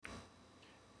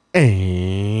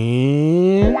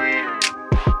And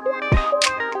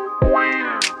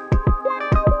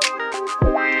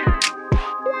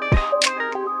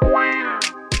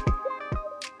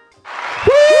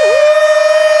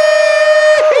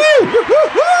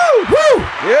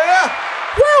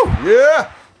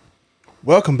Yeah.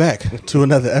 welcome back to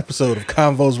another episode of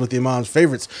Convos with Your Mom's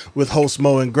Favorites with hosts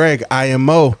Moe and Greg. I am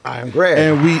Moe. I am Greg.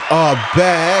 And we are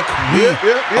back. We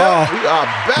are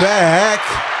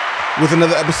back with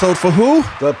another episode for who?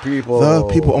 The people. The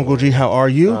people. Uncle G, how are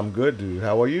you? I'm good, dude.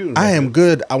 How are you? I am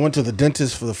good. I went to the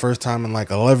dentist for the first time in like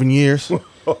 11 years.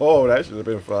 Oh, that should have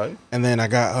been fun. And then I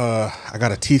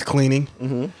got a teeth cleaning.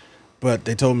 Mm-hmm. But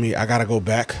they told me I got to go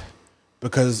back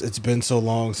because it's been so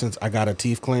long since I got a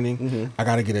teeth cleaning. Mm-hmm. I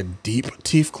got to get a deep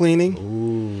teeth cleaning.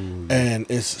 Ooh. And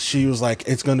she was like,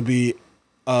 it's going to be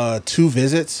 2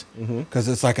 visits because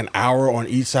it's like an hour on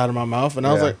each side of my mouth. And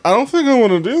I was like, I don't think I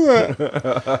want to do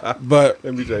that. But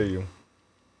let me tell you,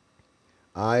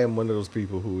 I am one of those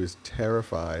people who is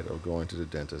terrified of going to the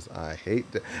dentist. I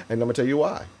hate that. And I'm going to tell you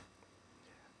why.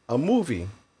 A movie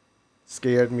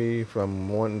scared me from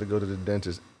wanting to go to the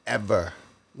dentist ever.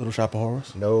 Little Shop of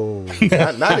Horrors? No,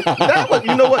 not what,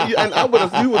 you know what?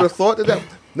 You would have thought that.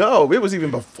 No, it was even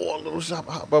before Little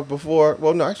Shop. But before,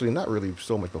 well, no, actually, not really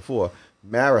so much before.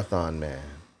 Marathon Man.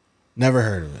 Never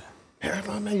heard of it.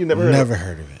 Marathon Man, you never heard of it? Never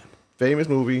heard of it. Famous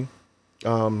movie.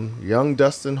 Young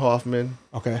Dustin Hoffman.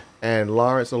 Okay. And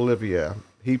Laurence Olivier.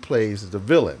 He plays the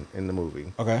villain in the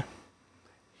movie. Okay.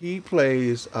 He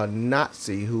plays a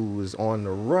Nazi who is on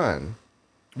the run.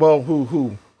 Well,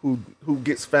 who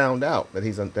gets found out that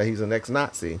he's an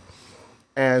ex-Nazi,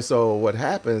 and so what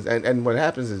happens? And what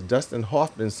happens is Dustin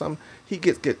Hoffman he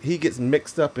gets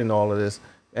mixed up in all of this,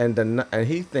 and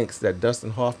he thinks that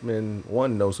Dustin Hoffman,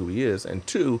 1, knows who he is, and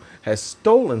 2, has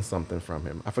stolen something from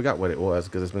him. I forgot what it was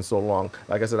because it's been so long.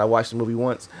 Like I said, I watched the movie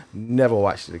once, never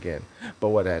watched it again. But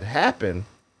what had happened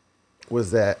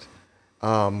was that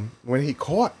when he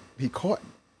caught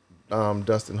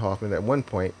Dustin Hoffman at one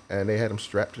point, and they had him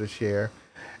strapped to the chair.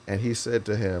 And he said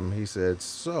to him,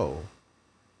 so,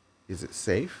 is it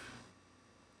safe?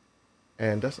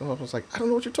 And Dustin Hoffman was like, I don't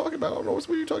know what you're talking about. I don't know what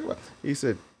you're talking about. He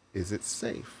said, is it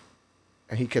safe?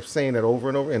 And he kept saying that over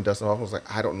and over. And Dustin Hoffman was like,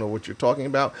 I don't know what you're talking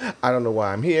about. I don't know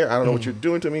why I'm here. I don't know what you're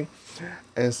doing to me.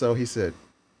 And so he said,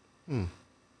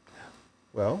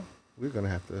 well, we're going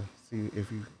to have to see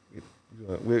if you,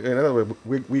 in other words,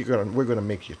 we're going to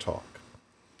make you talk.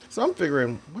 So I'm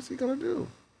figuring, what's he going to do?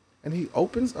 And he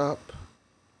opens up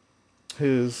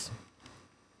his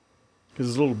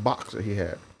little box that he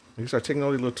had. He started taking all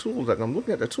these little tools out, and I'm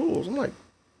looking at the tools. I'm like,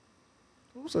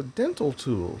 those are dental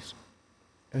tools.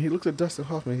 And he looked at Dustin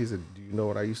Hoffman. He said, do you know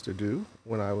what I used to do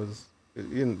when I was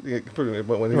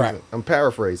I'm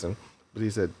paraphrasing, but he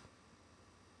said,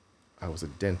 I was a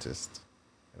dentist.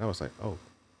 And I was like, oh.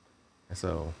 And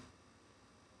so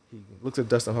he looks at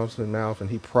Dustin Hoffman's mouth, and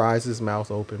he pries his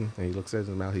mouth open, and he looks at his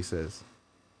mouth. He says,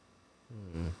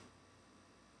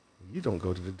 you don't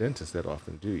go to the dentist that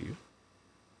often, do you?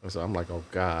 And so I'm like, oh,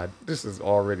 God, this is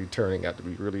already turning out to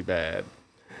be really bad.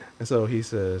 And so he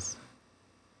says,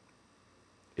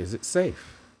 is it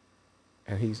safe?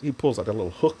 And he pulls out that little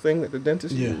hook thing that the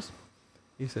dentist use.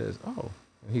 He says, oh.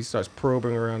 And he starts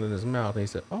probing around in his mouth. And he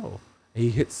said, oh. And he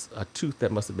hits a tooth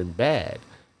that must have been bad.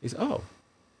 He said, oh,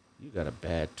 you got a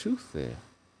bad tooth there.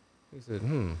 He said,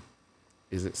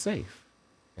 is it safe?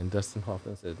 And Dustin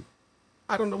Hoffman said,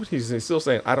 I don't know what he's still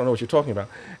saying. I don't know what you're talking about.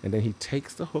 And then he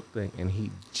takes the hook thing and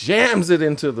he jams it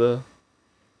into the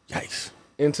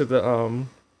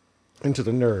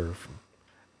nerve.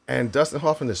 And Dustin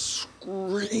Hoffman is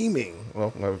screaming,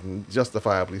 well,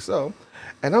 justifiably so.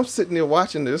 And I'm sitting there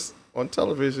watching this on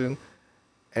television,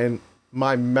 and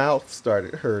my mouth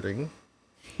started hurting.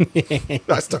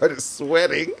 I started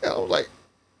sweating. I was like,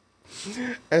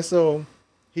 and so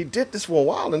he did this for a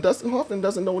while, and Dustin Hoffman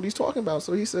doesn't know what he's talking about.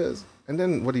 So he says, and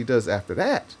then what he does after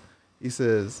that, he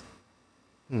says,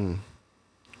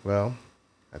 well,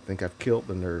 I think I've killed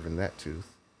the nerve in that tooth,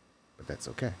 but that's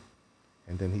okay.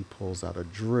 And then he pulls out a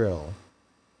drill,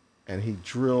 and he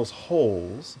drills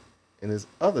holes in his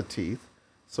other teeth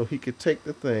so he could take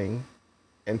the thing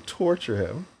and torture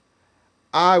him.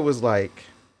 I was like,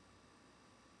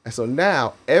 and so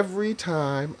now every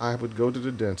time I would go to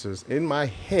the dentist, in my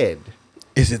head,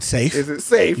 is it safe? Is it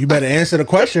safe? You better answer the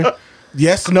question.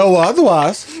 Yes, no, or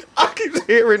otherwise. I keep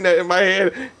hearing that in my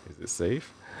head. Is it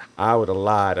safe? I would have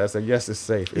lied. I said, yes, it's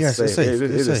safe. It's safe. It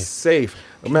is safe.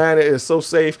 Man, it is so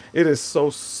safe. It is so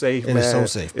safe, man. It is so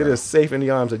safe, bro. It is safe in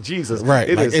the arms of Jesus. Right.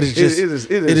 It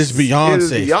is beyond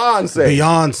safe. Beyond safe.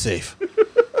 Beyond safe.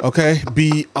 Okay?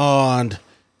 Beyond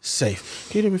safe.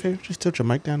 Can you do me a favor? Just tilt your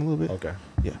mic down a little bit. Okay.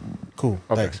 Yeah. Cool.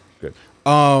 Okay. Thanks. Good.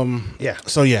 Yeah.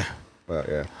 So yeah. Well,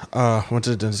 yeah. Went to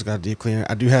the dentist, got a deep cleaning.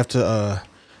 I do have to.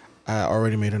 I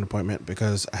already made an appointment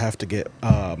because I have to get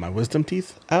my wisdom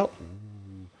teeth out.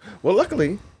 Well,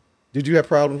 luckily, did you have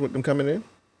problems with them coming in?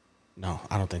 No,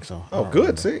 I don't think so. Oh,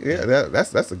 good. See, yeah,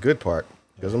 that's a good part.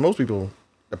 Because most people,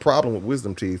 the problem with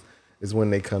wisdom teeth is when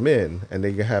they come in and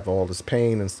they have all this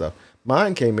pain and stuff.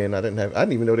 Mine came in. I didn't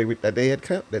even know that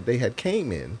they had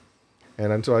came in,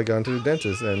 and until I got into the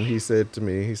dentist, and he said to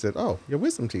me, "Oh, your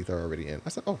wisdom teeth are already in." I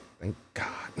said, "Oh, thank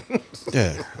God."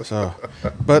 Yeah. So,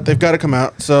 but they've got to come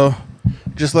out. So,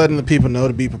 just letting the people know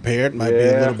to be prepared. Might be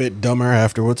a little bit dumber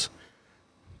afterwards.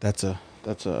 That's a.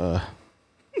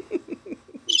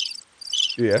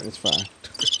 Yeah, it's fine.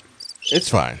 It's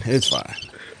fine. It's fine.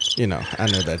 You know, I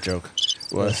know that joke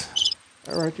was.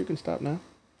 All right, you can stop now.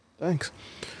 Thanks.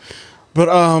 But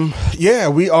yeah,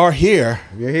 we are here.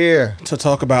 We're here to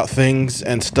talk about things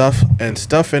and stuff and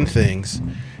stuff and things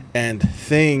and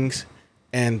things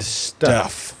and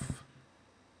stuff.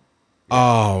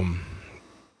 I'm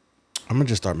gonna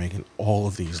just start making all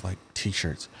of these like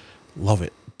t-shirts. Love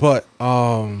it. But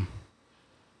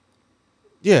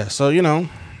yeah, so you know,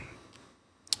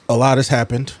 a lot has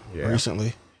happened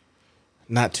recently.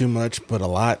 Not too much, but a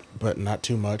lot, but not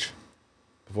too much.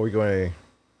 Before we go into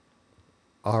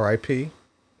R.I.P.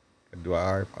 Do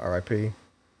our R.I.P.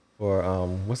 for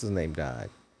what's his name died?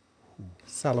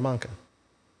 Salamanca.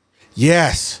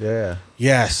 Yes. Yeah.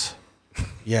 Yes.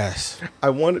 Yes. I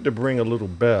wanted to bring a little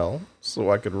bell so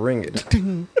I could ring it.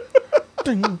 Ding.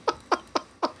 Ding.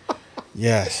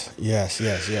 Yes. Yes.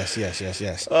 Yes. Yes. Yes. Yes.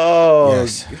 Yes. Oh.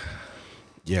 Yes.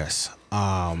 Yes.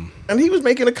 And he was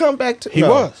making a comeback. He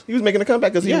was making a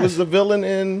comeback because he was the villain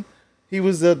in. He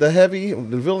was the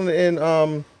villain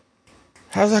in.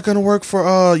 How's that gonna work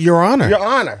for Your Honor? Your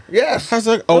Honor, yes. How's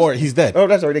that? Oh, he's dead. Oh,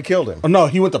 that's right. They killed him. Oh no,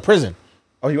 he went to prison.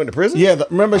 Oh, he went to prison? Yeah.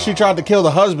 Remember, she tried to kill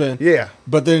the husband. Yeah.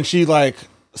 But then she like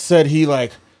said he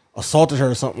like assaulted her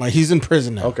or something. Like he's in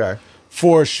prison now. Okay.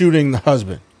 For shooting the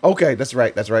husband. Okay, that's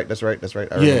right. I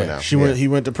remember now. He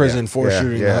went to prison for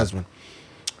shooting the husband.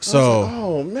 So. Like,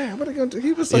 oh man, what are they gonna do?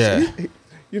 He was such.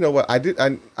 You know what?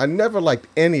 I never liked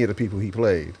any of the people he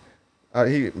played.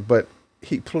 But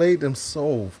he played them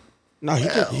so. No,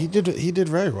 he did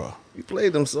very well. He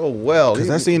played them so well. Because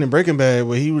that scene in Breaking Bad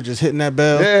where he was just hitting that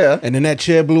bell, and then that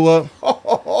chair blew up,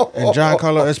 and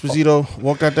Giancarlo Esposito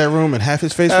walked out that room and half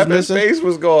his face was missing. His face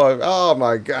was gone. Oh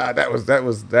my God, that was a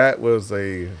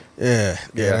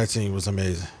that scene was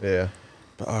amazing. Yeah,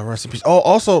 but rest in peace. Oh,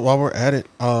 also while we're at it,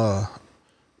 I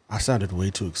sounded way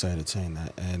too excited saying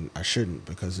that, and I shouldn't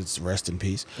because it's rest in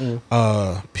peace.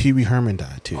 Pee Wee Herman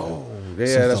died too. Oh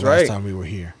yeah, that's right. Last time we were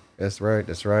here. That's right.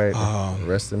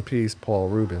 Rest in peace, Paul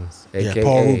Rubens, a.k.a.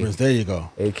 Paul Rubens. There you go.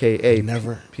 A.k.a.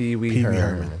 Never Pee Wee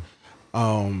Herman.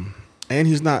 And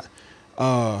he's not.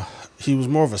 He was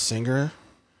more of a singer,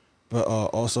 but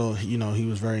also he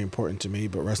was very important to me.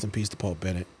 But rest in peace to Paul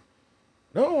Bennett.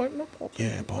 No, Paul.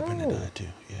 Yeah, Paul Bennett died too.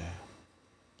 Yeah.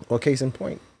 Well, case in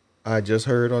point, I just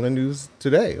heard on the news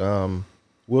today.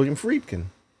 William Friedkin.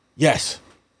 Yes.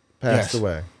 Passed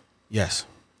away. Yes.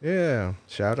 Yeah.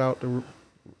 Shout out to.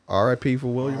 R.I.P. for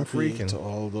William Friedkin. To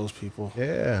all those people.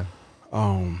 Yeah.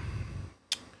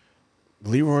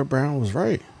 Leroy Brown was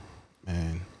right,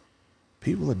 man.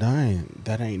 People are dying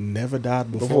that ain't never died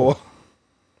before.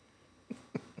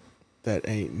 That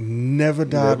ain't never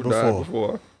died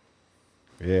before.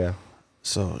 Yeah.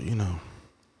 So,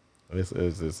 it's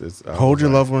hold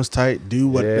your loved ones tight. Do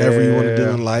whatever you want to do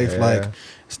in life. Like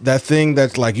that thing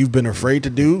that's like you've been afraid to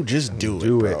do, just do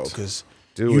it, bro. Because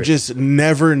you just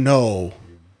never know.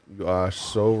 You are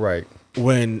so right.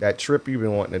 When that trip you've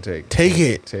been wanting to take. Take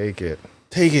it.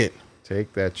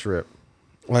 Take that trip.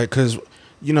 Like, because,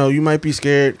 you might be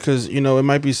scared because, it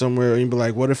might be somewhere and you be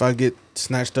like, what if I get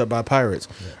snatched up by pirates?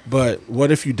 Yeah. But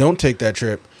what if you don't take that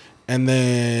trip and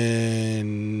then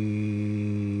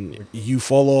you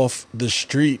fall off the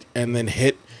street and then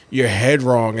hit your head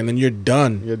wrong and then you're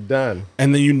done. You're done.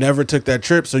 And then you never took that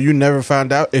trip, so you never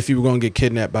found out if you were going to get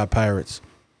kidnapped by pirates.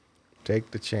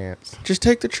 Take the chance. Just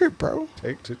take the trip, bro.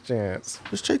 Take the chance.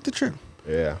 Just take the trip.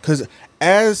 Yeah. Because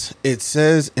as it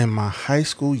says in my high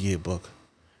school yearbook,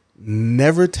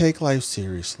 never take life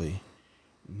seriously.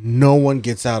 No one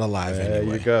gets out alive anyway.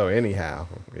 There you go. Anyhow.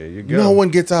 There you go. No one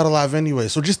gets out alive anyway.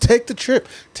 So just take the trip.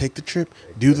 Take the trip.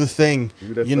 Do the thing.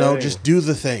 Just do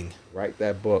the thing. Write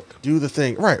that book. Do the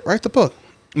thing. Right. Write the book.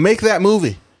 Make that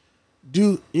movie.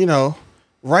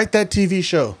 Write that TV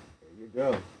show. There you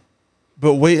go.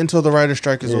 But wait until the writer's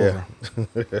strike is over.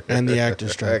 And the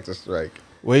actor's strike. Actor's strike.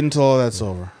 Wait until all that's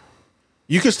over.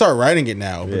 You can start writing it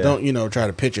now, but Yeah. don't try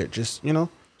to pitch it. Just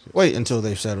wait until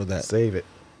they've settled that. Save it.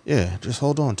 Yeah, just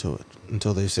hold on to it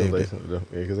until they saved it.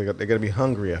 Because they're going to be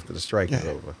hungry after the strike is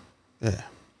over. Yeah.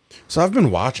 So I've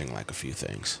been watching like a few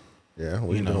things. Yeah,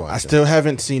 we've been watching. I still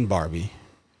haven't seen Barbie.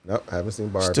 Nope, haven't seen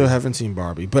Barbie. Still haven't seen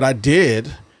Barbie, but I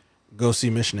did go see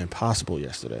Mission Impossible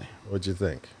yesterday. What'd you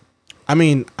think? I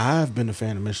mean, I've been a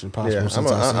fan of Mission Impossible since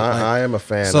I am a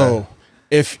fan. So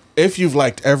if you've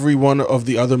liked every one of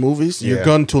the other movies, you're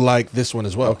going to like this one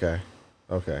as well.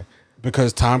 Okay.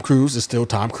 Because Tom Cruise is still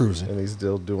Tom Cruising. And he's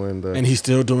still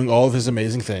doing all of his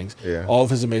amazing things. Yeah. All of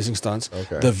his amazing stunts.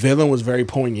 Okay. The villain was very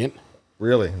poignant.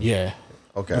 Really? Yeah.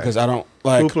 Okay. Because I don't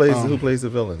like who plays the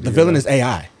villain? The villain is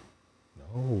AI.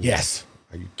 No. Yes.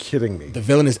 Are you kidding me? The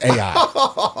villain is AI.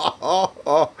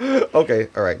 Okay.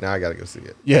 All right. Now I got to go see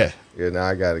it. Yeah. Yeah. Now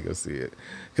I got to go see it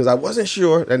because I wasn't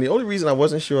sure, and the only reason I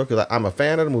wasn't sure because I'm a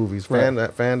fan of the movies, fan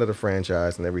of the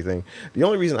franchise and everything. The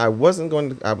only reason I wasn't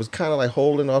going to, I was kind of like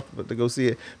holding off to go see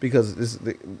it because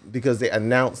they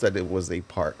announced that it was a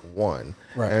part 1,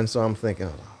 Right. and so I'm thinking, oh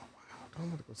wow, I'm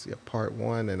going to go see a part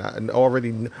 1, and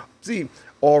already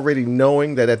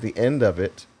knowing that at the end of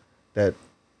it that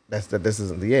this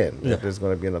isn't the end. Yeah. That there's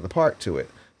going to be another part to it.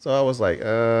 So I was like,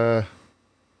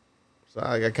 So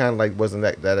I kind of like wasn't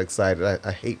that excited.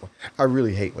 I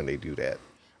really hate when they do that.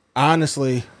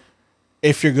 Honestly,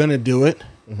 if you're gonna do it,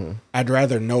 I'd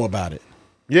rather know about it.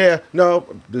 Yeah, no,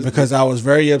 Because I was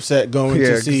very upset going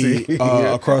to see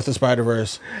Across the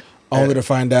Spider-Verse, only to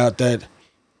find out that.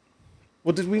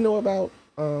 Well, did we know about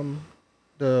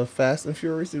the Fast and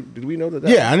Furious? Did we know that?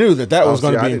 Yeah, I knew that was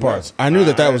going to be in parts. I knew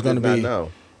that was going to be. No.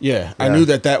 Yeah, I knew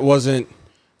that wasn't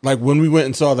like when we went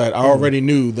and saw that. I already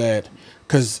knew that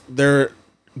because they're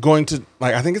going to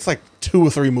I think it's like 2 or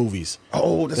 3 movies.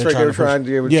 Oh, that's right. They were trying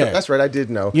to. That's right. I did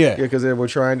know. Yeah, because they were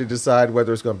trying to decide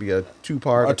whether it's going to be a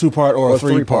 2-part, or a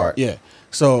 3-part. Yeah.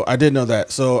 So I did know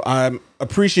that. So I'm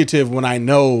appreciative when I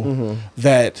know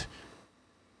that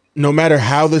no matter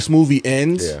how this movie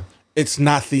ends, it's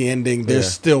not the ending.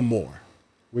 There's still more.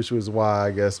 Which was why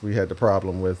I guess we had the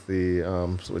problem with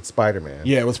with Spider-Man.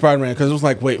 Yeah, with Spider-Man, because it was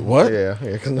like, wait, what? Yeah.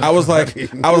 I was like,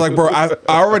 bro, I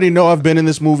already know I've been in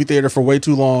this movie theater for way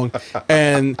too long,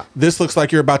 and this looks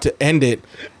like you're about to end it.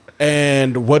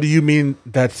 And what do you mean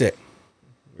that's it?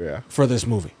 Yeah. For this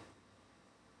movie.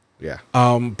 Yeah.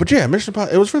 But yeah, Mission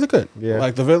Impossible, it was really good. Yeah.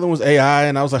 Like the villain was AI,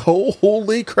 and I was like,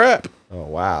 holy crap. Oh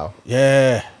wow.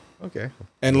 Yeah. Okay.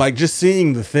 And like just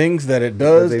seeing the things that it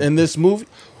does in this movie.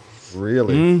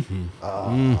 Really?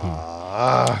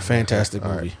 Fantastic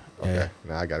movie. Right. Okay. Yeah.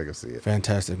 Now I gotta go see it.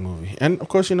 Fantastic movie. And of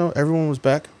course, everyone was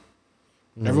back.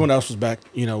 Everyone else was back,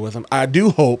 with him. I do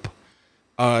hope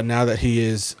now that he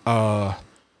is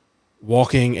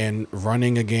walking and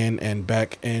running again and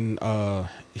back in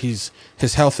his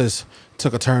health has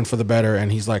took a turn for the better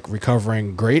and he's like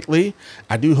recovering greatly.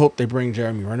 I do hope they bring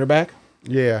Jeremy Renner back.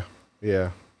 Yeah.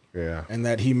 And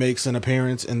that he makes an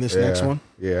appearance in this next one.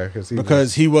 Yeah,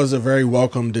 because he was a very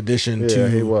welcomed addition to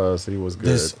he was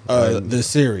good. This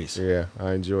series. Yeah,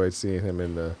 I enjoyed seeing him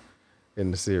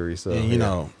in the series. So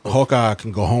and, Hawkeye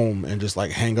can go home and just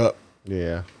like hang up.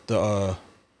 Yeah. The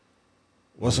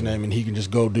what's the name, and he can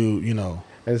just go do. And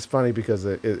it's funny because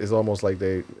it's almost like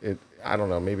I don't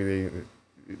know, maybe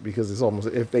because it's almost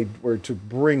if they were to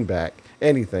bring back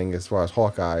anything as far as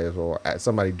Hawkeye or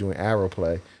somebody doing arrow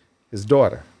play, his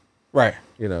daughter. Right.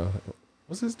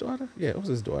 Was his daughter? Yeah, it was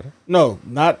his daughter. No,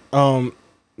 not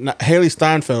Haley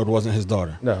Steinfeld wasn't his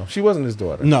daughter. No, she wasn't his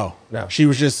daughter. No. She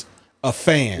was just a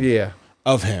fan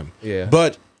of him. Yeah.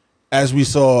 But as we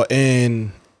saw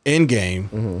in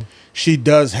Endgame, she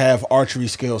does have archery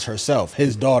skills herself.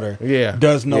 His daughter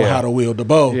does know how to wield the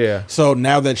bow. Yeah. So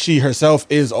now that she herself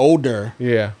is older,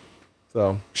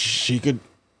 so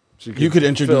you could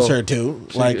introduce her to,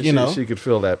 she could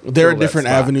fill that. There are different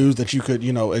avenues that you could,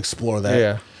 explore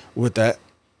that with that,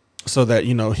 so that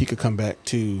he could come back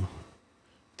to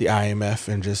the IMF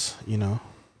and just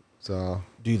so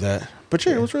do that. But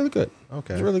it was really good.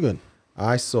 Okay, it was really good.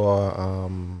 I saw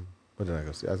what did I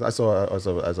go see? I saw as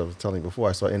I was telling you before.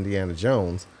 I saw Indiana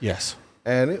Jones. Yes,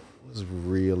 and it was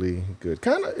really good.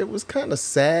 It was kind of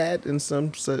sad in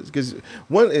some sense because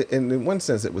in one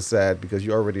sense it was sad because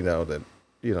you already know that.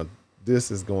 This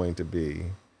is going to be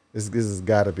this has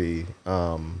got to be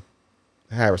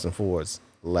Harrison Ford's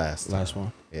last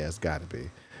one. Yeah, it's got to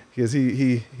be because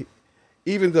he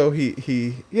even though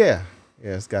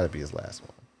it's got to be his last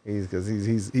one.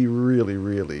 He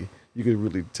really you could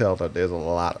really tell that there's a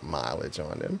lot of mileage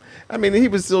on him. I mean, he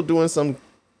was still doing some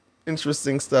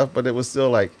interesting stuff, but it was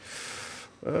still like,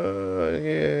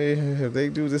 if they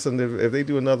do this and if they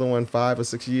do another one 5 or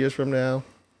 6 years from now.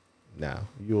 No,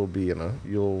 you'll be in a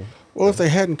you'll. Well, if they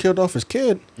hadn't killed off his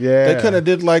kid, Yeah, they could have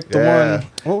did like the one.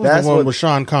 What was That's the one what- with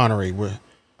Sean Connery? With,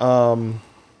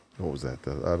 What was that?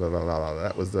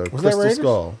 That was the was that Crystal Raiders?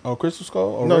 Skull. Oh, Crystal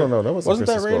Skull. Oh, No. That wasn't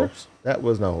that Raiders? That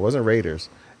was no. It wasn't Raiders.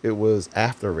 It was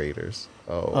after Raiders.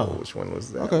 Which one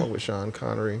was that? Okay. One with Sean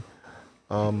Connery.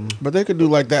 But they could do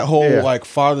like that whole Yeah. like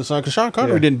father son because Sean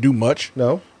Connery Yeah. didn't do much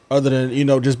No. other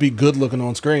than just be good looking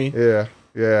on screen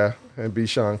Yeah, and be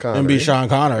Sean Connery. and be Sean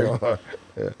Connery.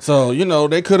 Yeah. So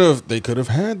they could have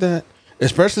had that,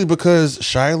 especially because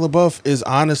Shia LaBeouf is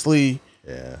honestly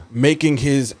Yeah. making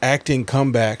his acting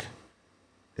comeback.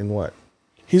 In what?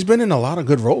 He's been in a lot of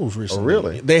good roles recently.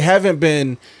 really? They haven't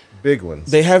been Big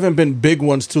ones. big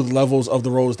ones to the levels of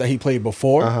the roles that he played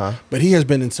before. But he has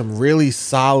been in some really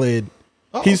solid.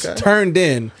 He's okay. turned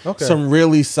in Okay. some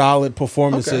really solid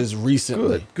performances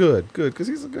recently. Good. Because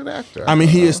he's a good actor. I mean,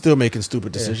 he is still making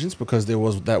stupid decisions because there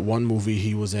was that one movie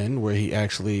he was in where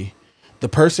the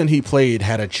person he played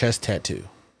had a chest tattoo.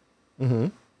 Mm-hmm.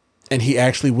 And he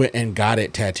actually went and got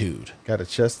it tattooed. Got a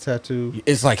chest tattoo.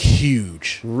 It's like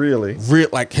huge. Really?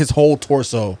 Like his whole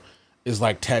torso is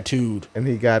like tattooed. And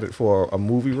he got it for a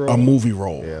movie role. A movie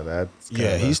role. Yeah, that's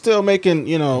He's still making,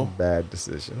 bad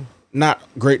decision. not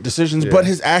great decisions, but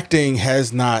his acting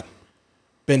has not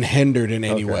been hindered in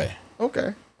any way.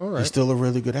 Okay, all right. He's still a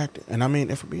really good actor. And I mean,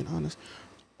 if we're being honest,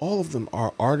 all of them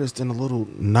are artists and a little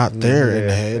not there in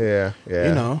the head. Yeah.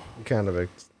 You kind of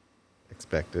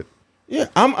expect it. Yeah,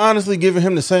 I'm honestly giving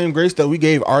him the same grace that we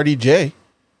gave RDJ.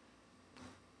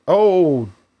 Oh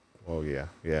yeah.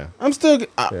 I'm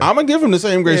gonna give him the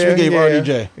same grace we gave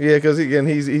RDJ. Yeah, because again,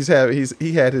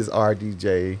 he had his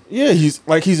RDJ. Yeah,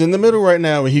 he's in the middle right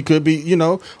now, and he could be.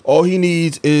 All he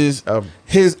needs is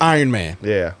his Iron Man,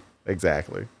 Yeah,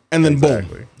 exactly. and then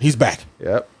Exactly. boom, he's back.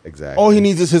 Yep, exactly. All he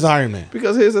needs is his Iron Man.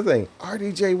 Because here's the thing,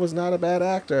 RDJ was not a bad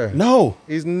actor. No,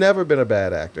 He's never been a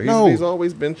bad actor. He's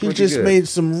always been he pretty just good. made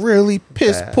some really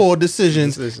piss poor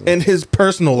decisions in his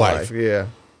personal life. Yeah,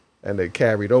 and they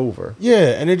carried over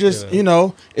Yeah, and it just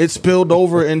it spilled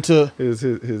over into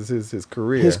his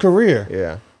career. his career.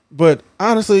 Yeah. But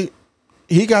honestly,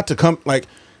 he got to come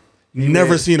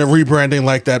never seen a rebranding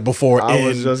like that before. I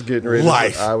was just getting ready.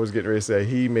 Life. I was getting ready to say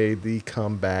he made the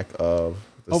comeback of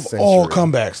the century. all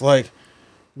comebacks. Like,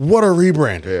 what a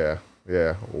rebrand!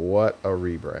 Yeah. What a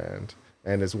rebrand,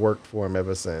 and it's worked for him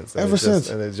ever since. And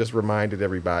it just reminded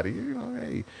everybody,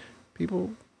 hey,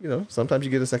 people, sometimes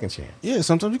you get a second chance. Yeah,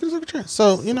 sometimes you get a second chance.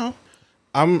 So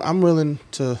I'm willing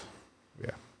to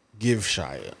give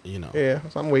Shia. Yeah,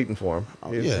 so I'm waiting for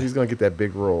him. He's gonna get that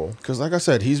big role. Because like I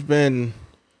said, he's been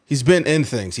in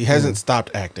things. He hasn't stopped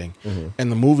acting.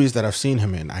 And the movies that I've seen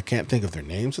him in, I can't think of their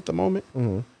names at the moment.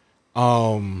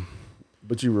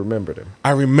 But you remembered him.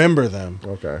 I remember them.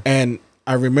 Okay. And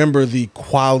I remember the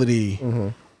quality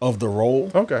of the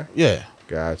role. Okay. Yeah.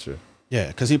 Gotcha. Yeah,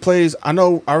 because he plays. I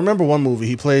remember one movie.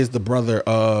 He plays the brother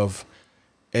of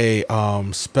a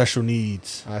special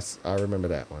needs, I remember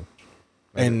that one.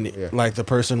 and like the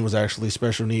person was actually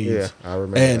special needs. Yeah, I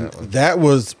remember and that one. that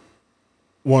was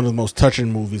one of the most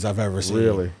touching movies I've ever seen.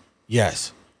 Really?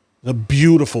 Yes, a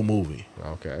beautiful movie.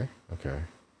 Okay.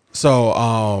 So,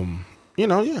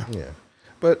 yeah, Yeah.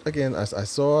 But again, I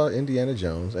saw Indiana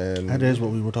Jones, and that is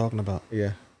what we were talking about.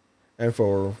 Yeah. And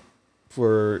for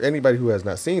anybody who has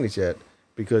not seen it yet,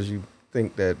 because you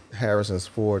think that Harrison's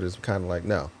Ford is kind of like,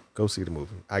 no, go see the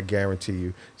movie. I guarantee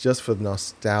you, just for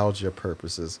nostalgia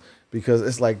purposes, because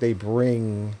it's like they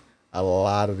bring a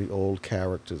lot of the old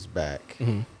characters back.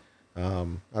 I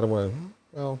don't want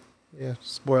to,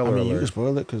 spoiler alert. You can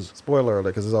spoil it because Spoiler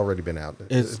alert, because it's already been out.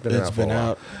 It's been out for a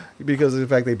while. Because in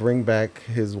fact they bring back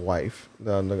his wife,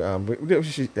 and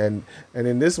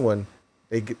in this one,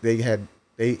 she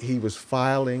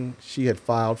had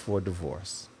filed for a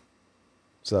divorce.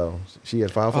 So she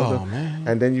had filed for divorce, man.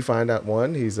 and then you find out,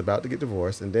 one, he's about to get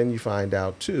divorced, and then you find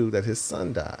out, two, that his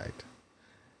son died,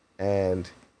 and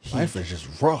life is just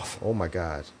rough. oh my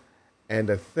God! And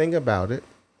the thing about it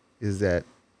is that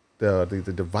the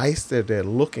device that they're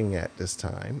looking at this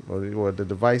time, or the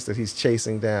device that he's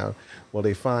chasing down, well,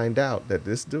 they find out that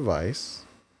this device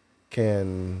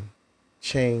can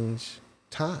change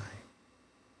time.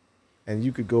 And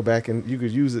you could go back and you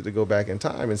could use it to go back in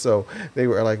time. And so they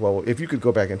were like, well, if you could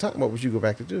go back in time, what would you go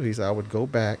back to do? He said, I would go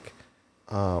back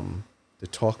to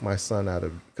talk my son out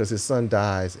of, because his son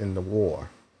dies in the war.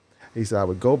 He said, I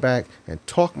would go back and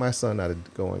talk my son out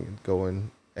of going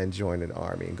and joining the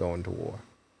army and going to war.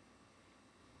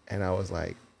 And I was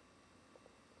like,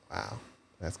 wow,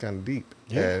 that's kind of deep.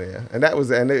 Yeah. And that was,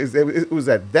 and it was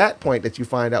at that point that you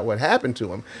find out what happened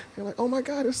to him. You're like, oh my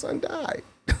God, his son died.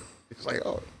 It's like,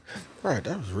 oh. Right,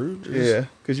 that was rude. Yeah,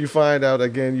 because you find out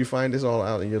again, you find this all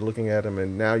out, and you're looking at him,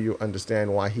 and now you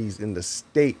understand why he's in the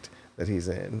state that he's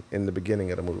in the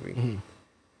beginning of the movie. Mm-hmm.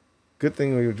 Good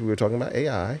thing we were talking about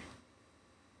AI,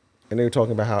 and they were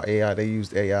talking about how they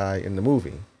used AI in the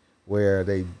movie, where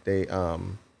they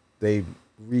redid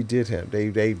him,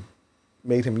 they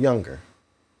made him younger.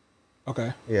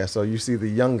 Okay. Yeah, so you see the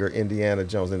younger Indiana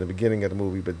Jones in the beginning of the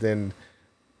movie, but then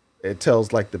it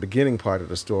tells like the beginning part of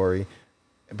the story,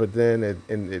 but then it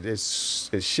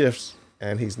shifts,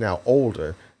 and he's now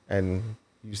older, and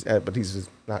but he's just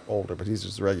not older, but he's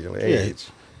just regular age,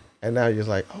 and now you're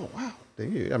like, oh wow,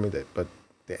 but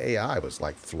the AI was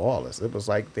like flawless. It was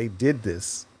like they did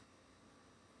this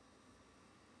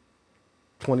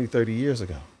 20, 30 years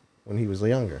ago when he was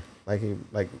younger.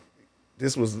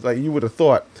 This was like, you would have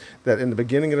thought that in the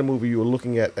beginning of the movie you were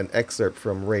looking at an excerpt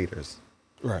from Raiders.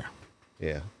 Right.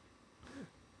 Yeah.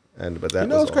 But that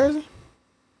what's all. crazy?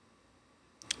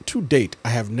 To date, I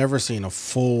have never seen a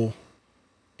full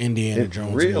Indiana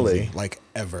Jones movie, like,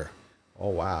 ever. Oh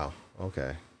wow.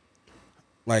 Okay.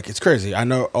 Like, it's crazy. I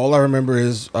know all I remember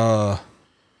is the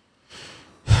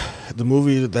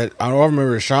movie that I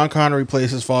remember is Sean Connery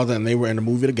plays his father, and they were in a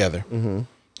movie together. Mm-hmm.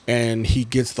 And he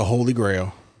gets the Holy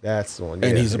Grail. That's the one.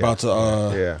 And he's about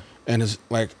to and it's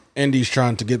like Indy's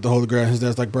trying to get the Holy Grail, and his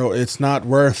dad's like, bro, it's not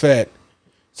worth it.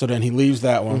 So then he leaves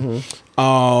that one.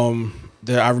 Mm-hmm.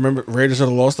 I remember Raiders of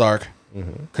the Lost Ark,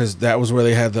 because that was where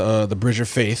they had the Bridge of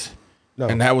Faith. No.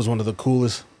 And that was one of the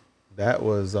coolest. That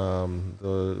was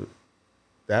when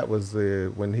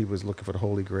he was looking for the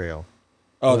Holy Grail.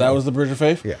 Oh, that was the Bridge of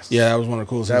Faith? Yes. Yeah, that was one of the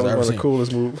coolest things I've ever seen. That was one of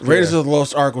the coolest movies. Raiders of the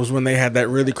Lost Ark was when they had that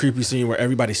really creepy scene where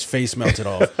everybody's face melted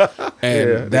off.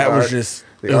 And that was just...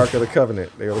 The Ark of the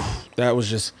Covenant. That was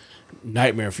just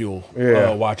nightmare fuel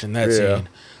watching that scene.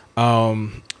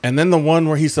 And then the one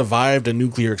where he survived a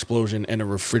nuclear explosion in a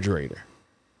refrigerator.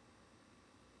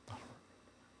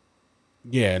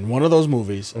 Yeah, in one of those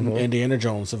movies, Indiana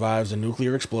Jones survives a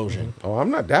nuclear explosion. Oh,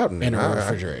 I'm not doubting it. In a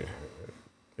refrigerator.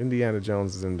 Indiana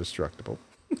Jones is indestructible.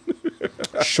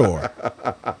 Sure.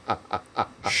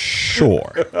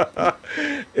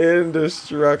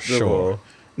 Indestructible. Sure.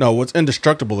 No, what's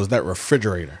indestructible is that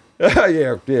refrigerator.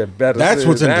 yeah, better. That's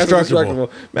what's indestructible.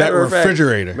 That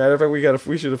refrigerator. Matter of fact,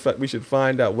 we should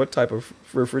find out what type of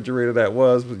refrigerator that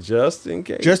was, just in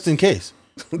case. Just in case.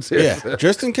 Yeah,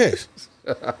 just in case.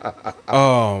 But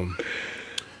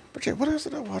yeah, what else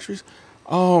did I watch?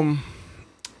 I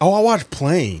watched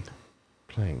Plane.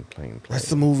 Plane. That's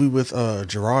the movie with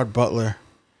Gerard Butler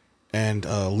and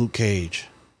Luke Cage.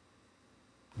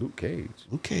 Luke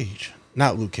Cage.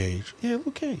 Not Luke Cage. Yeah,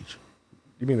 Luke Cage.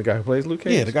 You mean the guy who plays Luke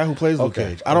Cage? Yeah, the guy who plays Luke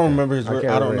Cage. I don't remember his.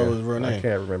 I don't know his real name. I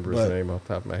can't remember his name off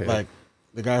the top of my head. Like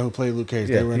the guy who played Luke Cage.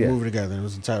 They were in a movie together. It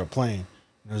was entitled Plane.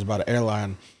 It was about an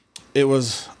airline. It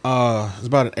was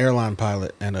about an airline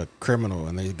pilot and a criminal,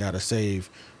 and they got to save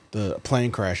the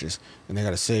plane crashes, and they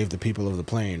got to save the people of the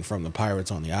plane from the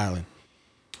pirates on the island.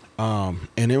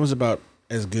 And it was about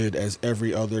as good as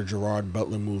every other Gerard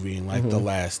Butler movie in like the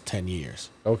last 10 years.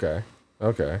 Okay.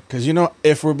 Because,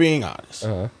 if we're being honest,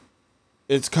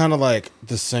 it's kind of like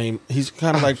the same. He's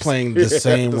kind of like playing the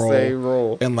same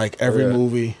role in like every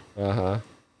movie.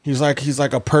 He's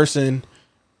like a person.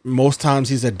 Most times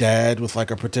he's a dad with like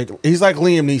a particular. He's like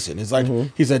Liam Neeson. He's like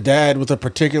he's a dad with a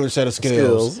particular set of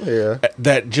skills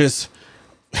that just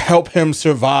help him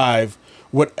survive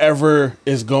whatever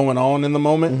is going on in the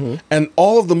moment. And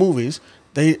all of the movies,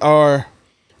 they don't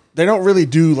really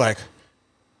do like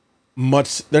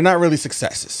much. They're not really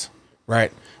successes,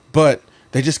 right? But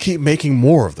they just keep making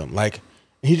more of them. Like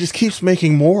he just keeps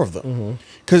making more of them.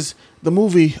 Because the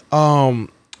movie, not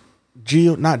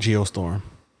Geostorm,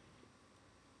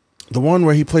 the one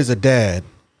where he plays a dad,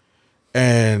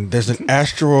 and there's an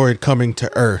asteroid coming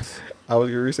to Earth. I was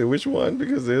going to say which one,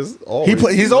 because there's always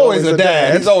he's always a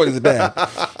dad. He's always a dad.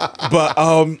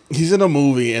 But he's in a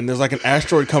movie, and there's like an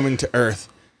asteroid coming to Earth,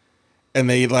 and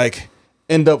they like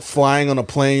end up flying on a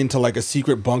plane to like a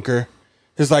secret bunker.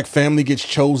 His like family gets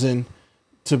chosen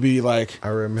to be like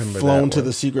flown to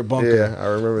the secret bunker. Yeah, I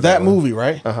remember that movie,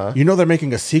 right? You know they're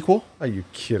making a sequel? Are you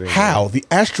kidding? How? The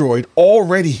asteroid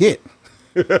already hit.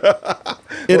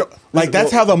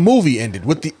 That's how the movie ended,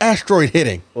 with the asteroid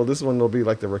hitting. Well, this one will be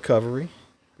like the recovery.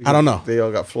 I don't know. They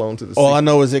all got flown to the All I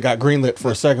know is it got greenlit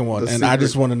for a second one, and I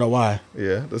just want to know why.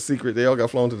 Yeah, the secret. They all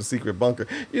got flown to the secret bunker.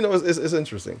 It's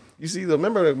interesting. You see,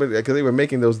 remember, because they were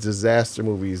making those disaster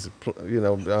movies, so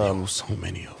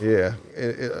many of them. Yeah,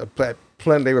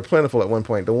 they were plentiful at one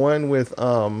point. The one with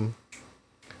my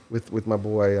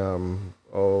boy,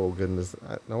 oh goodness,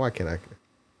 no, I can't.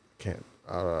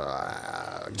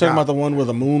 Talking about the one where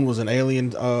the moon was an alien.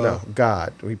 No,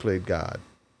 God. We played God.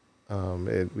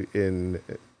 With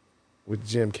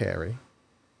Jim Carrey.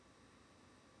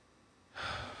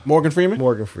 Morgan Freeman.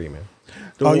 Morgan Freeman.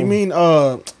 You mean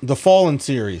the Fallen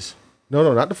series?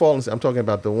 No, not the Fallen. I'm talking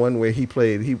about the one where he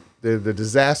played the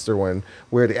disaster one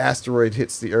where the asteroid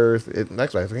hits the Earth.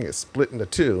 Actually, I think it's split into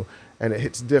two, and it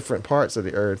hits different parts of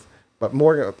the Earth. But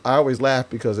Morgan, I always laugh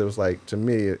because it was like, to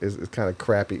me, it's kind of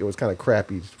crappy. It was kind of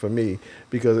crappy for me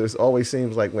because it always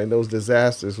seems like when those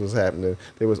disasters was happening,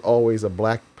 there was always a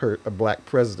black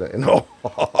president. And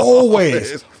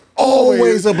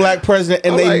always a black president,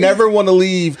 and they never want to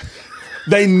leave.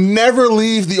 They never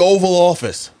leave the Oval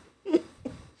Office.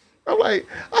 I'm like,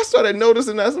 I started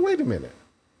noticing that. I said, wait a minute.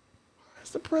 Why is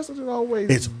the president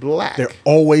always black? They're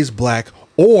always black,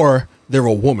 or they're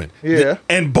a woman. Yeah.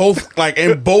 And both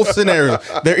scenarios.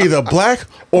 They're either black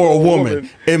or a woman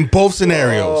in both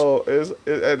scenarios.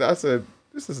 And I said,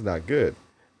 this is not good.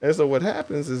 And so what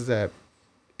happens is that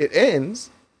it ends,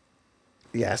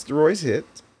 the asteroids hit,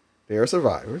 there are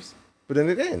survivors, but then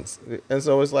it ends. And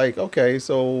so it's like, okay,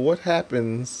 so what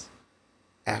happens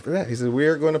after that? He said,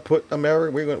 we're going to put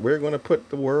America, we're going to put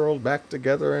the world back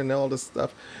together and all this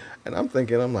stuff. And I'm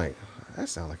like, that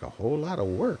sounds like a whole lot of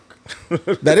work.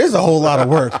 That is a whole lot of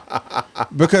work.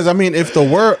 Because, I mean, if the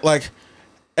work, like,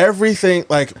 everything,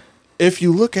 like, if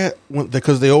you look at,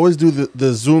 because they always do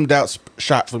the zoomed out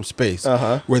shot from space,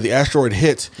 where the asteroid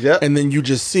hits, and then you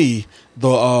just see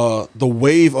the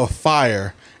wave of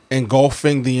fire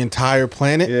engulfing the entire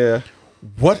planet. Yeah.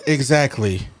 What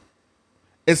exactly?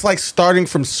 It's like starting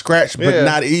from scratch, but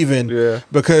not even. Yeah.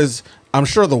 Because I'm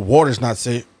sure the water's not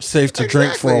safe to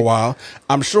drink for a while.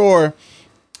 I'm sure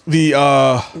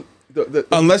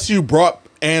unless you brought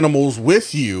animals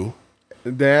with you,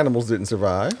 the animals didn't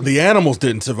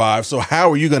survive. So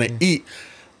how are you going to eat?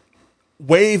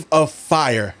 Wave of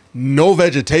fire. No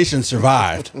vegetation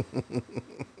survived.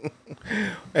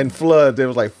 And flood. There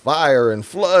was like fire and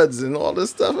floods and all this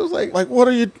stuff. It was like what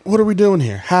are we doing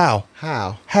here? How?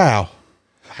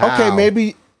 Okay,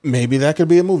 maybe that could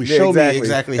be a movie. Show me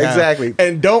exactly how. Exactly.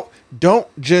 And don't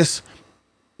just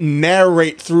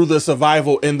narrate through the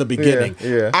survival in the beginning.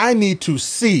 Yeah. I need to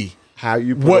see how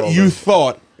you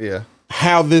thought. Yeah.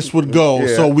 How this would go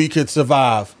so we could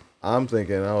survive. I'm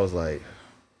thinking, I was like,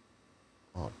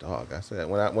 oh dog. I said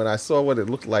when I saw what it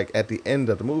looked like at the end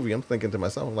of the movie, I'm thinking to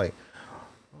myself, I'm like,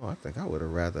 oh, I think I would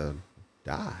have rather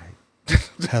died.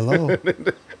 Hello.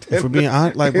 If we're being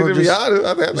honest, like, bro, be honest,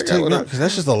 I think because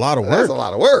that's just a lot of work. That's a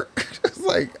lot of work. It's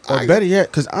like, or better yet,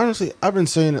 because honestly, I've been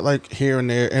saying it like here and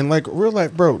there, and like real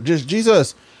life, bro. Just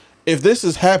Jesus, if this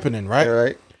is happening,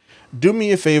 right? Do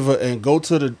me a favor and go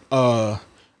to the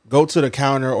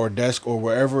counter or desk or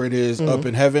wherever it is up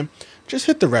in heaven. Just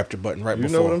hit the rapture button right before.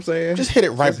 You know what I'm saying? Just hit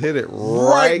it right. Just hit it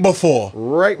right before.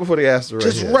 Right before the asteroid.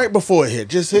 Just hit. Right before it hit.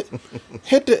 Just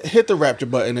hit the rapture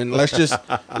button and let's just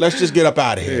get up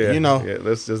out of here. Yeah,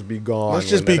 let's just be gone. Let's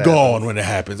just be gone when it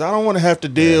happens. I don't want to have to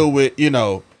deal with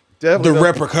the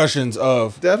repercussions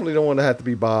of. Definitely don't want to have to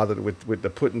be bothered with the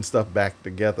putting stuff back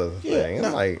together thing.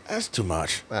 I'm like, that's too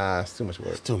much. Nah, it's too much work.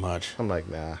 It's too much. I'm like,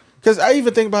 nah. Because I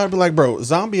even think about it, be like, bro,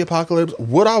 zombie apocalypse.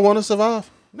 Would I want to survive?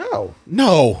 No.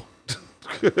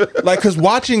 Like, because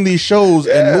watching these shows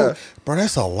and bro,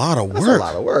 that's a lot of work. That's a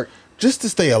lot of work just to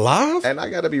stay alive. And I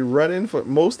got to be running for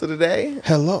most of the day.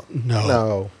 Hello,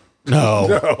 no.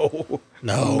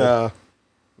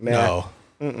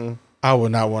 I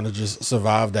would not want to just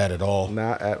survive that at all.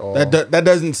 Not at all. That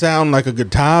doesn't sound like a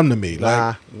good time to me.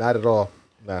 Nah, not at all.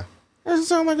 Nah, doesn't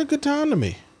sound like a good time to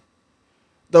me.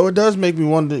 Though it does make me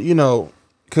wonder,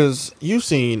 because you've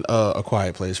seen A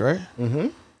Quiet Place, right? Mm-hmm.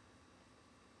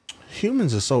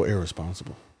 Humans are so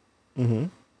irresponsible. Mm-hmm.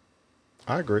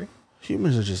 I agree.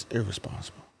 Humans are just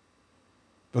irresponsible.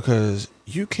 Because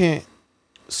you can't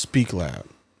speak loud,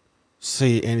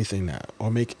 say anything loud, or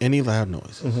make any loud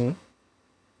noises. Mm-hmm.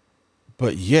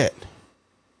 But yet,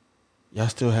 y'all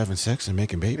still having sex and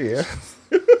making babies.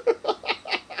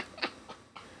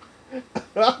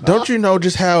 Yeah. Don't you know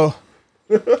just how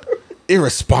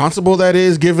irresponsible that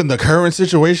is given the current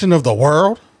situation of the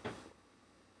world?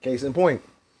 Case in point.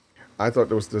 I thought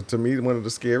that was to me one of the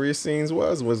scariest scenes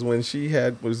was when she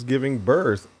was giving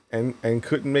birth and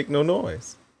couldn't make no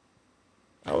noise.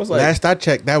 I was like, last I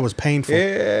checked, that was painful.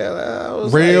 Yeah, that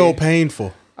was real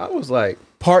painful. I was like,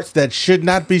 parts that should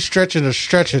not be stretching are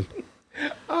stretching.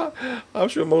 I'm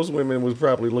sure most women was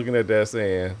probably looking at that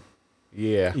saying,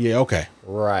 yeah, okay,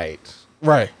 right.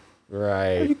 Are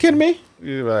you kidding me?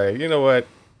 You're like, you know what?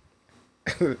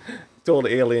 told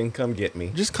the alien, "Come get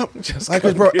me." Just come. Just Like,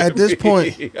 come bro, get at this me.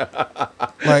 point,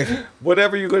 like,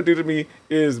 Whatever you're gonna do to me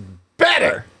is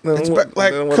better than it's what,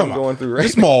 like, than what come I'm on, going through right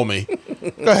just maul me.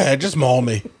 Go ahead, just maul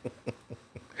me.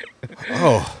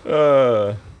 Oh,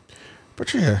 now.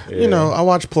 but yeah, you know, I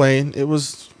watched Plane. It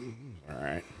was all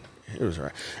right. It was all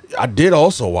right. I did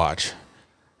also watch.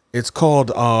 It's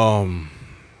called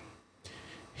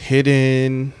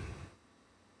Hidden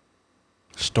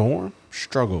Storm,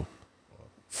 Struggle,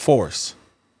 Force,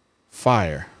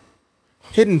 Fire,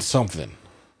 Hidden something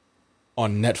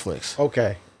on Netflix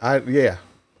Okay.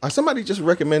 Somebody just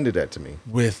recommended that to me.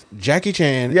 with Jackie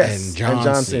Chan Yes, and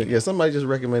John Cena. Yeah, somebody just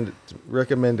recommended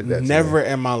that. To me. Never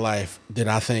in my life did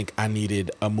I think I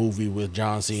needed a movie with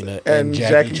John Cena And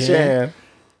Jackie Chan.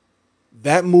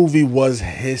 That movie was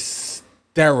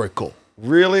hysterical.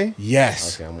 Really?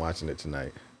 Yes. Okay, I'm watching it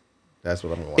tonight. That's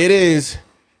what I'm watching. It is.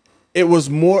 It was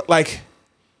more like,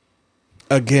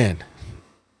 again,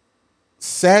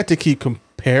 sad to keep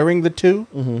comparing the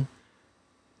two,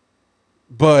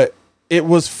 but it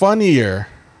was funnier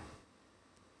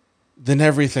than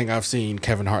everything I've seen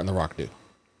Kevin Hart and The Rock do.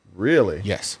 Really?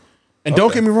 Yes. And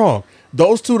don't get me wrong,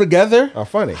 those two together Are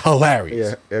funny.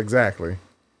 hilarious. Yeah, exactly.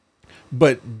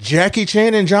 But Jackie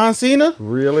Chan and John Cena,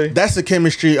 Really? that's a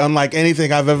chemistry unlike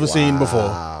anything I've ever seen before.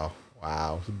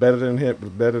 Wow. It's better than him.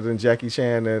 Better than Jackie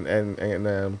Chan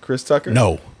and Chris Tucker.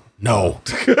 No.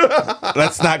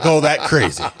 Let's not go that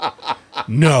crazy.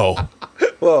 No.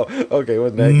 Well, okay.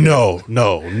 Wasn't that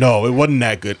No. It wasn't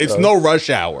that good. It's no Rush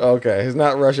Hour. good? Okay, it's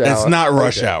not Rush Hour. It's not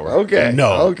Rush Hour. Okay.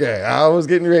 No. Okay. I was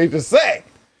getting ready to say.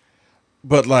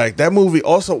 But like that movie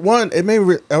also, it made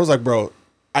me, I was like, bro,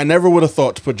 I never would have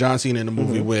thought to put John Cena in a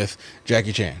movie with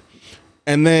Jackie Chan.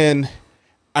 And then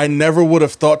I never would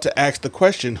have thought to ask the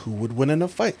question, who would win in a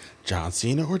fight, John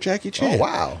Cena or Jackie Chan? Oh,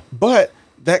 wow. But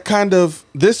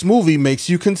this movie makes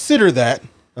you consider that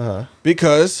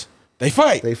because they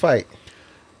fight. They fight.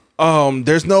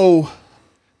 There's no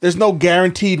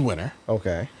guaranteed winner.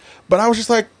 Okay. But I was just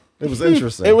like, It was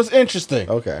interesting. It was interesting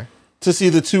Okay. to see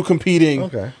the two competing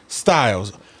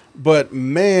styles. But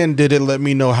man, did it let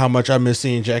me know how much I miss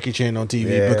seeing Jackie Chan on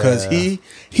TV because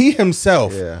he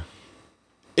himself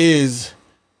is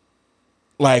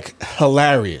like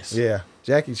hilarious. Yeah.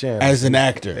 Jackie Chan as an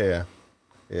actor.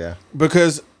 Yeah.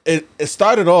 Because it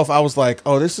started off, I was like,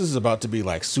 oh, this is about to be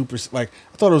like super, like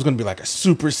I thought it was going to be like a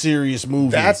super serious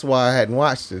movie. That's why I hadn't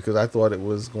watched it, because I thought it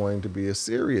was going to be a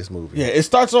serious movie. Yeah, it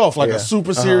starts off like a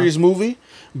super serious movie,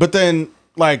 but then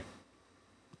like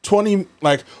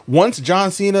once John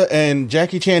Cena and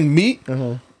Jackie Chan meet,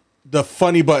 the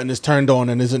funny button is turned on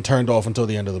and isn't turned off until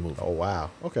the end of the movie. Oh wow.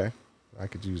 Okay. I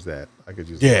could use that.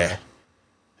 Yeah.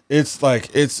 It's like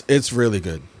it's really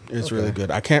good. It's really good.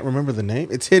 I can't remember the name.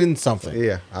 It's Hidden something.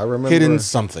 Yeah, I remember. Hidden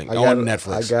something on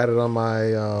Netflix. I got it on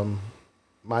my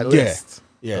my list.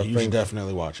 Yeah, you should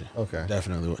definitely watch it. Okay.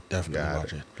 Definitely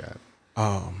watch it. Got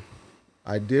it.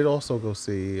 I did also go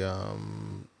see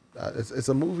it's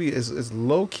a movie. It's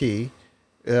low key,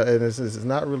 and it's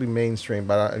not really mainstream.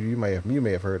 But you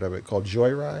may have heard of it, called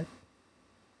Joyride.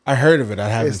 I heard of it. I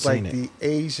haven't It's seen like it. the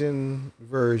Asian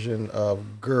version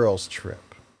of Girls Trip,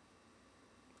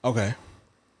 Okay.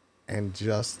 and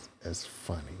just as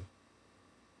funny.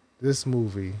 This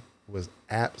movie was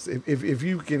if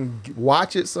you can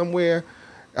watch it somewhere,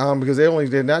 because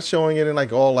they're not showing it in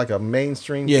like a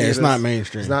mainstream. Yeah, theaters. it's not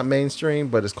mainstream. It's not mainstream,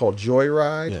 but it's called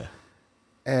Joyride. Yeah.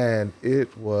 And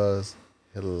it was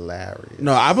hilarious.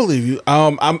 No, I believe you.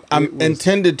 I'm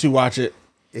intended to watch it.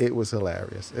 It was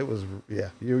hilarious. It was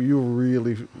You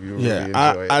really enjoy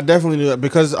it. I definitely do that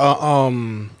because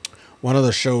one of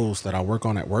the shows that I work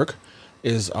on at work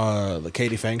is the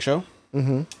Katie Fang show.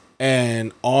 Mm-hmm.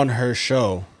 And on her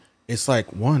show, it's like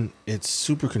it's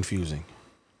super confusing.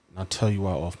 I'll tell you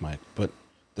why off mic, but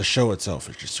the show itself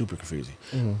is just super confusing.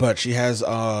 Mm-hmm. But she has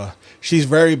she's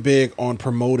very big on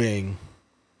promoting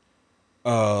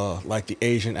like the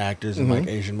Asian actors and like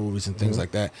Asian movies and things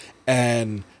like that.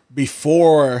 And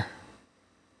before,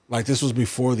 like this was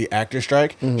before the actor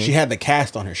strike, she had the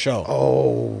cast on her show.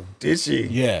 Oh, did she?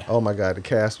 Yeah. Oh my God, the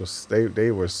cast was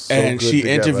they were so and good she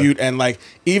together. interviewed and like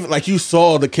even like you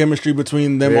saw the chemistry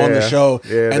between them on the show.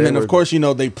 Yeah, and then of course,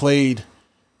 they played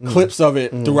clips of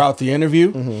it throughout the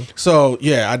interview. So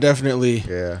yeah, I definitely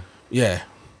yeah.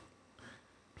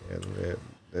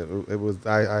 It was.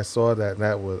 I saw that, and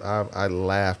that was. I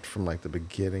laughed from like the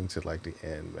beginning to like the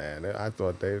end, man. I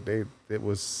thought it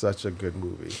was such a good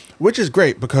movie. Which is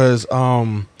great because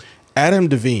Adam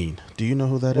Devine. Do you know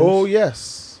who that is? Oh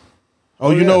yes. Oh,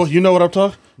 you know what I'm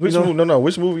talking? Which movie? No,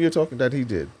 which movie you're talking that he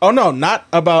did? Oh no, not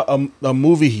about a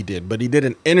movie he did, but he did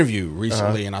an interview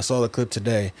recently, and I saw the clip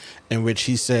today in which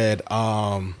he said,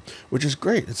 which is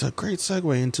great. It's a great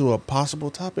segue into a possible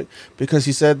topic because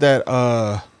he said that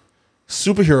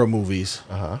superhero movies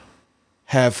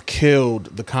have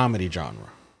killed the comedy genre.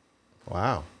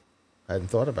 Wow, I hadn't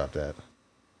thought about that.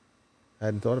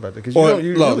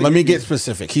 Let me get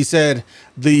specific. He said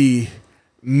the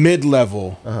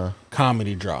mid-level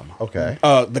comedy drama. Okay.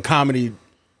 The comedy.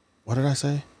 What did I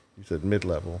say? You said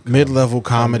mid-level. Mid-level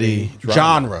comedy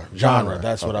genre.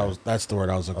 That's what Okay. That's the word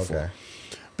I was looking Okay. for.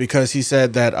 Because he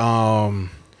said that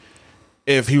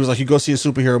if he was like, you go see a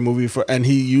superhero movie and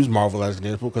he used Marvel as an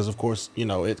example because of course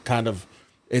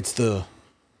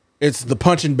it's the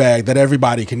punching bag that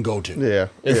everybody can go to. Yeah.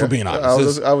 If we're being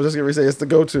honest, I was just gonna say it's the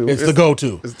go-to. It's the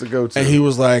go-to. It's the go-to. And he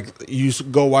was like, you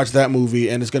go watch that movie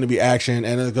and it's going to be action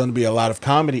and there's going to be a lot of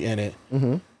comedy in it.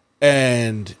 Mm-hmm.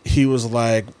 And he was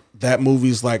like, that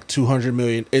movie's like $200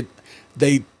 million.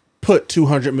 They put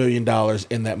 $200 million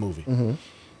in that movie. Mm-hmm.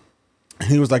 And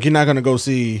he was like, you're not going to go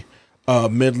see a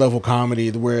mid-level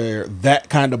comedy where that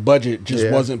kind of budget just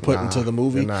wasn't put into the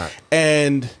movie.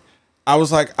 And I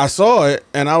was like, I saw it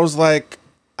and I was like,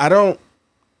 I don't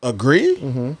agree.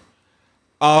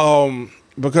 Mm-hmm.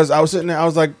 Because I was sitting there, I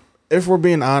was like, if we're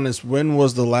being honest, when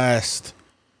was the last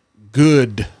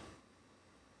good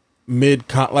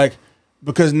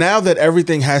because now that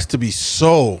everything has to be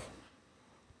so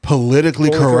politically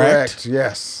correct.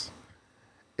 Yes.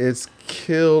 It's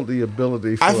killed the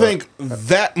ability for I think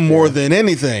that more than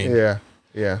anything. Yeah.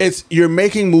 Yeah. It's you're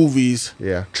making movies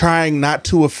trying not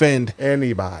to offend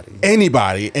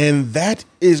anybody. And that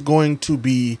is going to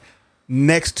be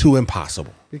next to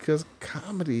impossible. Because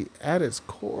comedy at its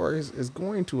core is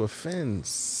going to offend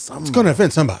somebody. It's going to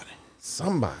offend somebody.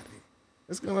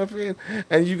 It's going to offend.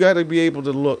 And you got to be able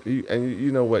to look. And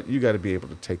you know what? You got to be able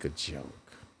to take a joke.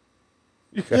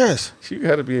 Yes. You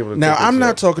got to be able to now, take a I'm joke.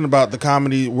 not talking about the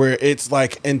comedy where it's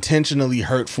like intentionally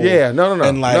hurtful. Yeah, no.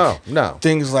 And like no.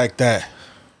 things like that.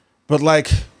 But like,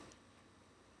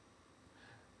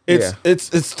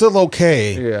 it's still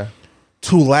okay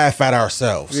to laugh at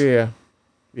ourselves. Yeah.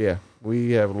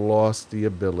 We have lost the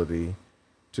ability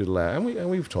to laugh, and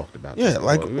we've talked about that. Yeah,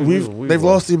 like they've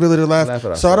lost the ability to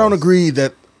laugh. So I don't agree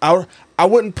that I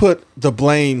wouldn't put the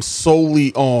blame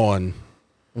solely on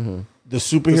the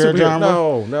superhero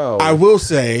genre. No. I will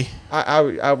say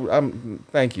I'm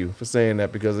thank you for saying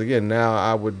that because again, now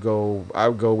I would go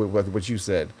with what you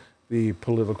said.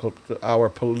 Our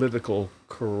political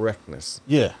correctness.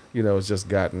 Yeah. It's just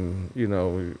gotten,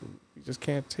 we just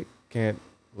can't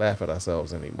laugh at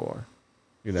ourselves anymore.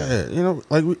 Yeah,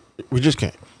 like we just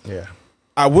can't. Yeah.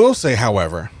 I will say,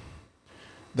 however,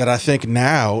 that I think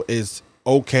now is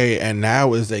okay and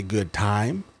now is a good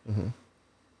time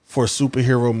for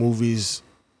superhero movies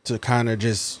to kind of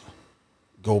just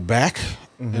go back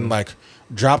and like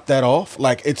drop that off.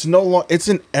 Like it's no longer, it's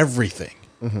in everything.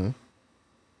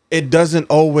 It doesn't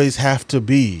always have to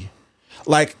be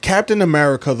like Captain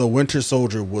America, the Winter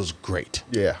Soldier was great.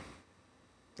 Yeah.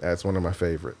 That's one of my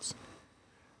favorites.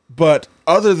 But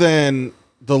other than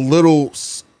the little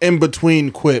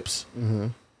in-between quips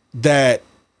that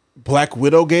Black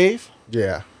Widow gave,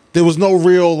 there was no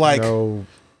real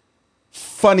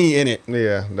funny in it.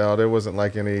 Yeah, no, there wasn't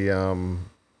like any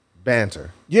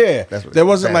banter. Yeah, there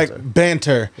wasn't like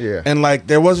banter. Yeah, and like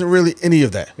there wasn't really any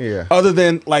of that. Yeah, other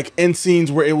than like in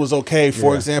scenes where it was okay.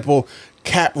 For example,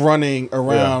 Cap running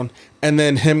around and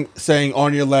then him saying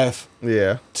 "on your left."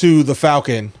 Yeah, to the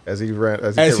Falcon as he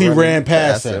ran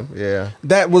past him. Yeah,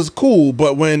 that was cool.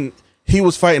 But when he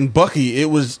was fighting Bucky, it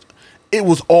was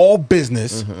all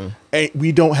business. And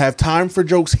we don't have time for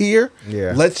jokes here.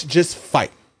 Yeah, let's just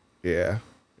fight. Yeah,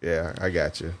 I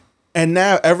got you. And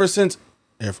now, ever since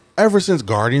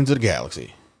Guardians of the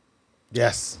Galaxy,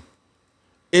 yes,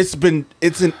 it's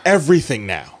in everything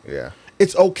now. Yeah,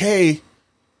 it's okay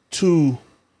to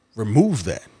remove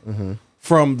that.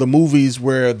 From the movies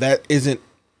where that isn't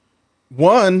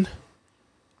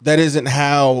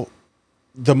how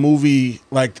the movie,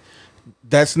 like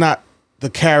that's not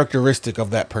the characteristic of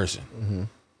that person.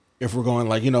 If we're going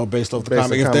like, based off the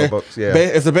comic, if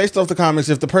they're based off the comics,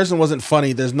 if the person wasn't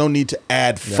funny, there's no need to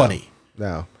add funny.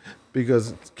 No,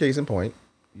 because case in point,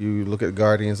 you look at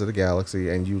Guardians of the Galaxy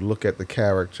and you look at the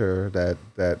character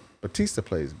that Batista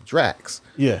plays, Drax.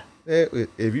 Yeah.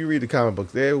 If you read the comic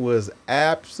books, there was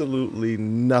absolutely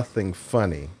nothing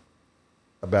funny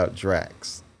about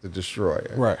Drax the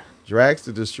Destroyer. Right. Drax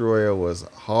the Destroyer was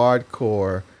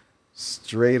hardcore,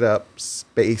 straight up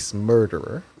space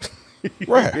murderer.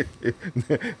 Right.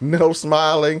 No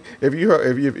smiling. If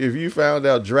you found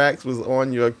out Drax was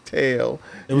on your tail,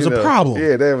 It was a problem.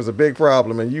 Yeah, there was a big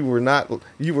problem, and you were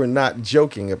not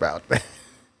joking about that.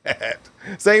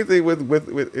 Same thing with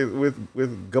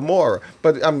Gamora,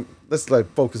 but let's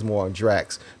focus more on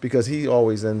Drax because he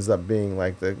always ends up being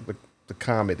like the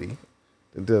comedy.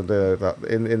 In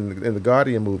the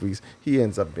Guardian movies, he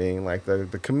ends up being like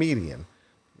the comedian.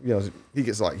 You know,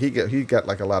 he got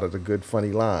like a lot of the good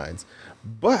funny lines.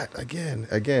 But again,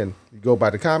 you go by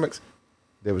the comics,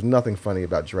 there was nothing funny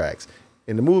about Drax.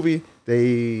 In the movie,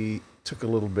 they took a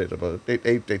little bit of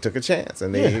they took a chance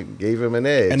and they gave him an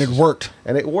edge. And it worked.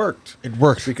 It worked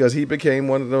because he became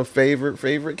one of the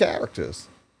favorite characters.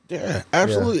 Yeah,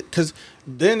 absolutely. Because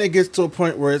then it gets to a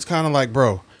point where it's kind of like,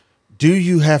 bro, do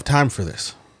you have time for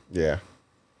this? Yeah.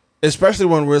 Especially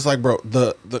when it's like, bro,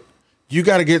 you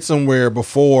got to get somewhere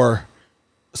before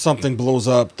something blows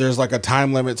up. There's like a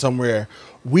time limit somewhere.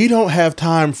 We don't have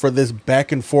time for this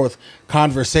back and forth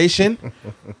conversation.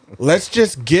 Let's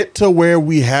just get to where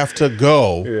we have to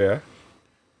go. Yeah.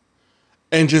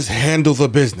 And just handle the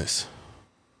business.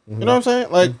 Mm-hmm. You know what I'm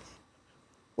saying? Like,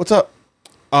 what's up?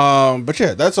 But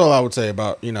yeah, that's all I would say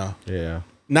about, Yeah.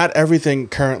 Not everything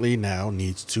currently now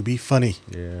needs to be funny.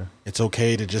 Yeah. It's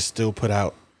okay to just still put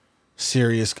out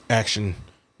serious action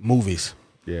movies.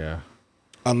 Yeah.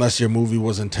 Unless your movie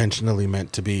was intentionally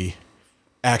meant to be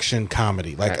action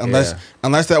comedy. Like unless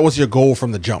that was your goal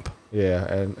from the jump. Yeah,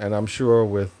 and I'm sure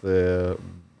with the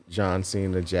John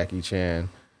Cena, Jackie Chan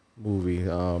movie,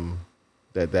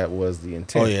 that was the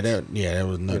intent. Oh yeah, that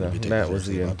was nothing to be taken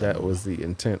seriously about that was the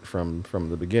intent from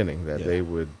the beginning, that they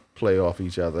would play off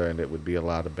each other and it would be a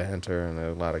lot of banter and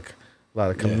a lot of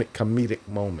comedic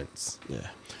moments. Yeah.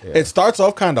 It starts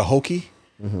off kind of hokey,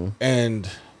 and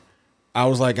I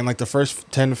was like, in like the first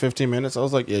 10 to 15 minutes, I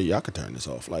was like, yeah, y'all could turn this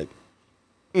off. Like,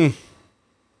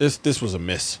 this was a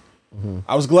miss.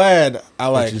 I was glad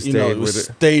I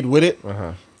stayed with it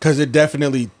because it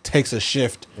definitely takes a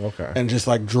shift and just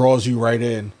like draws you right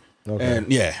in. Okay.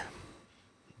 And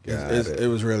it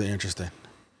was really interesting.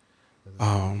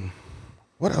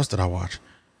 What else did I watch?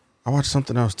 I watched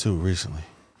something else too recently.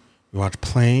 We watched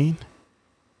Plane.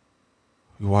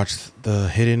 We watched the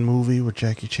Hidden movie with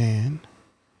Jackie Chan.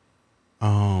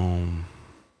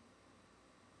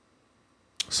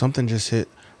 Something just hit.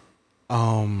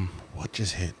 What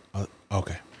just hit?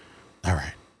 Okay. All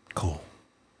right. Cool.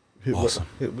 Awesome.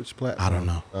 Hit which platform? I don't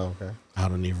know. Oh, okay. I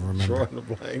don't even remember. Drawing the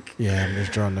blank. Yeah, I'm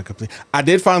just drawing the complete. I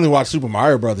did finally watch Super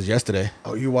Mario Brothers yesterday.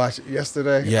 Oh, you watched it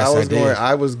yesterday? Yes, I did.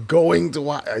 I was going to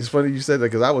watch. It's funny you said that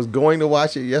because I was going to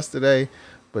watch it yesterday,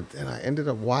 but then I ended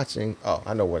up watching. Oh,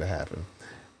 I know what happened.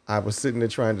 I was sitting there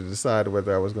trying to decide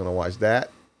whether I was going to watch that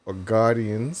or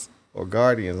Guardians.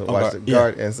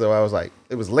 And so I was like,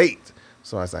 it was late.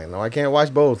 So I was like, no, I can't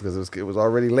watch both because it was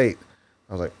already late.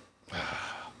 I was like,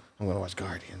 I'm going to watch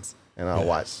Guardians. And I'll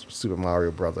watch Super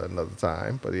Mario Brother another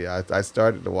time. But yeah, I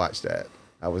started to watch that.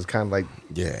 I was kind of like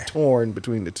torn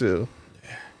between the two.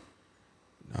 Yeah.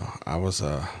 No, I was,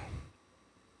 let's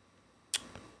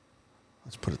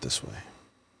put it this way.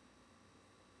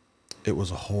 It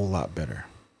was a whole lot better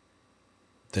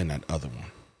than that other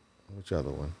one. Which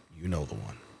other one? You know the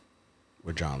one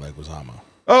with John Leguizamo.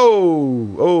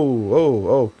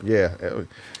 Oh, yeah.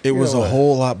 It was a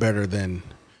whole lot better than...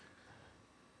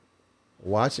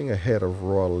 Watching a head of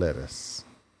raw lettuce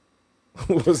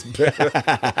was better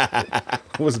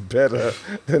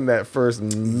than that first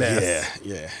mess.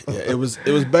 Yeah. It was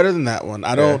better than that one.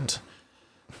 I don't.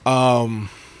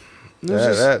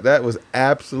 That was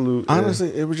absolute.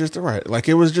 Honestly, it was just all right. Like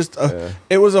it was just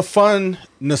it was a fun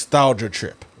nostalgia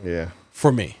trip. Yeah.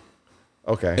 For me.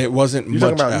 Okay. It wasn't you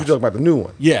much. You talking about the new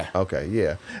one? Yeah. Okay.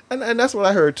 Yeah. And that's what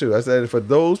I heard too. I said for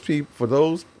those,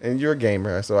 and you're a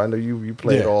gamer, so I know you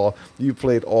played all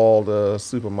the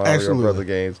Super Mario Brother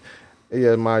games.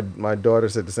 Yeah. My daughter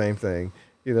said the same thing.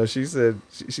 You know, she said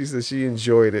she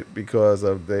enjoyed it because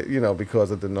of the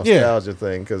nostalgia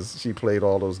thing, because she played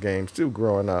all those games too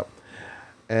growing up,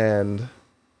 and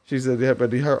she said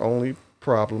but her only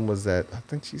problem was that I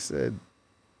think she said,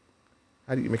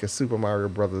 how do you make a Super Mario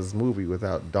Brothers movie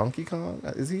without Donkey Kong?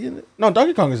 Is he in it? No,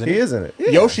 Donkey Kong is in it. He is in it.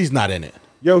 Yeah. Yoshi's not in it.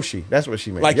 Yoshi, that's what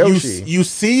she meant. Like Yoshi. you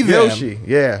see them. Yoshi,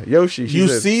 yeah, Yoshi. You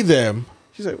see them.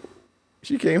 She said,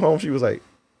 she came home. She was like,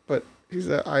 but she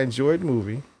said, I enjoyed the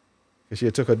movie. Because she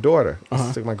had took her daughter.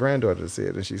 She took my granddaughter to see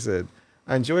it, and she said,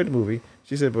 I enjoyed the movie.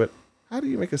 She said, but how do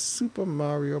you make a Super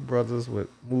Mario Brothers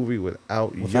movie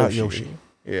without Yoshi?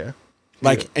 Yeah.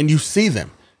 And you see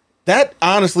them. That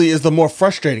honestly is the more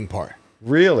frustrating part.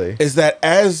 Really? Is that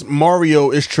as Mario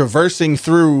is traversing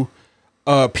through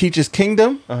Peach's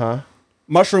kingdom,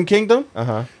 Mushroom Kingdom,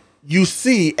 you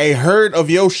see a herd of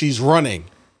Yoshis running.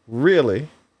 Really?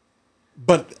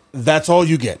 But that's all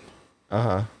you get.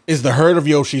 Is the herd of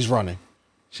Yoshis running.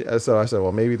 So I said,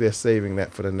 well, maybe they're saving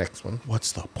that for the next one.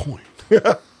 What's the point? Give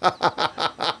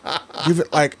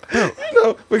it like,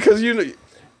 bro. Because we,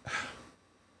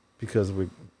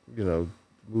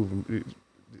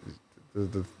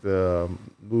 the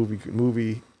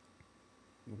movie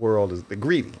world is the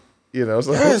greedy. So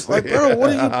Yes, like, bro,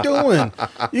 what are you doing?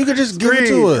 You could just give it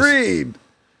to us. Greed.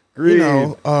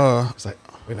 It's like,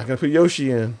 we're not gonna put Yoshi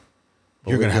in.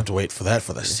 You're gonna have to wait for that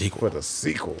for the sequel.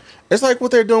 It's like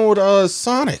what they're doing with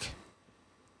Sonic.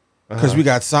 Because we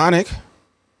got Sonic,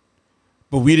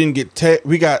 but we didn't get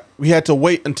we had to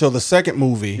wait until the second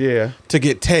movie to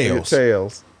get Tails.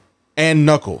 And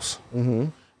Knuckles.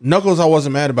 Knuckles I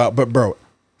wasn't mad about, but bro,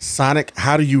 Sonic,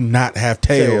 how do you not have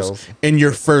Tails in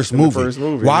your first movie?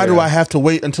 Why do I have to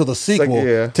wait until the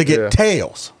sequel to get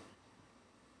Tails?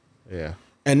 Yeah.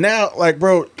 And now, like,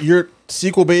 bro, you're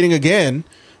sequel baiting again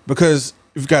because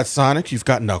you've got Sonic, you've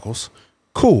got Knuckles.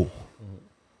 Cool.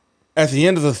 At the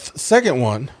end of the second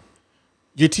one,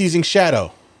 you're teasing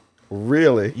Shadow.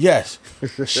 Really? Yes.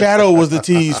 Shadow was the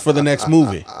tease for the next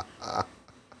movie.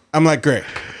 I'm like, great.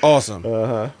 Awesome.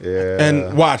 Yeah.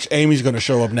 And watch, Amy's going to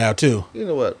show up now, too. You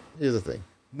know what? Here's the thing.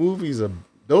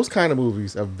 Those kind of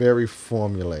movies are very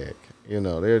formulaic.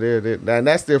 And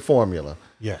that's their formula.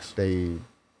 Yes. They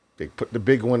put the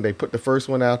big one, they put the first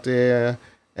one out there,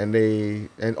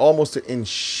 and almost to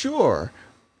ensure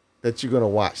that you're going to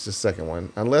watch the second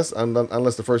one, unless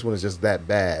the first one is just that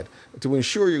bad. To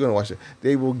ensure you're going to watch it,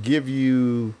 they will give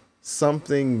you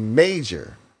something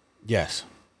major. Yes.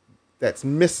 That's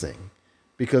missing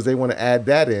because they want to add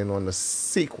that in on the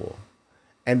sequel.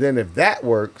 And then if that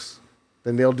works,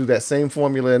 then they'll do that same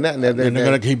formula and that. And then they're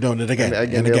going to keep doing it again. And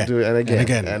again. They'll do it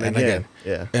again. And again.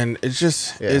 Yeah. And it's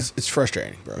just, it's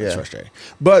frustrating, bro. It's frustrating.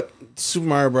 But Super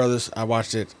Mario Brothers, I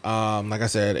watched it. Like I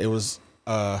said, it was,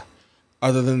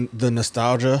 other than the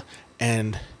nostalgia,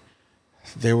 and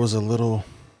there was a little,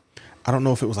 I don't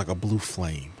know if it was like a blue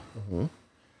flame,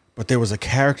 but there was a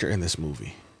character in this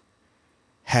movie,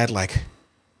 had like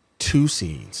 2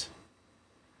 scenes,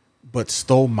 but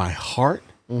stole my heart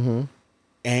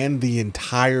and the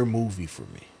entire movie for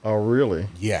me. Oh, really?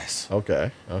 Yes.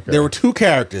 Okay. There were 2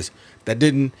 characters that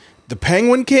didn't, the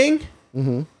Penguin King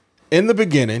in the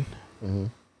beginning,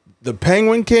 the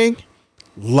Penguin King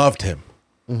loved him.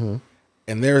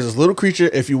 And there's this little creature,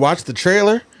 if you watch the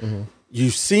trailer,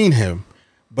 you've seen him,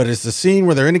 but it's the scene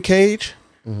where they're in a cage,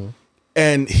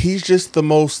 and he's just the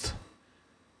most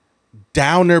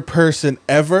downer person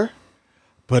ever,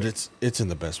 but it's in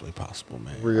the best way possible,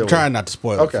 man. Really? I'm trying not to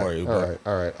spoil it for you. All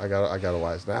right. I gotta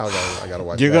watch now. I gotta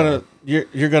watch. You're gonna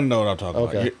know what I'm talking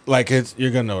about.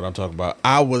 You're gonna know what I'm talking about.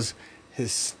 I was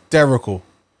hysterical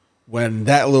when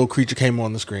that little creature came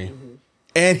on the screen.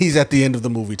 And he's at the end of the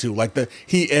movie too.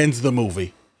 He ends the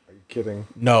movie. Are you kidding?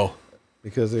 No.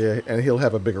 Because and he'll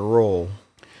have a bigger role.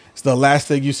 It's the last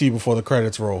thing you see before the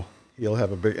credits roll. He'll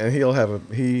have a bigger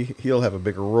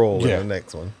role in the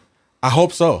next one. I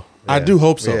hope so. Yeah. I do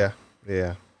hope so.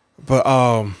 Yeah. But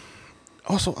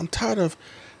also I'm tired of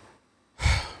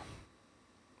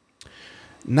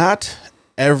not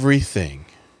everything.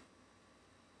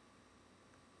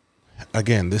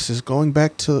 Again, this is going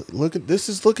back to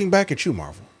looking back at you,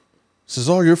 Marvel. This is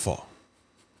all your fault.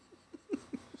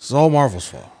 This is all Marvel's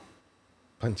fault.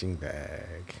 Punching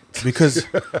bag. Because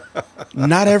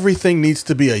not everything needs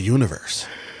to be a universe.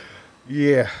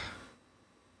 Yeah.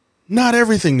 Not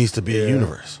everything needs to be a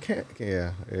universe.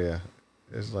 Yeah.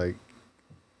 It's like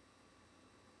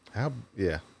how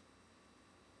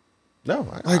No,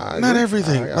 not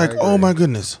everything. Oh my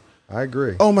goodness. I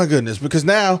agree. Oh my goodness. Because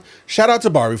now, shout out to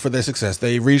Barbie for their success.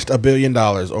 They reached $1 billion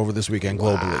over this weekend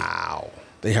globally. Wow.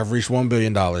 They have reached $1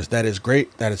 billion. That is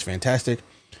great. That is fantastic.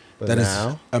 That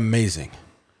is amazing.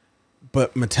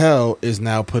 But Mattel is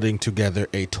now putting together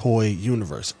a toy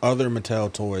universe. Other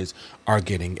Mattel toys are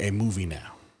getting a movie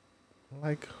now.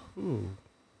 Like who?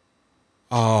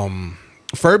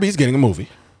 Furby's getting a movie.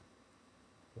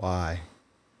 Why?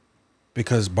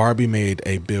 Because Barbie made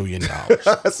 $1 billion.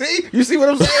 See? You see what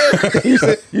I'm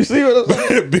saying? you see what I'm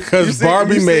saying? Because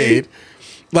Barbie made,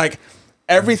 like,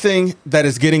 everything that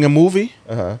is getting a movie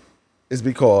is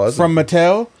because from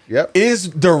Mattel is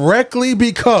directly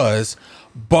because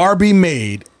Barbie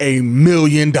made $1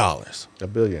 million. $1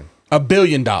 billion. $1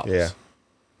 billion. Yeah.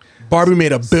 Barbie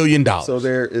made $1 billion. So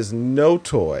there is no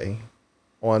toy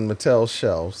on Mattel's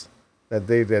shelves that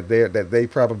they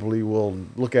probably will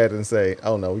look at and say,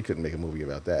 "Oh no, we couldn't make a movie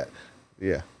about that."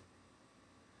 Yeah.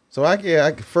 So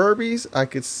Furbies, I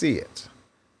could see it.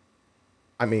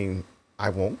 I mean, I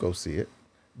won't go see it,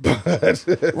 but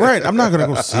Right. I'm not gonna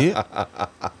go see it.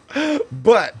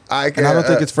 but I can. And I don't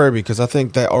think it's Furby because I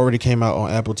think that already came out on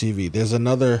Apple TV. There's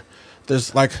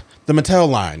like the Mattel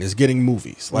line is getting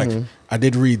movies. Like I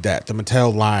did read that the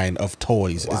Mattel line of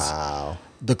toys wow.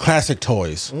 the classic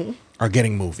toys are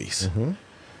getting movies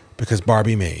because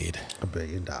Barbie made $1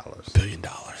 billion. $1 billion.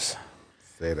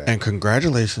 Say that. And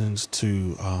congratulations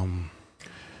to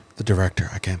the director.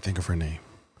 I can't think of her name.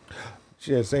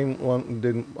 Yeah, same one.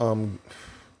 Didn't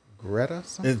Greta?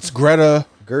 Something? It's Greta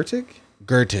Gertig.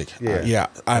 Gertig. Yeah. Yeah.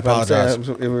 I apologize.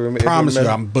 Promise you,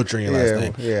 I'm butchering your last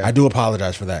name. Yeah. I do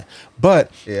apologize for that.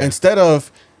 But Yeah. instead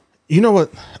of, you know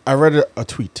what? I read a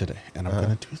tweet today, and I'm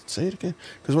going to say it again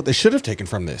because what they should have taken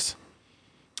from this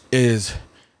is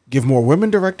give more women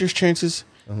directors chances,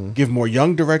 give more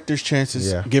young directors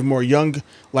chances, Yeah. give more young,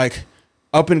 like,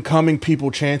 up and coming people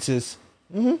chances.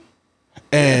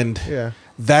 And Yeah.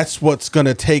 that's what's going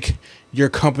to take your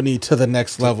company to the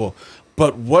next level.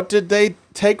 But what did they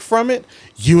take from it?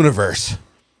 Universe.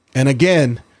 And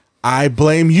again, I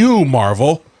blame you,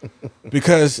 Marvel,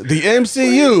 because the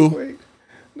MCU. Wait.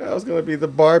 Now it's gonna be the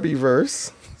Barbie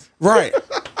verse. Right.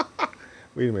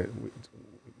 Wait a minute.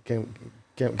 Can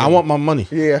I want my money.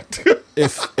 Yeah.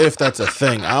 If that's a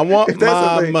thing. I want If that's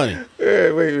a my thing. money.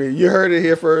 Wait. You heard it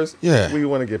here first. Yeah. We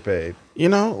want to get paid. You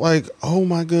know, like, oh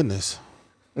my goodness.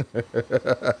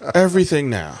 Everything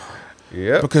now.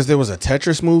 Yep. Because there was a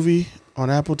Tetris movie on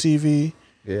Apple TV.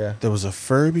 Yeah. There was a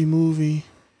Furby movie.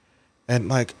 And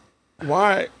like,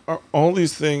 why are all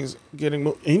these things getting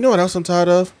moved? And you know what else I'm tired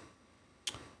of?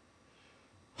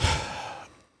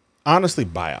 Honestly,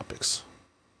 biopics.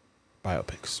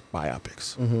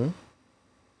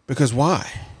 Because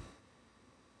why?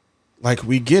 Like,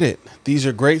 we get it. These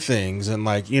are great things. And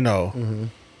like, you know,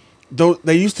 though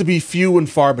they used to be few and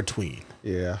far between.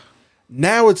 Yeah.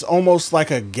 Now it's almost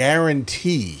like a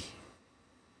guarantee.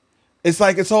 It's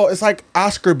like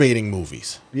Oscar baiting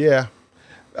movies. Yeah.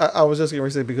 I was just going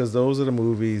to say because those are the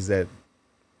movies that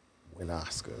win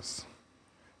Oscars.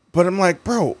 But I'm like,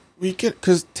 bro, we get,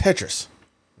 because Tetris,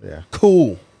 Yeah.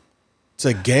 cool. It's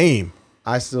a game.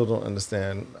 I still don't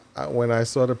understand. When I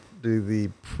saw the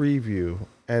preview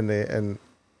and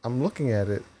I'm looking at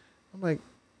it, I'm like,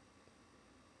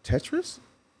 Tetris?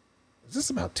 Is this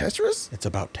about Tetris? It's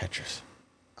about Tetris.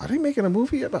 Are they making a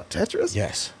movie about Tetris?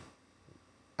 Yes.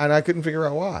 And I couldn't figure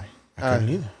out why. I couldn't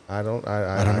either. I don't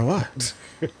know why.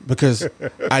 Because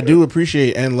I do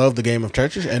appreciate and love the game of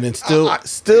Tetris, and then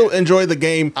still enjoy the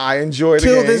game. I enjoy the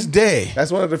till game. this day.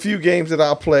 That's one of the few games that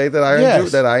I'll play that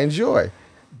I enjoy.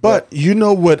 But you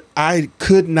know what I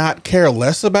could not care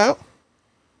less about?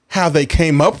 How they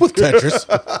came up with Tetris.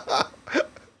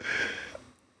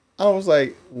 I was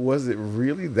like, was it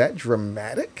really that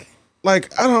dramatic?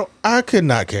 Like, I could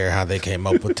not care how they came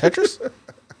up with Tetris.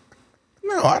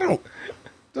 No, I don't.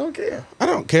 Don't care. I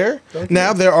don't care. Don't care.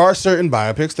 Now, there are certain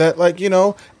biopics that, like, you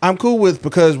know, I'm cool with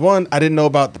because, one, I didn't know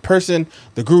about the person,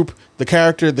 the group, the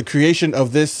character, the creation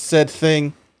of this said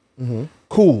thing.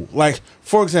 Cool. Like,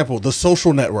 for example, The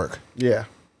Social Network. Yeah.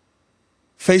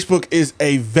 Facebook is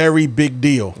a very big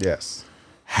deal. Yes.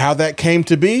 How that came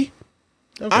to be,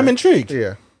 Okay. I'm intrigued.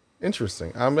 Yeah.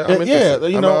 Interesting. I'm Yeah, interested.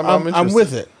 you know, I'm interested.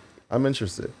 with it. I'm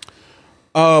interested.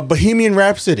 Bohemian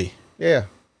Rhapsody. Yeah.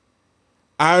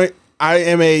 I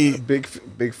am a Big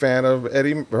fan of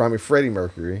Freddie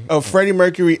Mercury. of Freddie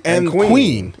Mercury and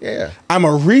Queen. Yeah. I'm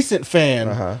a recent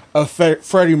fan of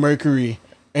Freddie Mercury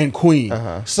and Queen.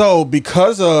 So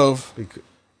because of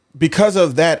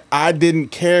that, I didn't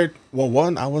care. Well,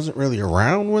 one, I wasn't really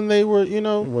around when they were, you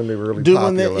know, When they were really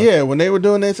doing popular. when they were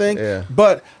doing their thing. Yeah.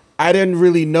 But I didn't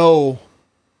really know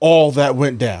all that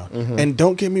went down. And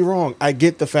don't get me wrong, I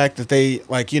get the fact that they,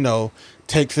 like, you know,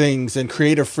 take things and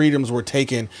creative freedoms were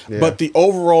taken, but the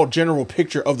overall general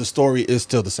picture of the story is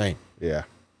still the same Yeah.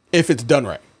 if it's done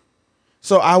right.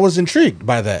 So I was intrigued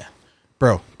by that.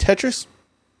 Bro, Tetris,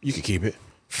 you can keep it.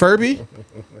 Furby,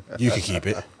 you can keep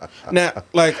it. Now,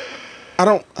 like, I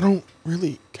don't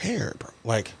really care, bro.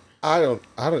 Like, I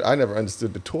never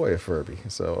understood the toy of Furby,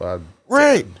 so I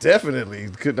right. definitely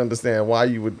couldn't understand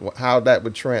how that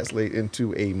would translate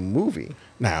into a movie.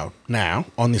 Now,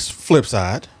 on this flip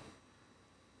side,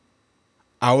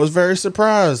 I was very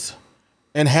surprised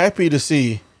and happy to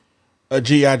see a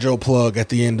G.I. Joe plug at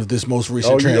the end of this most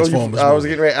recent Transformers I was movie.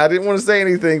 getting ready. I didn't want to say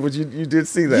anything, but you did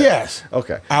see that. Yes.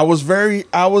 Okay. I was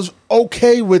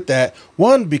okay with that.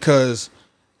 One, because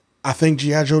I think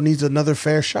G.I. Joe needs another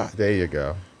fair shot. There you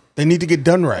go. They need to get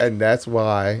done right. And that's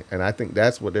why, and I think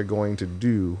that's what they're going to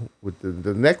do with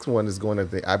the next one is going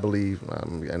to, I believe,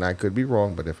 and I could be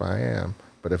wrong, but if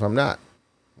I'm not,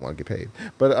 want to get paid.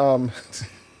 But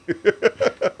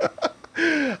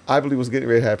I believe what's getting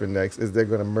ready to happen next is they're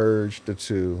going to merge the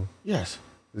two. Yes.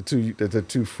 The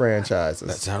two franchises.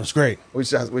 That sounds great.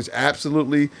 Which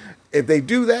absolutely, if they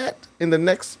do that in the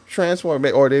next Transform,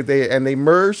 or they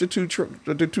merge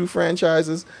the two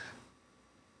franchises,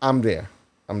 I'm there.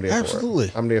 I'm there. Absolutely.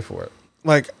 For it. I'm there for it.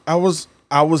 Like I was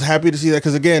happy to see that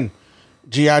because again,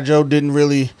 G.I. Joe didn't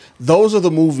really. Those are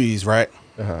the movies, right?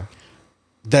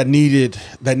 That need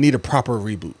a proper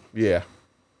reboot. Yeah.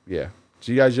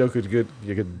 G.I. Joe could get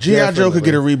G.I. Joe could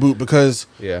get a reboot because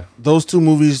those two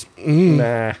movies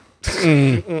nah. Kick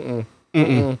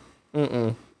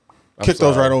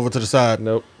those right over to the side.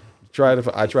 Nope.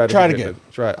 I tried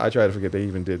to forget they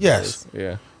even did yes. those.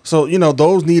 Yeah. So,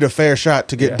 those need a fair shot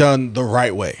to get done the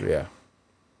right way. Yeah.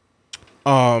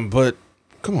 But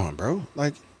come on, bro.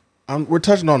 Like we're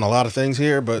touching on a lot of things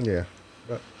here, but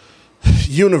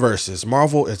universes,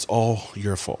 Marvel, it's all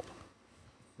your fault.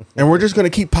 And we're just going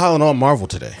to keep piling on Marvel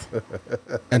today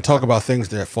and talk about things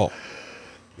that are at fault.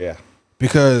 Yeah.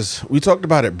 Because we talked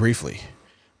about it briefly,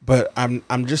 but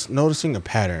I'm just noticing a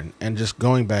pattern and just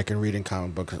going back and reading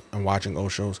comic books and watching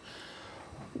old shows.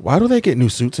 Why do they get new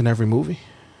suits in every movie?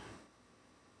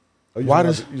 You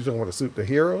talking about the suit, the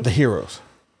heroes? The heroes.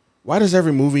 Why does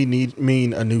every movie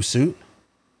mean a new suit?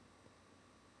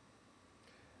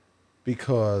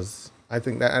 Because I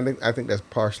think that's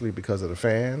partially because of the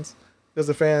fans. Because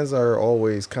the fans are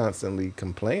always constantly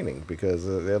complaining because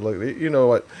they'll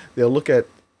look at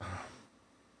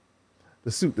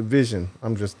the suit, the Vision.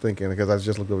 I'm just thinking because I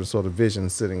just looked over and saw the Vision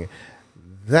sitting.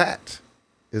 That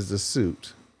is the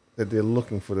suit that they're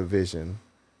looking for the Vision.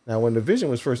 Now, when the Vision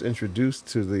was first introduced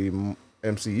to the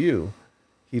MCU,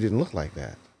 he didn't look like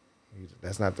that.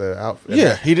 That's not the outfit.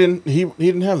 Yeah, he didn't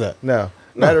have that. No.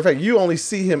 Matter of fact, you only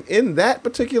see him in that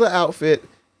particular outfit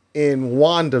in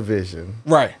WandaVision.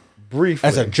 Right. Briefly.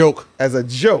 As a joke.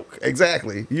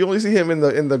 Exactly. You only see him in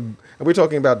the we're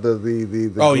talking about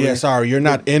the oh yeah, sorry. You're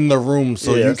not in the room,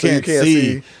 so you can't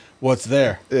see what's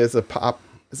there. It's a pop.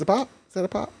 Is it pop? Is that a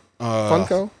pop?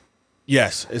 Funko?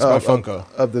 Yes, it's by Funko.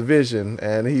 Of the Vision,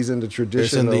 and he's in the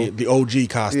traditional. It's in the OG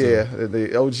costume. Yeah,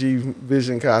 the OG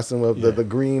Vision costume of the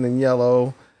green and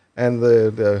yellow, and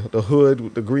the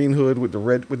hood, the green hood with the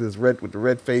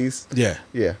red face. Yeah.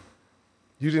 Yeah.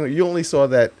 You only saw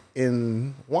that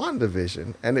in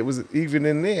WandaVision, and it was even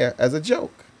in there as a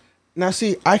joke. Now,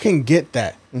 see, I can get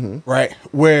that, right?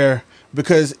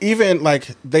 Because even like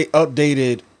they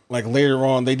updated, like later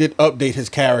on, they did update his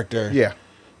character. Yeah.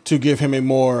 To give him a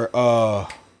more,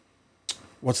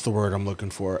 what's the word I'm looking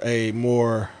for? A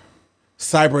more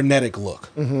cybernetic look.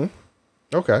 Mm-hmm.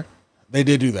 Okay. They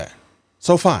did do that.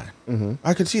 So fine.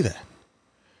 I could see that.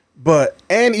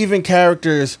 And even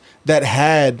characters that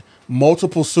had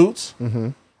multiple suits,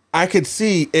 I could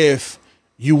see if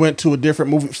you went to a different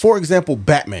movie. For example,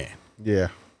 Batman. Yeah.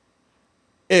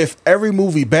 If every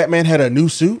movie Batman had a new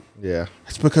suit,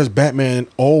 it's because Batman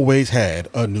always had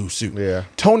a new suit. Yeah.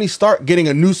 Tony Stark getting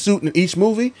a new suit in each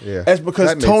movie, that's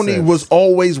because that Tony was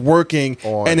always working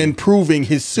and improving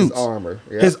his suits. His armor.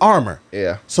 Yeah. His armor.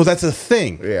 Yeah. So that's a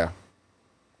thing. Yeah.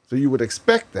 So you would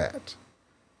expect that.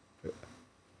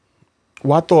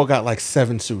 Well, Thor got like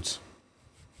 7 suits.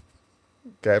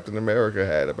 Captain America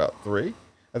had about 3.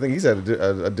 I think he's had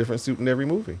a different suit in every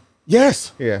movie.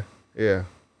 Yes. Yeah. Yeah.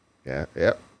 Yeah.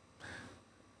 Yep.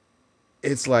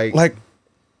 It's like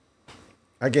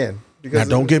again, because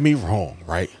now don't get me wrong,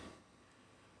 right?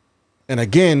 And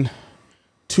again,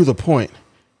 to the point,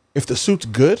 if the suit's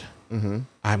good,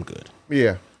 I'm good.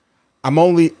 Yeah. I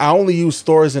only use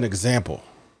Thor as an example.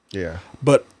 Yeah.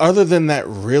 But other than that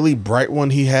really bright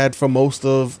one he had for most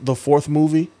of the 4th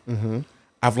movie,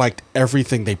 I've liked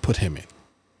everything they put him in.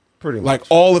 Pretty much. Like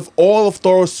all of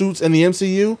Thor's suits in the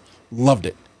MCU, loved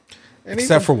it. And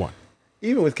except for one.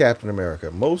 Even with Captain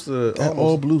America, most of that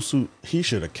all blue suit, he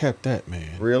should have kept that,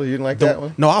 man. Really? You didn't like that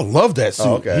one? No, I love that suit.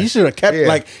 Oh, okay. He should have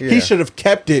kept he should have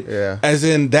kept it as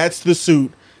in that's the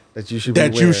suit that you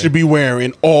should be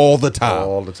wearing all the time.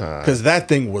 All the time. Because that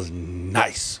thing was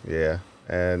nice. Yeah.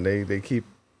 And they keep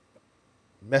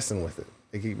messing with it.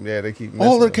 They keep messing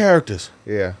all the with characters.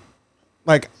 Yeah.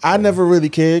 Like I never really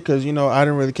cared because I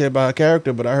didn't really care about a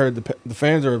character, but I heard the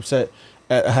fans are upset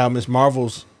at how Miss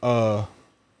Marvel's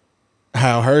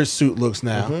how her suit looks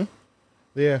now.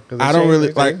 Yeah, I don't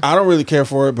really care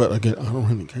for it, but again, I don't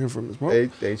really care for Miss Marvel.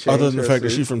 They other than the fact that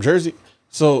she's from Jersey,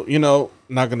 so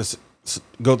not gonna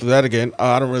go through that again.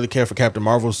 I don't really care for Captain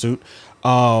Marvel's suit.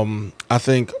 I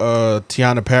think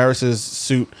Tiana Paris's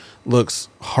suit looks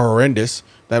horrendous.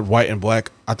 That white and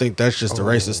black. I think that's just a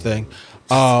racist thing.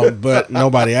 But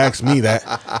nobody asked me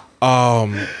that.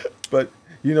 But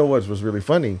You know what was really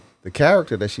funny? The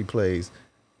character that she plays,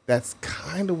 that's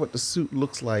kind of what the suit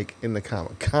looks like in the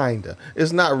comic. Kinda.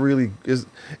 It's not really. It's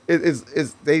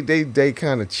they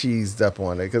kind of cheesed up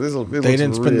on it because They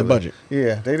didn't spend the budget.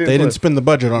 Yeah, They didn't spend the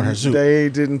budget on her suit. They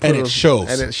didn't, put and it shows.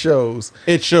 And it shows.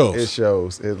 It shows. It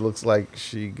shows. It looks like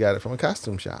she got it from a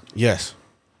costume shop. Yes,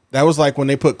 that was like when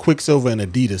they put Quicksilver in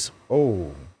Adidas.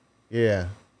 Oh, yeah,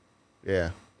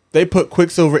 yeah. They put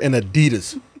Quicksilver in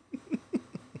Adidas.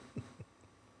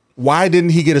 Why didn't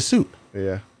he get a suit?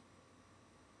 Yeah.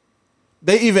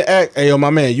 They even asked, "Hey, yo, my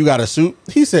man, you got a suit?"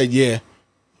 He said, "Yeah."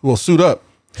 Well, suit up.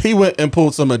 He went and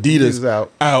pulled some Adidas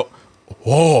out.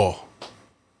 Whoa.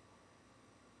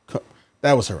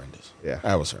 That was horrendous. Yeah.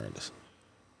 That was horrendous.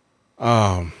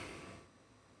 I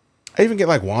even get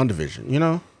like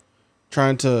WandaVision,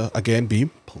 trying to, again, be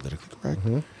politically correct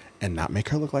and not make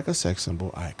her look like a sex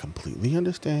symbol. I completely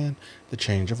understand the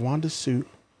change of Wanda's suit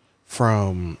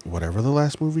from whatever the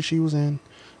last movie she was in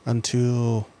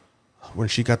until when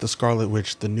she got the Scarlet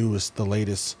Witch, the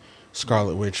latest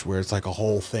Scarlet Witch, where it's like a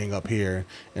whole thing up here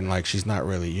and like she's not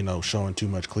really, showing too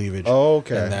much cleavage. Oh,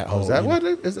 okay. And that whole, is that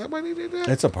why they did that?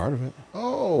 It's a part of it.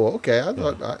 Oh, okay. I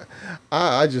thought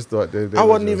I just thought that I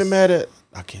wasn't even mad at.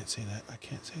 I can't say that.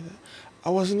 I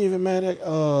wasn't even mad at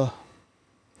a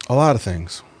lot of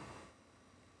things.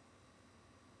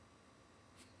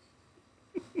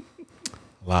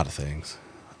 A lot of things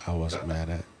I wasn't mad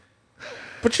at.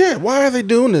 But yeah, why are they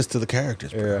doing this to the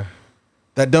characters, bro? Yeah.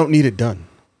 That don't need it done.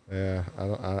 Yeah, I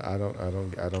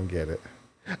don't get it.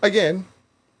 Again,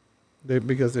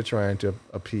 because they're trying to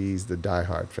appease the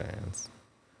diehard fans.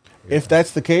 Yeah. If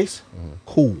that's the case,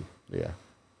 cool. Yeah.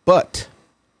 But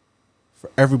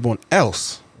for everyone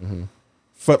else,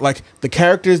 for like the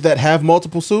characters that have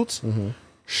multiple suits,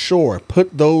 sure,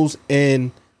 put those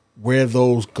in where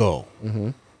those go.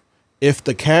 If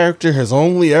the character has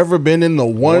only ever been in the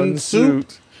one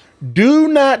suit, do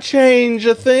not change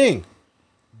a thing.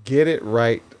 Get it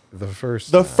right the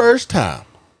first time.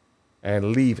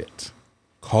 And leave it.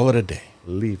 Call it a day.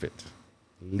 Leave it.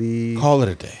 Call it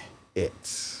a day.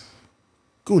 It.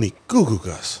 Goonie goo goo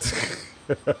gus.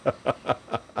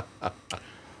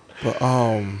 But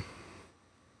I'm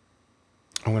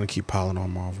gonna keep piling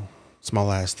on Marvel. It's my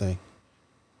last thing.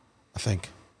 I think.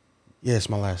 Yeah, it's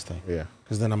my last thing. Yeah.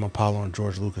 Because then I'm gonna pile on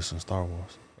George Lucas and Star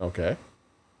Wars. Okay.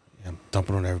 Yeah, I'm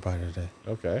dumping on everybody today.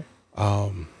 Okay.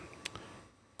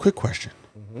 Quick question.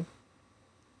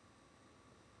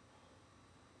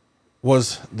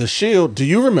 Was the shield, do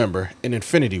you remember in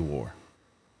Infinity War?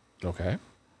 Okay.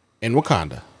 In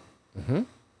Wakanda.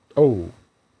 Oh.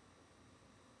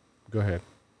 Go ahead.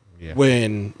 Yeah.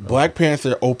 When Black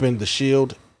Panther opened the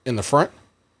shield in the front,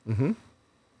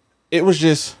 it was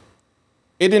just,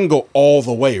 it didn't go all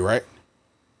the way, right?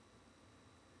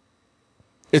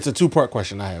 It's a two-part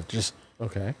question I have. Just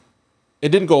okay. It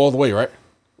didn't go all the way, right?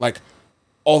 Like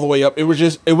all the way up. It was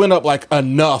just, it went up like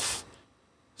enough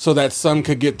so that some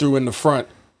could get through in the front.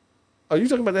 Are you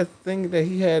talking about that thing that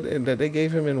he had and that they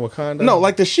gave him in Wakanda? No,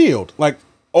 like the shield, like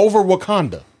over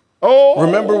Wakanda. Oh,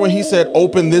 remember when he said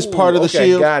open this part of the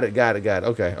shield? Got it.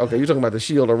 Okay. You're talking about the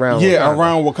shield around Wakanda. Wakanda.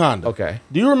 Around Wakanda. Okay.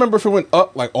 Do you remember if it went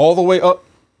up, like all the way up?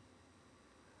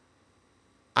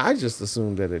 I just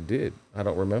assumed that it did. I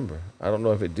don't remember. I don't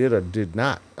know if it did or did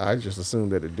not. I just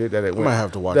assumed that it did. That it went. I might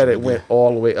have to watch that it it went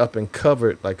all the way up and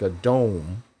covered like a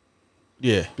dome.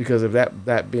 Yeah. Because if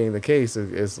that being the case,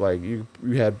 it's like you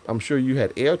had. I'm sure you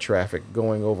had air traffic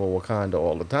going over Wakanda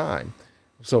all the time.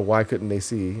 So why couldn't they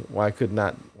see? Why could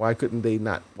they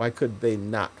not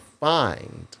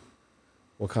find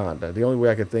Wakanda? The only way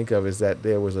I could think of is that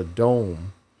there was a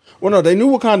dome. Well, no, they knew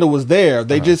Wakanda was there.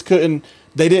 They just couldn't.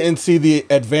 They didn't see the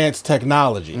advanced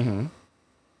technology.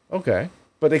 Okay,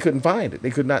 but they couldn't find it. They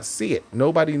could not see it.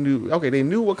 Nobody knew. Okay, they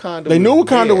knew Wakanda. They knew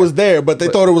Wakanda was there, but they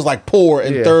thought it was like poor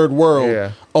and third world.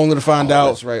 Yeah. Only to find out.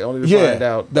 That's right. Only to find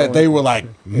out that they were like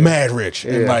mad rich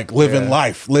and like living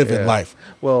life.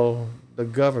 Well, the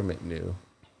government knew.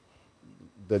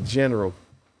 The general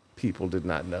people did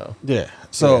not know. Yeah.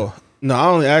 So no, I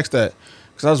only asked that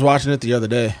because I was watching it the other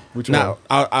day. Which one?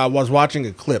 I was watching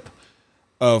a clip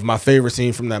of my favorite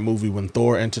scene from that movie when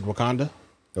Thor entered Wakanda.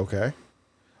 Okay.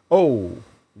 Oh,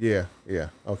 yeah.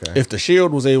 Okay. If the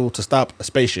shield was able to stop a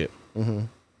spaceship,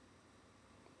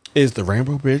 is the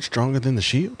Rainbow Bridge stronger than the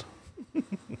shield?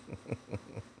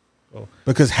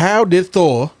 Because how did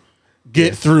Thor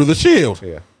get through the shield?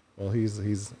 Yeah. Well, he's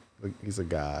a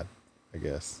god, I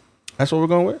guess. That's what we're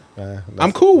going with.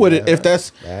 I'm cool with it. If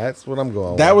that's what I'm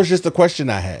going. That was just the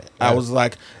question I had. I was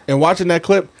like, and watching that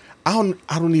clip, I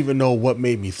don't even know what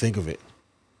made me think of it.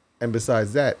 And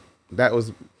besides that, that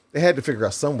was they had to figure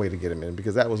out some way to get him in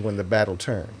because that was when the battle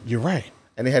turned, You're right.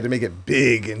 and they had to make it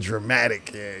big and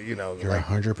dramatic. You know, You're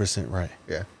 100% right.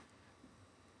 yeah,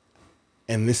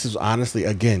 And this is honestly,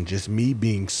 again, just me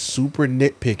being super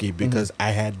nitpicky because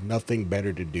I had nothing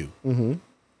better to do. Mm-hmm.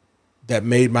 That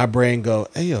made my brain go,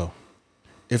 hey, yo,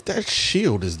 if that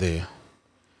shield is there,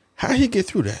 how he get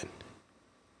through that?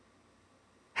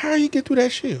 How he get through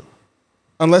that shield?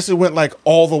 Unless it went like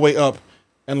all the way up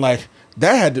and like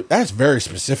that's very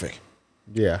specific.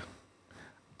 yeah.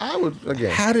 I would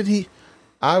again. How did he?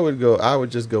 I would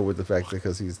just go with the fact that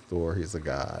because he's Thor, he's a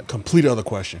god. Complete other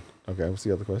question. Okay, what's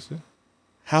the other question?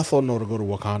 How Thor know to go to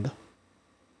Wakanda?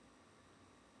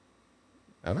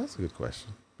 Now that's a good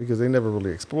question because they never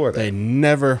really explored They that.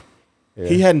 never. Yeah.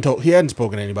 He hadn't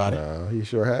spoken to anybody. No, he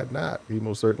sure had not. He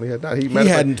most certainly had not. He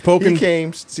hadn't spoken.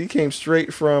 He came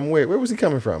straight from where? Where was he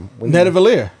coming from?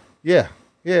 Nidavellir. Yeah,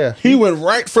 yeah. He went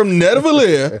right from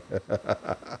Nidavellir.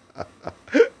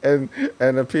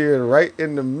 and appeared right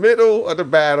in the middle of the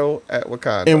battle at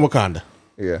Wakanda. In Wakanda.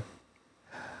 Yeah.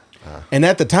 And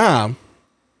at the time,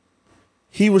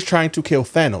 he was trying to kill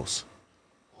Thanos,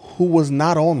 who was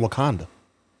not on Wakanda.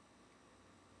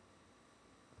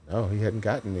 No, he hadn't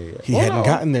gotten there yet. He hadn't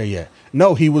gotten there yet.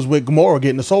 No, he was with Gamora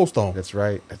getting the Soul Stone. That's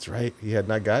right. That's right. He had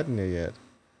not gotten there yet.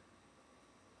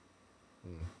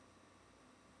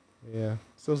 Yeah.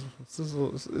 So, it's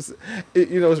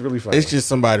really funny. It's just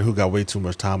somebody who got way too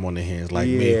much time on their hands, like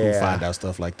me, who find out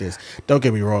stuff like this. Don't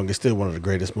get me wrong; it's still one of the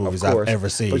greatest movies I've ever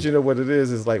seen. But you know what it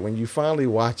is like when you finally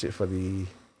watch it for the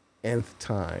nth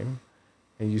time,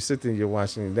 and you sit there and you're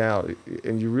watching it now,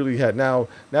 and you really had now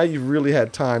you've really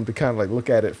had time to kind of like look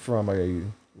at it from a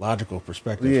logical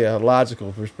perspective. Yeah, a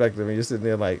logical perspective, and you're sitting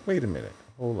there like, wait a minute,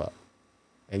 hold up.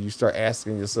 And you start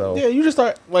asking yourself. Yeah, you just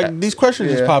start, like, these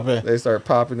questions just pop in. They start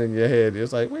popping in your head.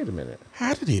 It's like, wait a minute.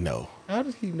 How did he know? How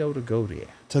did he know to go there?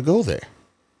 To go there.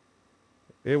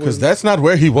 Because that's not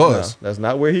where he was. No, that's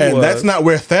not where he was. And that's not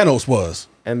where Thanos was.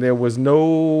 And there was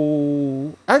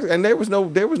no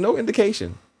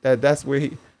indication that that's where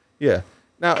he, yeah.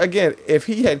 Now, again, if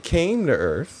he had came to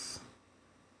Earth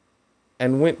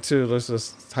and went to, let's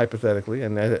just hypothetically,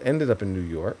 and ended up in New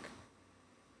York,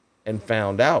 and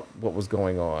found out what was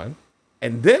going on,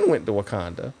 and then went to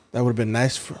Wakanda. That would have been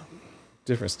nice for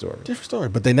different story. Different story,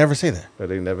 but they never say that. But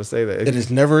they never say that. It is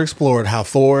never explored how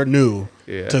Thor knew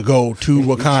to go to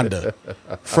Wakanda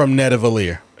from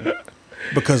Nidavellir.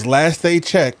 Because last they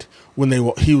checked, when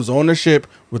he was on the ship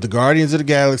with the Guardians of the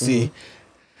Galaxy,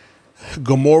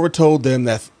 Gamora told them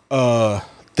that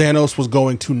Thanos was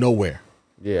going to nowhere.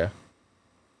 Yeah.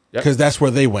 Because that's where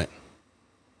they went.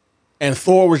 And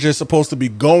Thor was just supposed to be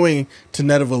going to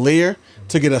Nidavellir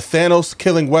to get a Thanos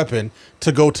killing weapon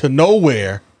to go to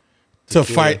nowhere to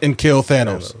fight and kill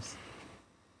Thanos.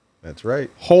 That's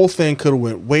right. Whole thing could have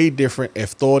went way different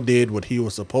if Thor did what he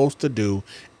was supposed to do.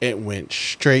 It went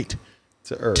straight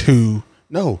to Earth. To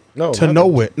nowhere.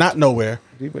 Not nowhere.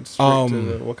 He went straight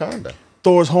to Wakanda.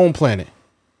 Thor's home planet.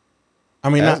 I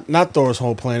mean, not Thor's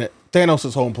home planet.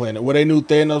 Thanos' home planet, where they knew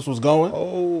Thanos was going.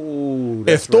 Oh,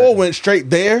 if Thor went straight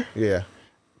there, yeah,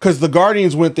 because the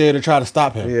Guardians went there to try to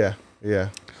stop him. Yeah, yeah.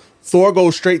 Thor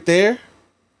goes straight there.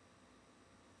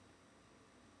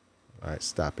 All right,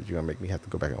 stop it. You're gonna make me have to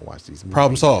go back and watch these movies.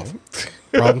 Problem solved.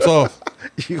 Problem solved.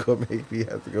 You're gonna make me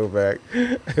have to go back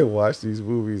and watch these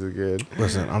movies again.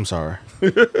 Listen, I'm sorry.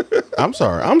 I'm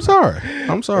sorry.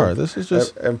 This is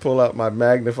just and pull out my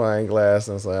magnifying glass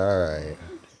and say, all right.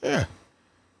 Yeah.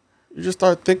 You just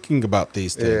start thinking about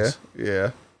these things.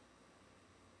 Yeah.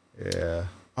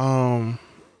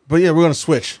 But yeah, we're gonna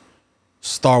switch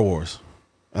Star Wars.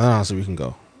 And then honestly, we can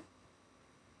go.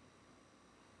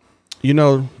 You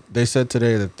know, they said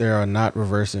today that there are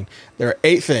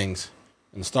 8 things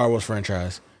in the Star Wars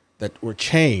franchise that were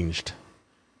changed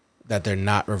that they're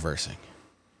not reversing.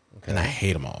 Okay. And I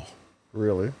hate them all.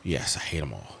 Really? Yes, I hate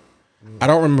them all. I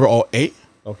don't remember all 8.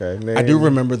 Okay. I do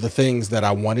remember the things that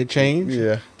I wanted changed.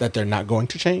 Yeah. That they're not going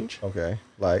to change. Okay.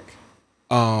 Like?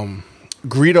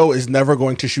 Greedo is never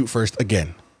going to shoot first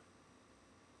again.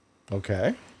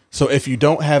 Okay. So if you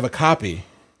don't have a copy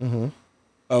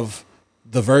of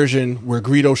the version where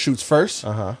Greedo shoots first,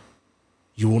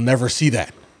 you will never see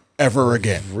that ever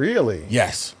again. Really?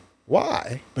 Yes.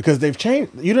 Why? Because they've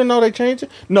changed. You didn't know they changed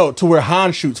it? No, to where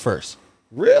Han shoots first.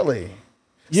 Really?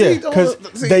 Yeah, because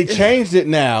they changed it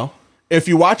now. If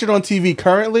you watch it on TV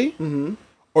currently,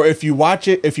 or if you watch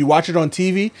it on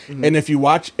TV, and if you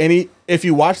watch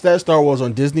that Star Wars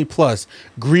on Disney Plus,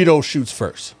 Greedo shoots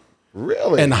first.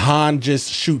 Really? And Han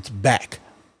just shoots back.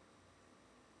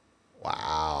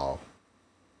 Wow.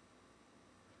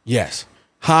 Yes.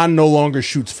 Han no longer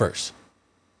shoots first.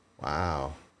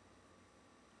 Wow.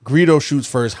 Greedo shoots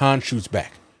first, Han shoots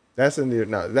back. That's in the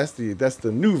no. That's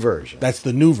the new version. That's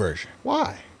the new version.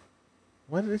 Why?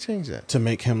 Why did they change that? To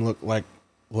make him look like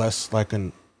less like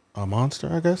a monster,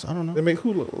 I guess. I don't know. They make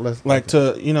who look less Like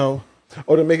to, you know,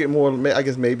 or to make it more. I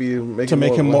guess maybe to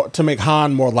make him more, to make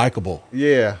Han more likable.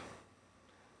 Yeah.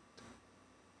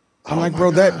 I'm like,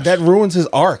 bro, that ruins his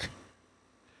arc.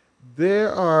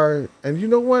 There are, and you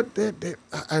know what?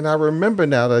 And I remember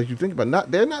now that you think about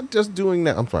it, they're not just doing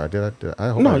that. I'm sorry, I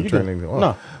hope I'm turning it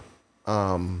off.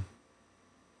 No.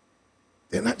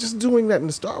 They're not just doing that in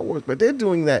the Star Wars, but they're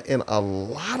doing that in a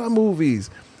lot of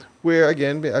movies, where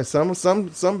again,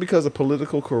 some because of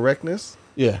political correctness.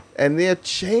 Yeah. And they're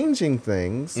changing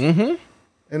things. Mm-hmm.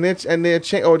 And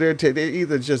they're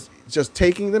either just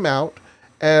taking them out,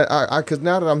 and because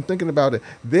now that I'm thinking about it,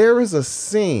 there is a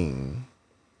scene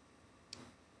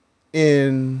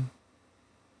in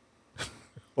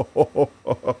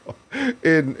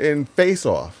in Face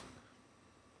Off,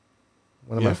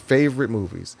 one of my favorite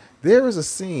movies. There is a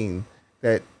scene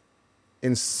that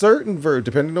in certain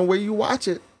depending on where you watch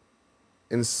it,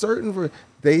 in certain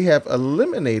they have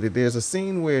eliminated. There's a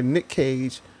scene where Nick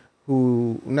Cage,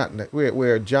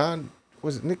 where John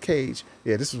was it Nick Cage?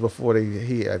 Yeah, this was before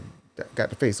he had got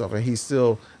the Face Off, and he's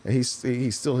still his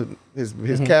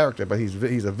character, but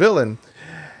he's a villain.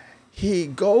 He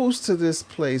goes to this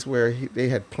place where they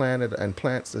had planted and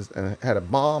had a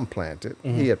bomb planted.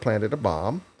 Mm-hmm. He had planted a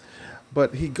bomb,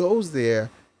 but he goes there,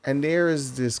 and there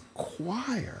is this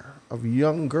choir of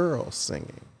young girls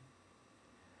singing.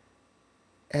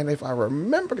 And if I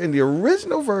remember, in the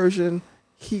original version,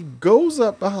 he goes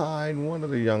up behind one of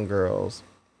the young girls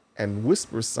and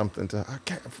whispers something to her,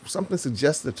 something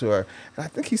suggestive to her, and I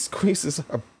think he squeezes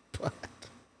her butt.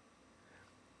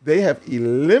 They have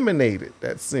eliminated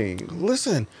that scene.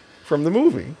 Listen, from the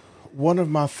movie. One of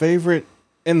my favorite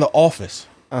in The Office.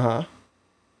 There's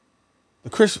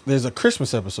a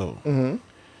Christmas episode,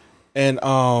 and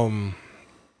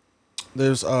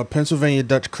there's a Pennsylvania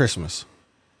Dutch Christmas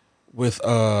with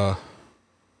Bell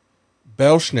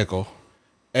Schnickel,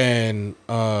 and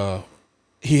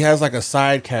he has like a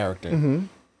side character,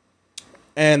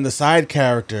 and the side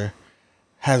character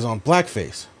has on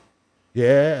blackface.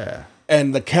 Yeah.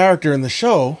 And the character in the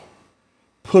show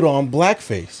put on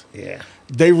blackface. Yeah.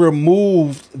 They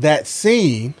removed that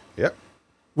scene. Yep.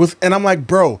 And I'm like,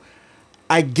 bro,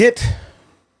 I get.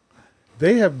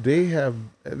 They have.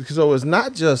 So it's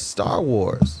not just Star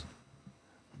Wars,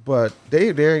 but they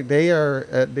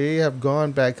have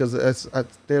gone back because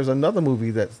there's another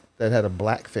movie that had a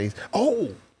blackface.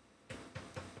 Oh.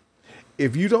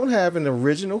 If you don't have an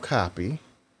original copy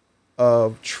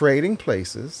of Trading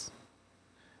Places,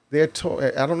 I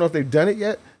don't know if they've done it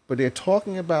yet, but they're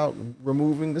talking about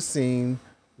removing the scene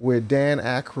where Dan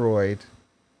Aykroyd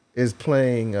is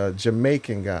playing a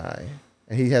Jamaican guy,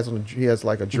 and he has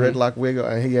like a dreadlock wig,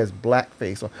 and he has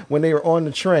blackface on. When they were on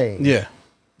the train, yeah,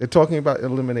 they're talking about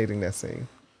eliminating that scene.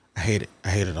 I hate it. I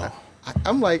hate it all.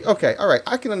 I'm like, okay, all right,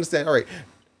 I can understand. All right,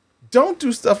 don't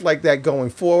do stuff like that going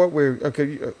forward.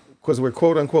 Because we're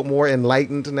quote unquote more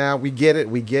enlightened now. We get it.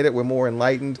 We're more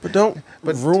enlightened. But don't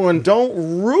ruin don't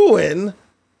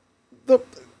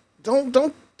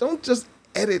just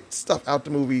edit stuff out the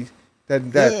movie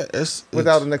that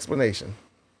without an explanation.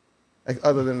 Like,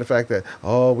 other than the fact that,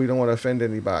 we don't want to offend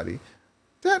anybody.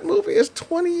 That movie is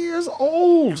 20 years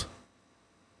old.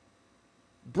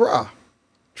 Bruh.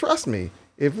 Trust me.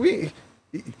 The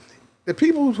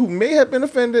people who may have been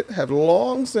offended have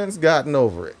long since gotten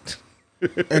over it.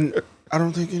 And I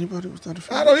don't think anybody was that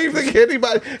offended. I don't even think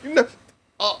anybody.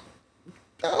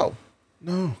 No.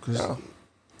 No.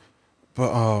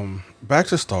 But back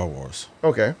to Star Wars.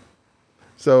 Okay.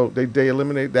 So they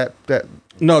eliminate that.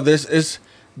 No,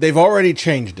 they've already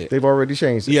changed it. They've already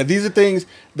changed it. Yeah, these are things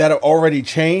that are already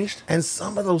changed. And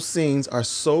some of those scenes are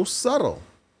so subtle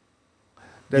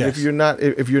that Yes. if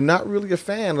you're not really a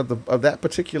fan of that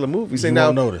particular movie, You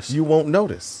won't notice. You won't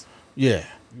notice. Yeah.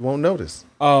 You won't notice.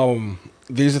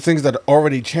 These are things that are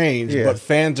already changed, Yeah. but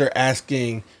fans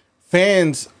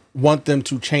want them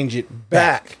to change it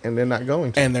back. And they're not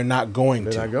going to. And they're not going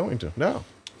They're not going to. No.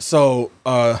 So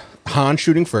Han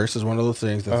shooting first is one of those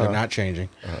things that they're not changing.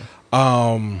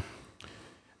 Young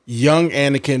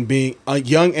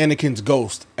Anakin's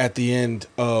ghost at the end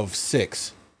of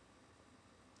 6.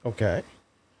 Okay.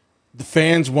 The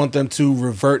fans want them to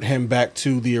revert him back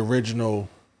to the original.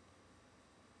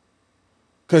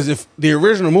 Because if the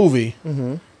original movie,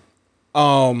 Haley,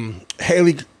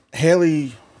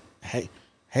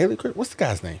 what's the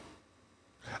guy's name?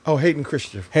 Oh, Hayden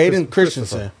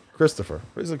Christensen. Christopher.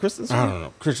 Is it Christensen? I don't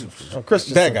know. Christensen.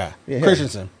 Christensen. That guy. Yeah,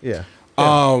 Christensen. Yeah.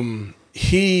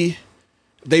 He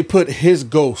they put his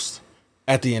ghost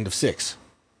at the end of 6.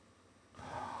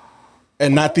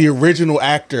 And not the original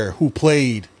actor who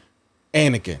played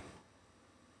Anakin.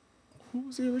 Who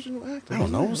was the original actor? I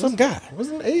don't know. Some guy.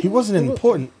 Wasn't Aiden? He wasn't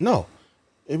important. No.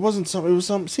 It wasn't some. It was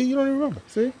some. See, you don't even remember.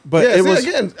 See? But yeah, it see, was.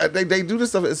 again, they do this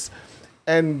stuff.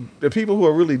 And the people who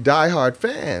are really diehard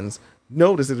fans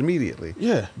notice it immediately.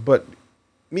 Yeah. But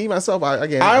me, myself,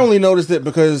 I only noticed it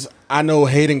because I know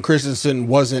Hayden Christensen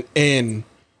wasn't in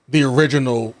the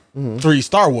original 3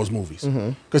 Star Wars movies.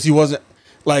 Because he wasn't,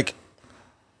 like...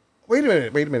 Wait a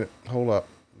minute. Hold up.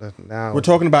 Now We're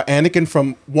talking about Anakin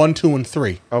from 1, 2, and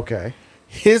 3. Okay.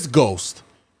 His ghost,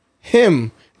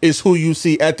 him, is who you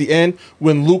see at the end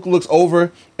when Luke looks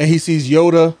over and he sees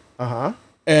Yoda. Uh-huh.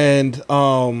 And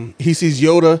he sees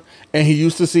Yoda and he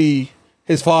used to see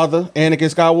his father,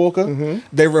 Anakin Skywalker.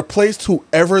 They replaced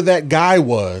whoever that guy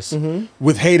was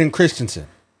with Hayden Christensen.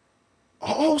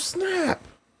 Oh, snap.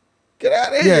 Get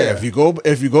out of Yeah, here.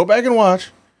 if you go back and watch,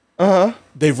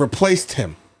 they've replaced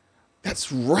him.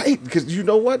 That's right. Because you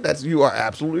know what? You are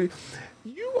absolutely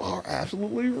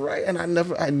right.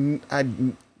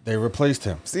 And They replaced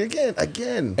him. see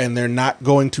again. And they're not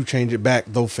going to change it back,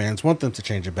 though fans want them to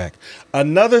change it back.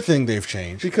 Another thing they've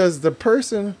changed. Because the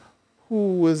person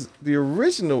who was the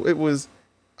original, I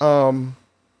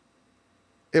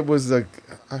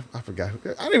forgot.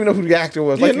 I don't even know who the actor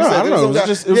was. Yeah, Like no, you said, I don't know. It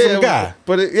was some guy.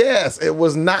 But it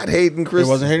was not Hayden It Christensen.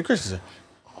 wasn't Hayden Christensen.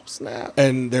 Oh, snap.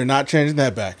 And they're not changing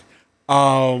that back.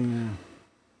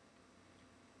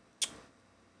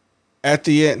 At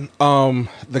the end,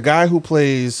 the guy who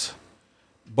plays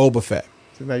Boba Fett.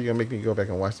 So now you're going to make me go back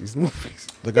and watch these movies.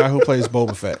 The guy who plays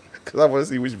Boba Fett. Because I want to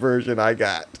see which version I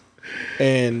got.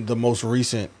 And the most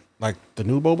recent, like the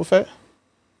new Boba Fett?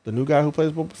 The new guy who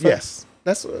plays Boba Fett? Yes.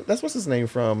 That's what's his name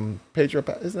from Pedro.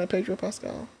 Isn't that Pedro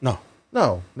Pascal? No.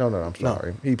 No. I'm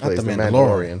sorry. He not plays the the Mandalorian.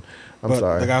 Mandalorian. I'm But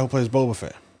sorry. the guy who plays Boba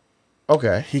Fett.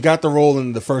 Okay. He got the role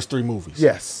in the first 3 movies.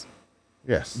 Yes.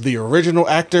 The original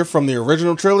actor from the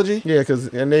original trilogy. Yeah,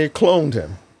 and they cloned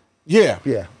him. Yeah.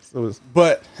 Yeah. So it was,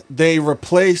 But they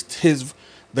replaced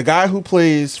the guy who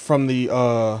plays from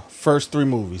the first 3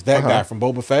 movies, that guy from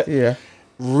Boba Fett, yeah.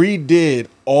 redid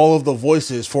all of the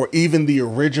voices for even the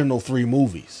original 3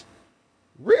 movies.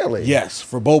 Really? Yes,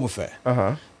 for Boba Fett.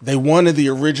 Uh-huh. They wanted the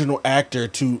original actor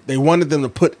they wanted them to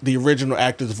put the original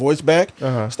actor's voice back.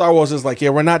 Star Wars is like, yeah,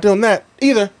 we're not doing that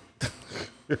either.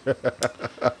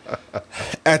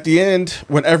 At the end,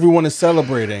 when everyone is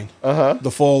celebrating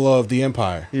the fall of the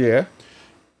Empire, Yeah.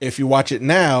 if you watch it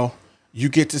now, you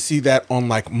get to see that on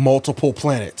like multiple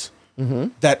planets.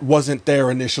 That wasn't there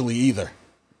initially either.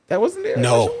 That wasn't there.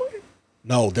 No. originally?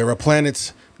 No, there are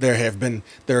planets. There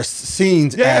are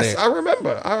scenes Yes, added. I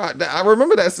remember. I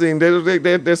remember that scene.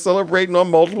 They're celebrating on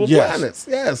multiple planets.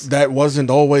 Yes. That wasn't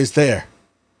always there.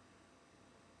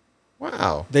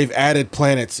 Wow. They've added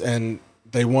planets, and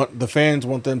the fans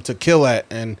want them to kill at.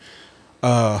 And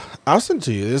I'll send it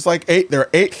to you. There's like 8. There are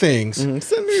 8 things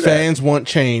Send me fans want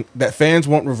changed, that fans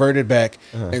want reverted back,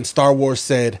 and Star Wars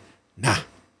said, nah.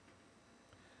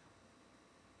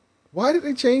 Why did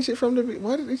they change it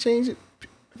Why did they change it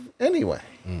anyway?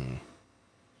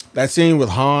 That scene with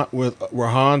where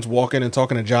Han's walking and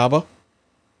talking to Jabba,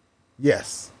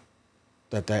 Yes.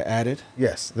 that they added.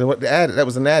 Yes. That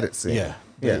was an added scene. Yeah.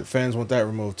 Yeah. Fans want that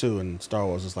removed too, and Star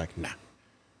Wars is like, nah.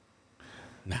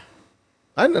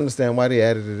 I didn't understand why they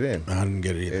added it in. I didn't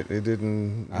get it either. It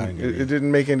didn't. I didn't get it It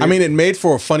didn't make any. I mean, it made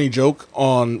for a funny joke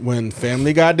on when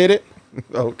Family Guy did it,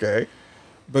 okay.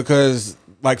 because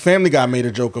like Family Guy made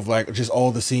a joke of like just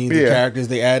all the scenes and Yeah. characters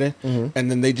they added, and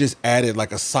then they just added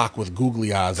like a sock with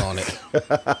googly eyes on it.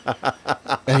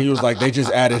 And he was like, they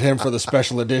just added him for the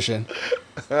special edition.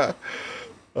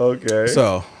 Okay.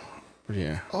 So,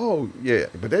 yeah. Oh yeah,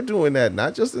 but they're doing that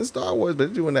not just in Star Wars, but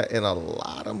they're doing that in a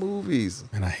lot of movies.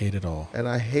 And I hate it all. And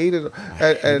I hated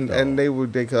it. And they were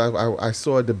because I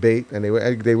saw a debate, and they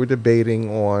were debating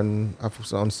on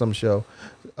some show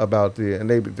about and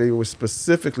they were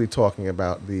specifically talking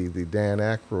about the Dan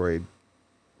Aykroyd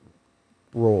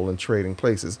role in Trading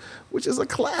Places, which is a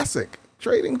classic.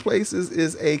 Trading Places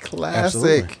is a classic.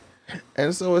 Absolutely.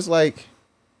 And so it's like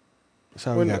That's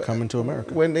how we got Coming to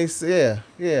America. when they said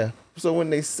yeah. So when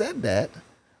they said that,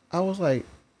 I was like,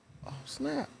 oh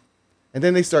snap. And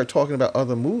then they start talking about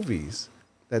other movies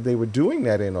that they were doing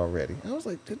that in already. I was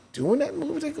like, they're doing that in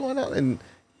movies? They're going out and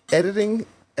editing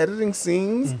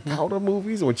scenes out of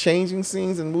movies or changing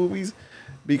scenes in movies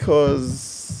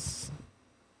because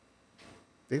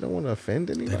they don't want to offend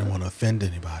anybody. They don't want to offend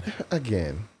anybody.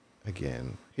 Again.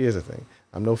 again, here's the thing.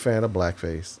 I'm no fan of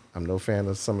blackface. I'm no fan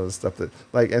of some of the stuff that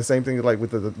like, and same thing like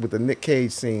with the Nick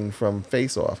Cage scene from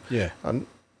Face Off. Yeah. I'm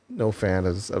no fan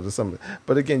of the some.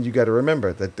 But again, you got to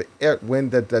remember that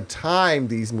the time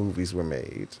these movies were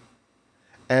made,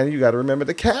 and you got to remember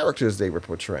the characters they were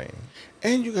portraying.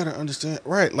 And you got to understand,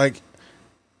 right? Like,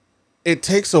 it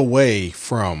takes away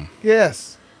from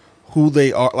Yes. who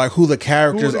they are, like who the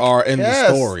characters are in the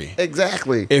story.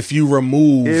 Exactly. If you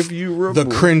remove the the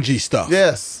cringy stuff.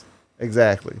 Yes,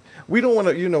 exactly. We don't want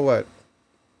to. You know what?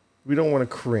 We don't want to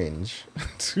cringe.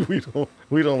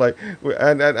 we don't like.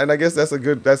 And I guess that's a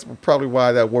good. That's probably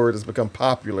why that word has become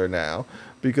popular now,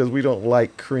 because we don't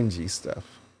like cringy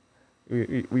stuff.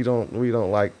 We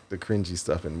don't like the cringy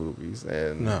stuff in movies,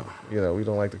 and No. we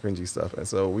don't like the cringy stuff, and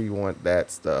so we want that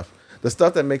stuff. The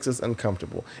stuff that makes us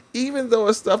uncomfortable, even though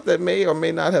it's stuff that may or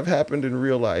may not have happened in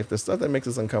real life, the stuff that makes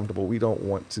us uncomfortable, we don't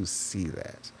want to see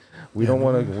that. We don't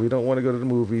want to go to the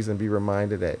movies and be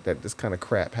reminded that this kind of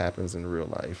crap happens in real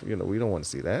life. We don't want to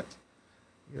see that.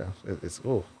 It's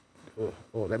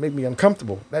that made me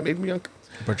uncomfortable. That made me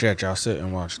But yet y'all sit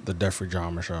and watch the Jeffrey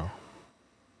Dahmer show.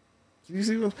 You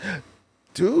see what,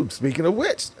 dude? Speaking of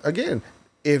which, again,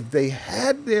 if they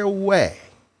had their way,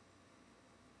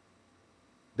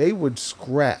 they would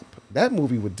scrap that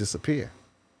movie. Would disappear.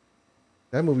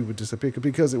 That movie would disappear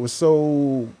because it was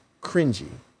so cringy.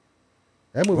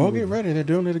 That movie. Well, get ready. They're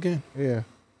doing it again. Yeah,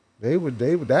 they would.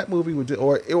 That movie would.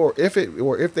 Or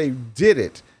if they did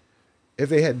it, if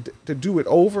they had to do it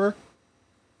over,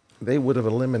 they would have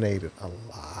eliminated a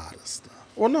lot of stuff.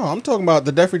 Well, no, I'm talking about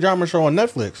the Jeffrey Dahmer show on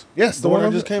Netflix. Yes, the one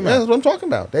that just came out. That's what I'm talking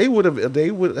about. They would have.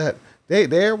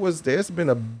 There's been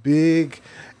a big.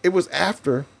 It was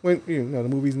after when the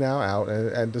movie's now out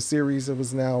and the series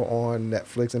was now on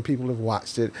Netflix and people have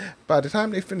watched it. By the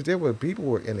time they finished, people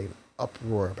were in an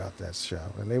uproar about that show,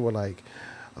 and they were like,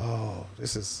 "Oh,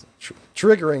 this is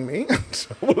triggering me."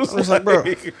 I was like,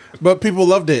 bro, but people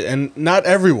loved it, and not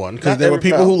everyone, because there were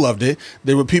people who loved it.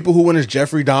 There were people who went as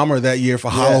Jeffrey Dahmer that year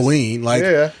for Halloween,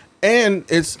 and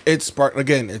it sparked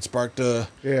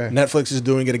Netflix is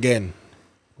doing it again.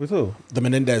 With who? The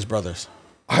Menendez brothers.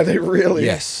 Are they really?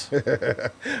 Yes.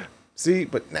 See,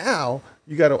 but now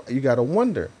you gotta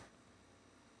wonder.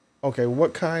 Okay,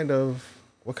 what kind of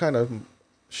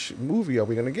movie are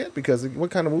we gonna get? Because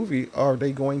what kind of movie are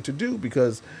they going to do?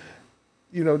 Because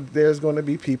there's going to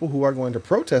be people who are going to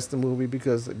protest the movie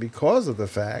because of the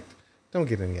fact. Don't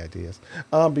get any ideas.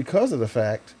 Because of the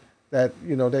fact that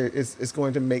it's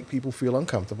going to make people feel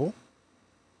uncomfortable.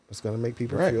 It's going to make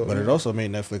people feel. But it also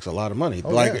made Netflix a lot of money.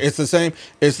 Oh, yeah. It's the same.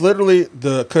 It's literally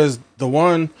because the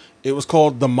one, it was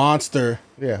called The Monster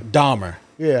Dahmer.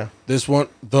 Yeah. This one,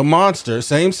 The Monster,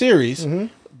 same series,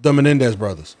 The Menendez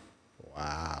brothers.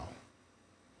 Wow.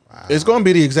 It's going to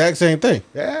be the exact same thing.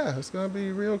 Yeah, it's going to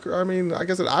be real. I mean, like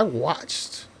I said, I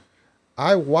watched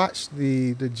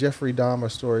the Jeffrey Dahmer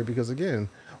story because, again,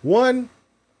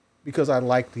 because I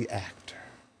like the actor.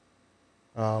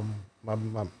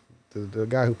 The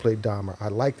guy who played Dahmer. I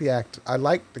like the actor. I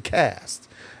like the cast,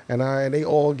 and they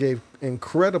all gave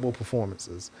incredible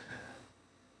performances.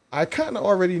 I kind of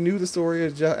already knew the story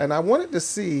and I wanted to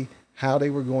see how they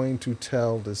were going to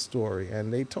tell this story,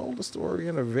 and they told the story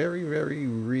in a very, very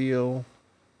real,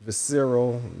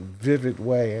 visceral, vivid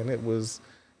way, and it was.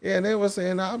 Yeah,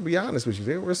 and I'll be honest with you,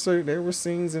 there were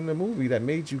scenes in the movie that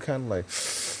made you kind of like,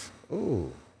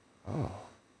 ooh, oh.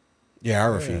 Yeah, I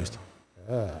refused.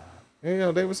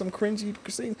 There was some cringy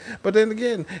scenes. But then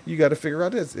again, you got to figure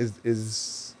out this.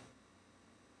 Is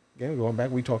again, going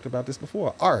back, we talked about this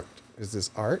before. Art. Is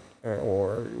this art?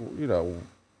 Or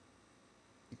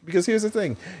because here's the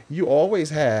thing. You always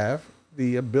have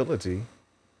the ability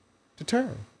to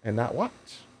turn and not watch.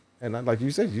 And like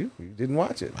you said, you didn't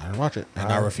watch it. I didn't watch it.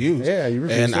 And I refused. Yeah, you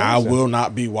refused. And I will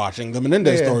not be watching the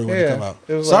Menendez story when it come out.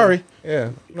 Sorry.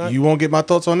 You won't get my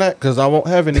thoughts on that because I won't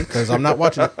have any because I'm not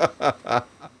watching it.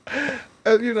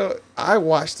 I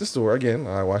watched the story again.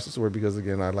 I watched the story because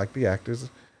again, I like the actors,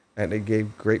 and they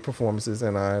gave great performances.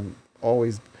 And I'm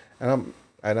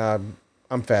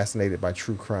fascinated by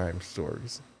true crime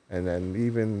stories. And then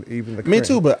even the me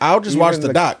too, but I'll just watch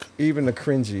the doc. Even the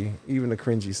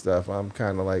cringy stuff. I'm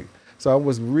kind of like, so I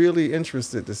was really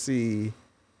interested to see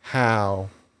how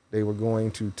they were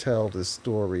going to tell this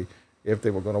story, if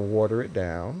they were going to water it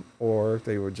down or if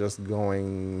they were just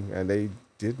going, and they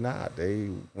did not. They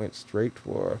went straight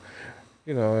for,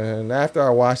 and after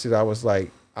I watched it, I was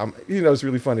like, it's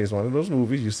really funny. It's one of those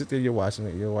movies, you sit there, you're watching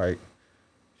it, you're like,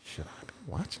 should I be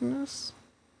watching this?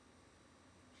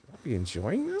 Should I be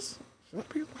enjoying this? Should I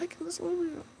be liking this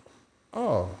movie?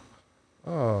 Oh,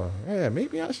 yeah,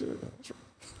 maybe I should.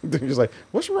 Then you're like,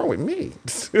 what's wrong with me?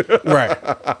 Right.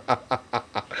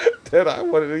 That I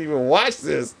wanted to even watch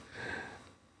this.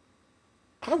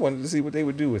 I wanted to see what they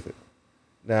would do with it.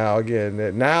 Now,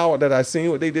 again, now that I've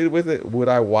seen what they did with it, would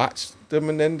I watch the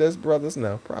Menendez brothers?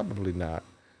 No, probably not.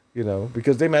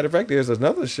 Because matter of fact, there's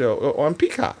another show on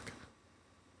Peacock.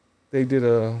 They did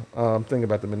a thing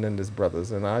about the Menendez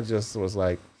brothers, and I just was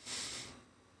like,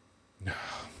 nah,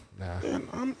 Yeah,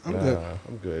 I'm nah, good.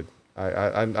 I'm good.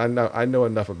 I know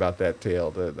enough about that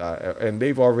tale and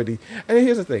they've already. And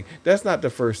here's the thing: that's not the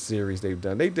first series they've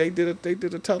done. They did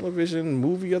a television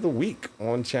movie of the week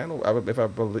on channel.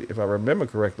 If I remember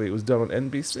correctly, it was done on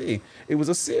NBC. It was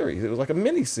a series. It was like a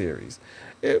mini series.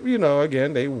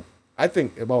 Again, I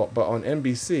think but on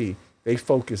NBC they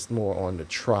focused more on the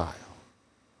trial.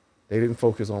 They didn't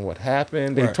focus on what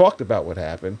happened. They Right. talked about what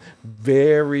happened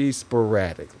very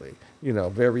sporadically.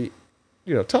 Very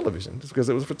television, just because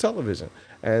it was for television.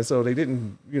 And so they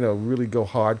didn't, really go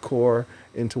hardcore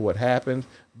into what happened,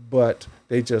 but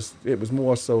it was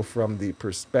more so from the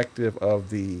perspective of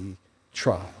the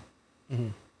trial. Mm-hmm.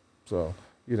 So,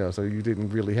 so you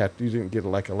didn't get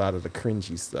like a lot of the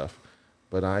cringy stuff.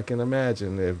 But I can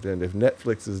imagine if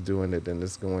Netflix is doing it, then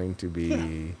it's going to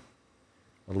be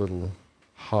a little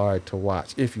hard to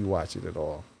watch if you watch it at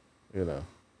all,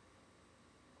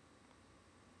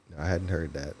 I hadn't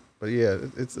heard that. But yeah,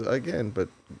 it's again, but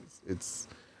it's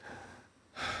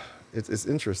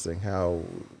interesting how,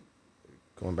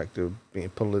 going back to being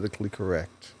politically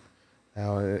correct,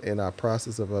 how in our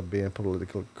process of being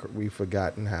politically, we've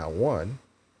forgotten how, one,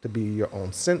 to be your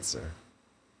own censor.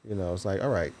 It's like, all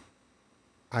right,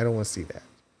 I don't want to see that.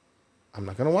 I'm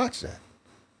not going to watch that.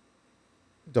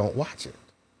 Don't watch it.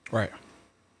 Right.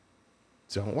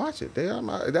 Don't watch it.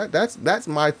 That's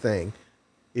my thing.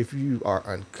 If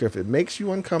it makes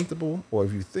you uncomfortable, or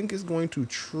if you think it's going to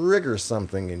trigger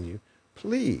something in you,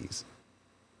 please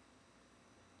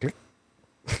click.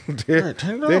 Right,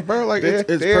 turn it off, bro. Like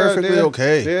it's perfectly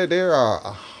okay. There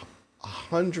are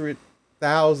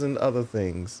 100,000 other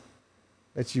things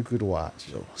that you could watch.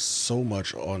 So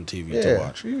much on TV to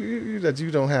watch. That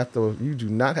you don't have to. You do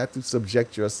not have to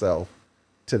subject yourself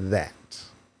to that.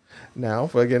 Now,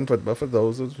 for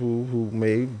those who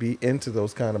may be into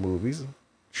those kind of movies,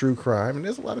 true crime, and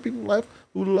there's a lot of people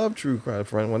who love true crime.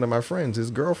 One of my friends,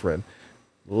 his girlfriend,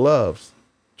 loves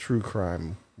true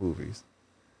crime movies.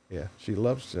 Yeah, she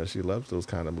loves those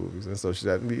kind of movies, and so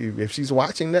if she's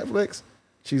watching Netflix,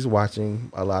 she's watching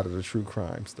a lot of the true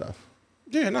crime stuff.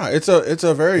 Yeah, no, it's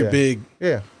a very big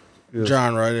Yeah.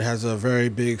 genre. It has a very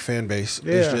big fan base.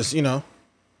 Yeah. It's just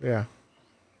Yeah,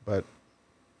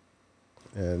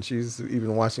 and she's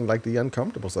even watching like the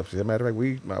uncomfortable stuff. As a matter of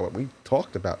fact, we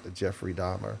talked about the Jeffrey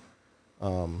Dahmer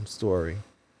story,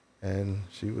 and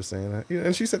she was saying that,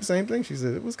 and she said the same thing. She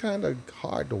said it was kind of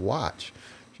hard to watch.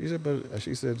 She said, but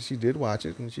she said she did watch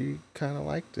it and she kind of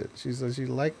liked it. She said she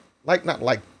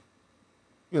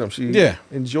she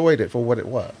enjoyed it for what it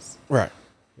was. right.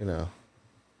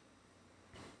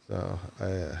 So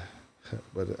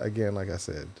but again, like I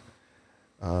said,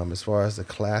 as far as the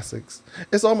classics,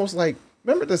 it's almost like,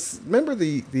 remember it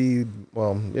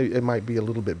might be a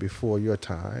little bit before your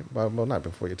time, well, not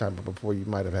before your time, but before you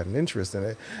might have had an interest in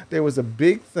it. There was a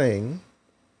big thing,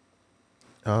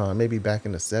 maybe back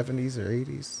in the 70s or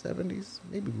 80s, 70s,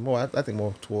 maybe more, I think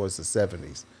more towards the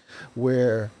 70s,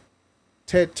 where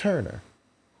Ted Turner,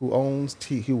 who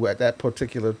at that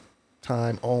particular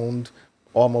time owned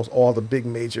almost all the big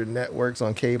major networks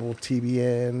on cable,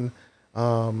 TBN,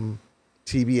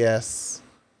 TBS.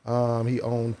 He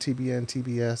owned TBN,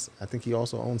 TBS. I think he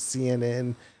also owned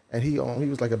CNN, and he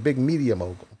was like a big media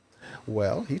mogul.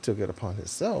 Well, he took it upon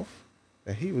himself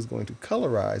that he was going to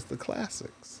colorize the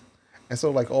classics, and so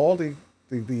like all the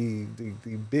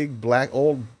big black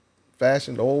old black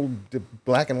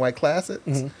and white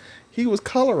classics, he was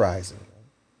colorizing them,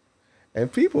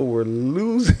 and people were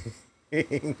losing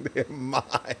their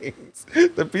minds.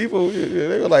 The people,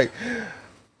 they were like,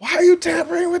 "Why are you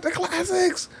tampering with the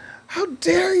classics? How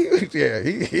dare you?"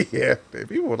 Yeah.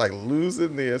 People were like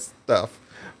losing their stuff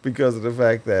because of the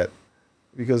fact that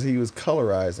he was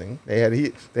colorizing.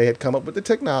 They had come up with the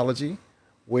technology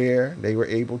where they were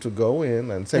able to go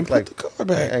in and take put the color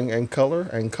back and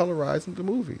colorize the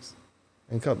movies,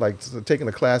 and taking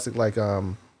a classic like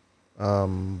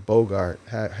Bogart,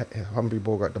 Humphrey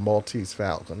Bogart, The Maltese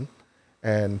Falcon,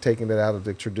 and taking it out of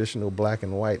the traditional black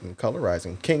and white and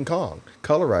colorizing King Kong,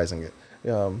 colorizing it.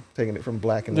 Taking it from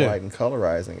black and white and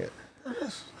colorizing it.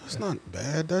 That's not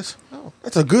bad. That's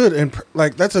a good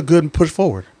that's a good push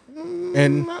forward.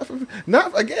 And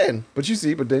not again, but you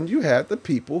see, but then you have the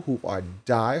people who are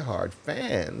diehard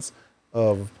fans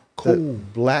of the Cool.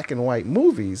 black and white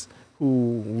movies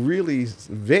who really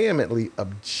vehemently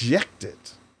objected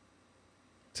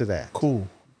to that. Cool.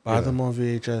 Buy Yeah. them on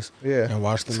VHS Yeah. and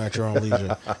watch them at your own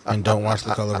leisure, and don't watch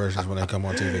the color versions when they come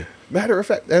on TV. Matter of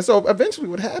fact, and so eventually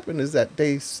what happened is that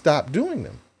they stopped doing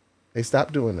them. They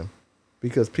stopped doing them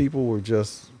because people were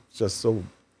just so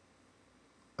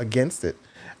against it.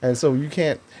 And so you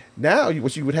can't, now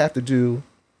what you would have to do,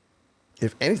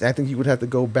 if anything, I think you would have to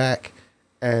go back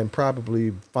and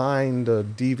probably find a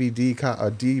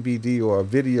DVD or a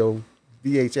video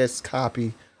VHS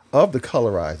copy of the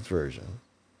colorized version.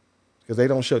 Because they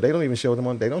don't even show them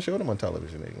on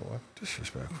television anymore.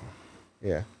 Disrespectful.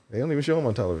 Yeah, they don't even show them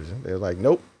on television. They're like,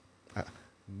 nope,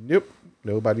 nope,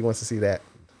 nobody wants to see that.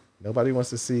 Nobody wants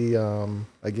to see,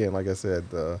 again, like I said,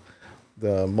 the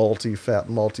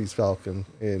Maltese Falcon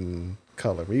in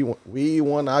color. We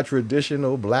want our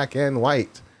traditional black and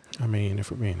white. I mean, if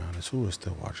we're being honest, who is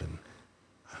still watching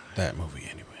that movie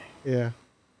anyway? Yeah,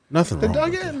 Nothing wrong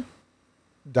with it. again,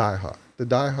 the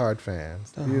diehard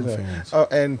fans, Fans.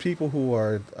 and people who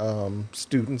are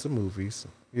students of movies.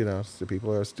 So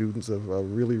people are students of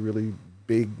really, really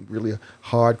big, really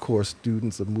hardcore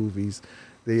students of movies.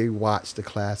 They watch the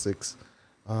classics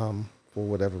for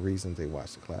whatever reason. They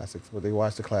watch the classics, but they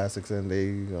watch the classics and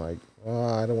they like, oh,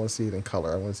 I don't want to see it in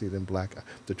color. I want to see it in black,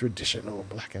 the traditional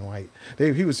black and white.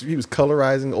 He was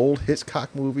colorizing old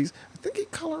Hitchcock movies. I think he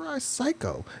colorized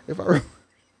Psycho, if I remember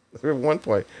at one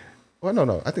point. Well,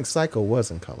 no, I think Psycho was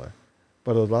in color,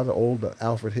 but a lot of old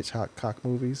Alfred Hitchcock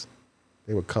movies,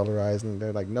 they were colorizing.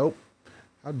 They're like, nope,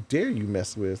 how dare you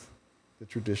mess with the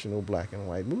traditional black and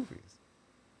white movies?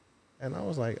 And I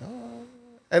was like, oh,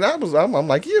 and I'm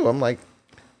like you. I'm like,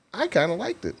 I kind of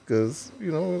liked it because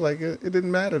like it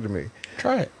didn't matter to me.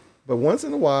 Try it. But once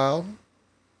in a while,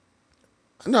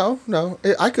 no,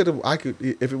 I could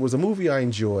if it was a movie I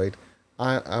enjoyed,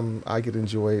 I could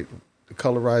enjoy the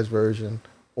colorized version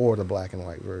or the black and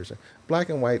white version. Black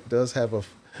and white does have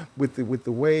with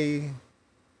the way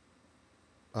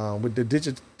with the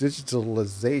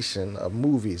digitalization of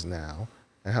movies now,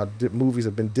 and how movies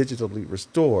have been digitally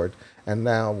restored, and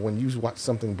now when you watch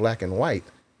something black and white,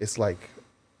 it's like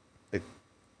it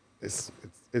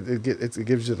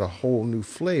gives it a whole new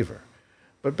flavor.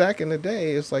 But back in the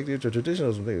day, it's like the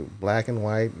traditionals, they were black and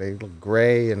white, they look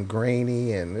gray and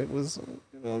grainy, and it was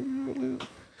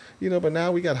But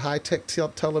now we got high tech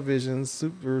televisions,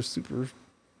 super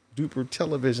duper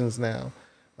televisions now.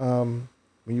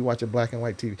 When you watch a black and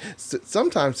white TV,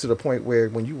 sometimes to the point where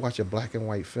when you watch a black and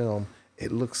white film,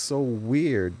 it looks so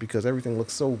weird because everything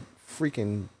looks so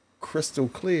freaking crystal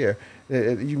clear.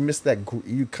 You miss that.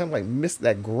 You kind of like miss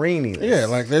that graininess. Yeah,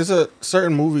 like there's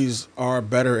certain movies are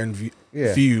better and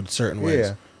viewed certain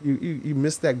ways. Yeah, you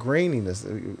miss that graininess.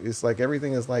 It's like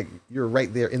everything is like you're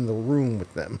right there in the room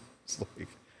with them. It's like,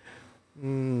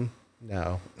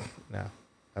 no,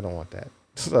 I don't want that.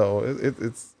 So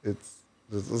it's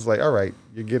like, all right,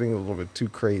 you're getting a little bit too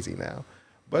crazy now.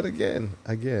 But again,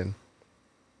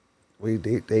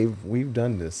 we've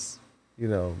done this. We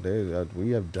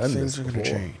have done Things this are going to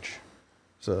before. change.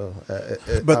 So,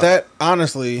 But that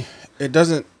honestly, that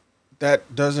doesn't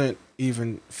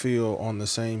even feel on the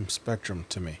same spectrum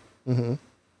to me. Mm-hmm.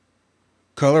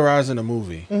 Colorizing a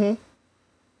movie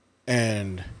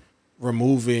and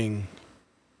removing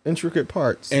intricate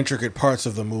parts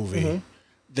of the movie,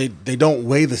 Mm-hmm. they don't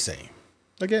weigh the same.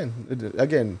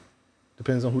 Again,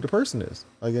 depends on who the person is.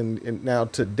 Again, and now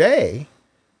today,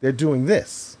 they're doing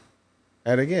this,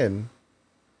 and again,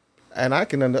 and I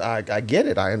can I get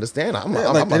it. I understand. I'm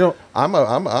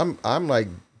like,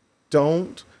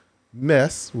 don't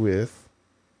mess with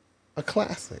a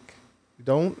classic.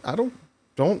 Don't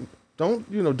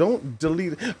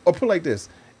delete it. Or put it like this.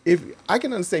 If I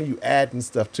can understand you adding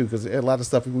stuff too, because a lot of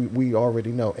stuff we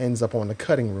already know ends up on the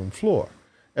cutting room floor.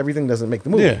 Everything doesn't make the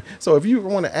movie. Yeah. So if you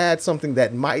want to add something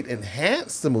that might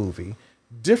enhance the movie,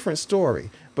 different story.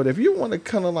 But if you want to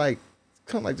kind of like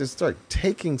just start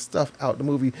taking stuff out the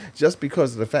movie just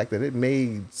because of the fact that it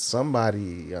made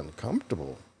somebody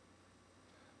uncomfortable.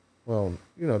 Well,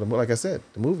 like I said,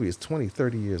 the movie is 20,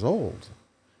 30 years old.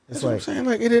 That's what I'm saying.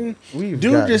 Like, it didn't. Dude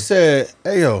gotten- just said,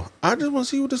 "Hey, yo, I just want to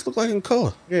see what this look like in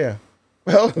color." Yeah.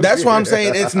 Well, That's why I'm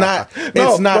saying it's not.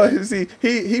 No, It's not. but you see,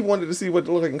 he wanted to see what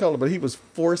it looked like in color, but he was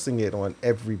forcing it on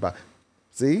everybody.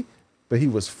 See? But he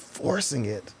was forcing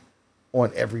it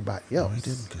on everybody else. No, he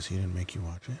didn't, because he didn't make you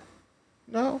watch it.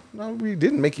 No, we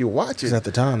didn't make you watch it. Because at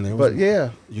the time, there was. But yeah,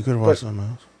 You could have but watched something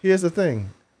else. here's the thing: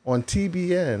 on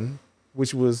TBN,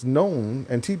 which was known,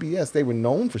 and TBS, they were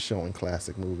known for showing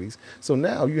classic movies. So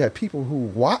now you have people who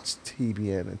watch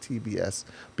TBN and TBS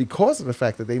because of the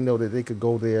fact that they know that they could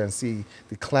go there and see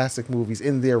the classic movies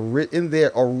in their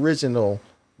original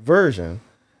version.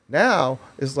 Now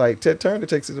it's like Ted Turner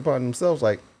takes it upon themselves,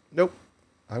 like, nope,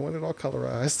 I want it all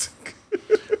colorized.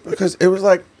 Because it was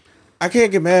like, I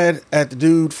can't get mad at the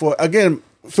dude for, again,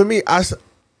 for me,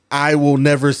 I will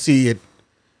never see it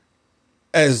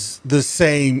as the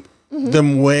same,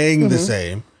 them weighing the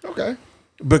same. Okay.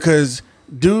 Because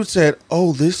dude said,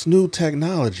 oh, this new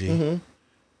technology,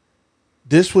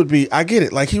 this would be, I get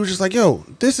it. Like, he was just like, yo,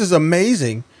 this is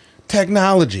amazing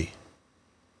technology.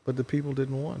 But the people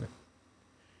didn't want it.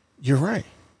 You're right.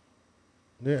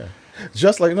 Yeah.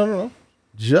 Just like, no.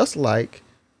 Just like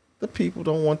the people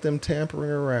don't want them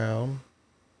tampering around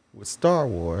with Star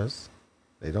Wars.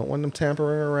 They don't want them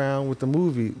tampering around with the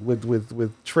movie,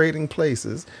 with Trading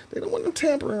Places. They don't want them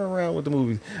tampering around with the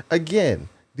movies. Again,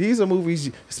 these are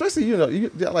movies, especially,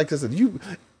 like I said,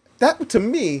 that to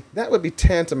me, that would be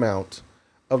tantamount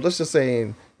of, let's just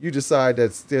saying, you decide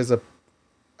that there's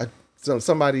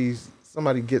somebody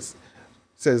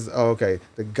says, oh, okay,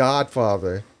 The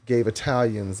Godfather gave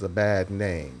Italians a bad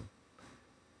name,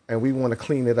 and we want to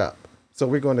clean it up. So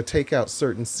we're going to take out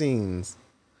certain scenes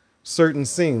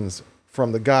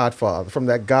from the Godfather, from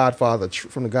the Godfather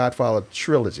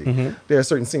trilogy. There are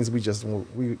certain scenes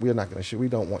we're not going to show. We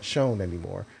don't want shown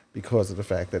anymore because of the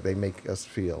fact that they make us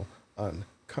feel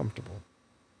uncomfortable.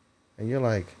 And you're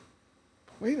like,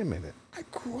 wait a minute, I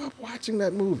grew up watching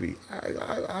that movie.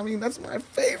 I mean, that's my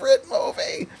favorite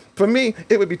movie. For me,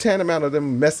 it would be tantamount of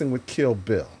them messing with Kill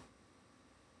Bill.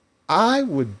 I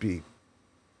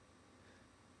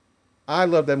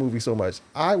love that movie so much.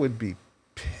 I would be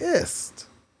pissed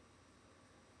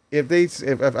if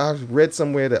I read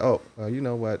somewhere that, you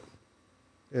know what,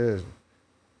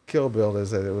 Kill Bill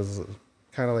is that it was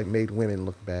kind of like made women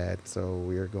look bad, so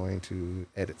we're going to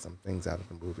edit some things out of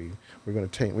the movie. We're going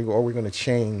to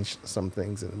change some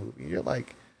things in the movie. You're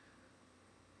like,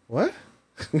 what?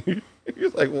 You're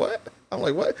like, what? I'm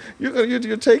like, what?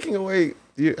 You're taking away,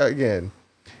 again,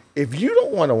 if you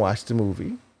don't want to watch the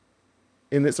movie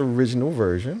in its original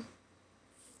version,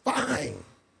 fine.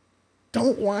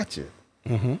 Don't watch it.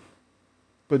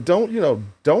 But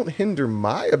don't hinder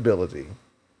my ability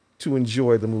to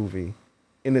enjoy the movie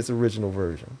in its original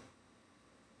version.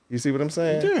 You see what I'm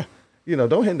saying? Yeah.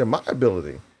 Don't hinder my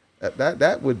ability.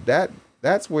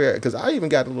 That's where, because I even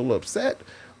got a little upset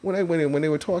when they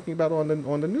were talking about on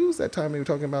the news that time. They were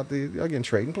talking about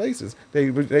Trading Places. They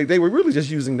were really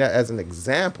just using that as an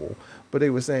example, but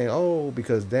they were saying, oh,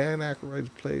 because Dan Aykroyd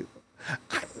played.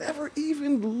 I never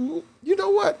even, you know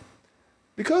what?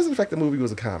 Because of the fact the movie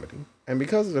was a comedy, and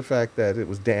because of the fact that it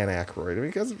was Dan Aykroyd, and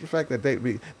because of the fact that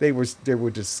he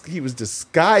was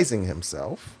disguising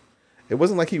himself. It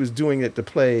wasn't like he was doing it to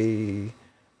play,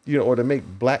 or to make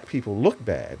black people look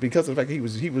bad. Because of the fact he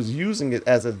was using it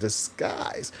as a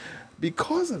disguise.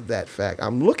 Because of that fact,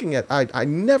 I'm looking at. I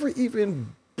never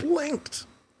even blinked.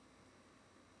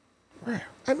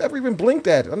 I never even blinked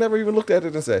at it. I never even looked at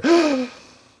it and said,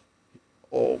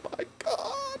 "Oh my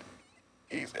God,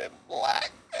 he's in blackface."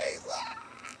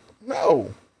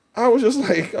 No, I was just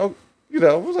like, I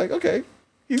was like, okay,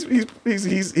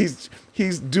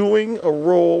 he's doing a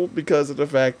role because of the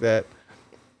fact that,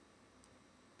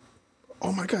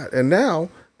 oh my God, and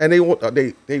they want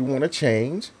to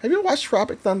change. Have you ever watched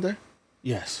Tropic Thunder?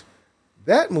 Yes.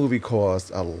 That movie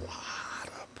caused a lot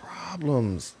of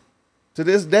problems to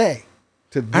this day.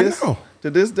 To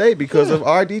this day because of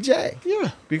RDJ. Yeah.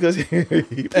 Because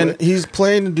he's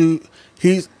playing the dude.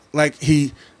 He's like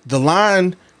the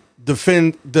line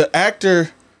defend the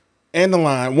actor and the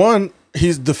line. One,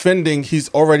 he's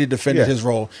already defended his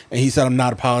role, and he said, I'm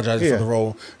not apologizing for the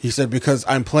role. He said, because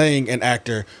I'm playing an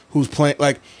actor who's playing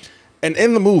and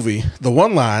in the movie, the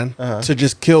one line to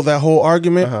just kill that whole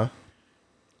argument,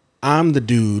 I'm the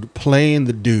dude playing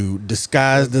the dude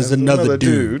disguised as another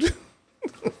dude.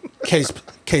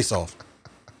 Case off.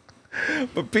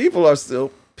 But people are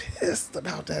still pissed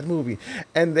about that movie,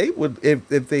 and they would,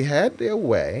 if they had their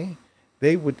way,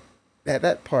 they would.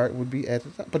 That part would be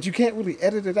edited out, but you can't really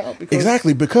edit it out because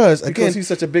again, he's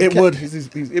such a big.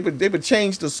 It would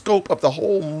change the scope of the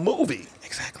whole movie.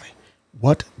 Exactly.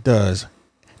 What does,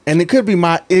 and it could be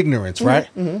my ignorance, right?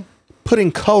 Mm-hmm.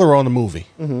 Putting color on the movie.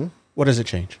 Mm-hmm. What does it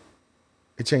change?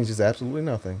 It changes absolutely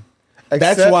nothing.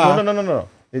 That's why. No.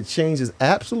 It changes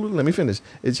absolutely. Let me finish.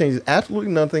 It changes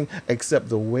absolutely nothing except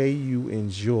the way you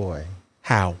enjoy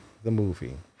the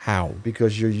movie. How?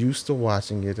 Because you're used to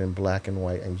watching it in black and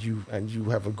white, and you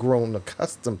have grown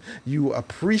accustomed. You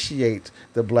appreciate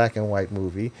the black and white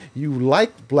movie. You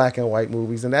like black and white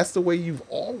movies, and that's the way you've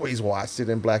always watched it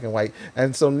in black and white.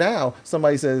 And so now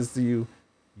somebody says to you,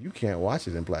 you can't watch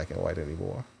it in black and white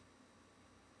anymore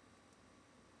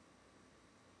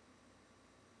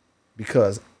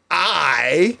because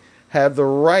I have the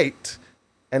right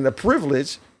and the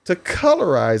privilege to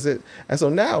colorize it. And so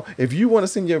now, if you want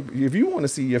to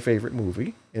see your favorite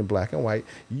movie in black and white,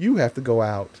 you have to go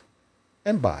out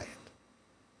and buy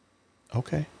it.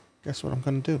 Okay, guess what I'm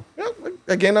gonna do?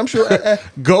 Again, I'm sure.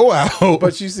 Go out.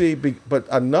 But you see, but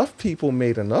enough people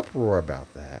made an uproar about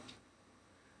that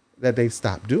they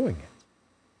stopped doing it.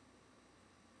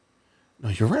 No,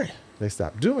 you're right. They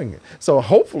stopped doing it. So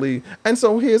hopefully, and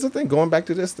so here's the thing. Going back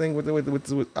to this thing with what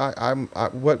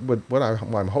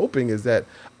I'm hoping is that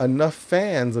enough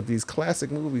fans of these classic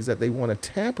movies that they want to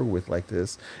tamper with like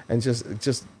this and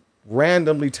just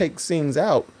randomly take scenes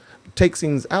out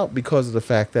because of the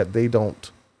fact that they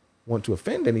don't want to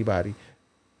offend anybody.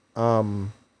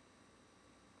 I'm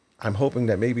hoping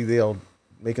that maybe they'll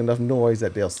make enough noise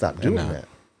that they'll stop doing that.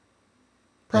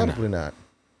 Probably not.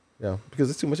 Yeah, because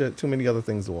there's too many other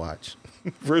things to watch.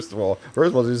 First of all,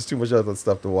 there's too much other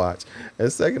stuff to watch,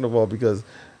 and second of all, because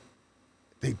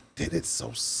they did it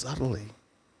so subtly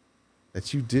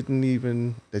that you did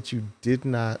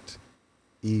not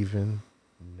even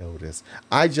notice.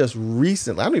 I just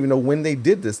recently, I don't even know when they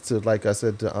did this to, like I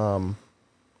said,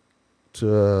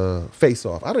 to Face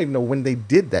Off. I don't even know when they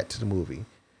did that to the movie,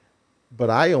 but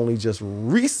I only just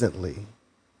recently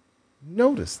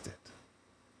noticed it.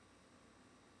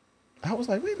 I was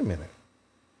like, wait a minute.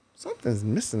 Something's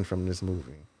missing from this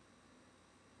movie.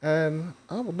 And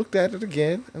I looked at it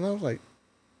again, and I was like,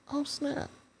 oh,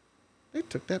 snap. They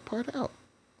took that part out.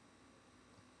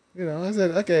 I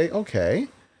said, okay.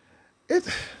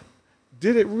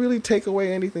 Did it really take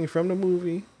away anything from the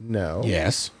movie? No.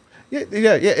 Yes. Yeah,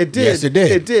 it did. Yes, it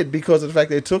did. It did because of the fact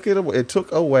that it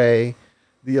took away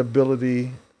the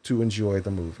ability to enjoy the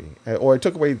movie. Or it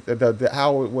took away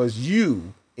how it was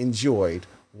you enjoyed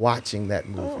watching that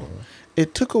movie.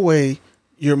 It took away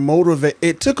your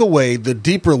It took away the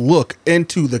deeper look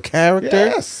into the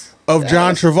character of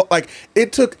John Travolta. Like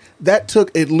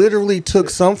it literally took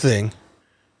something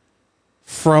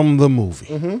from the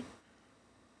movie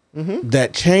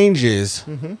that changes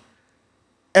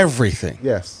everything.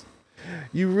 Yes.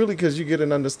 You really, because you get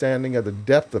an understanding of the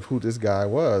depth of who this guy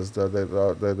was,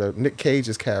 the Nick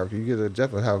Cage's character. You get a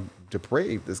depth of how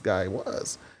depraved this guy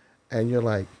was, and you're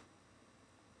like,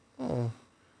 oh,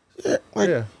 yeah.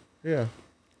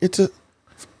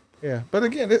 But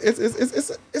again,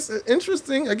 it's an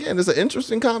interesting. Again, it's an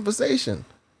interesting conversation.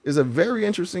 It's a very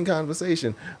interesting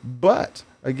conversation. But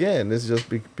again, it's just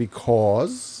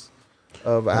because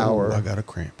of our. I got a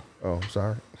cramp. Oh,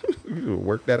 sorry. You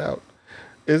work that out.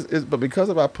 But because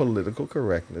of our political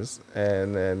correctness,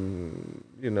 and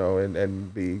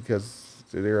because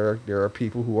there are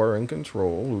people who are in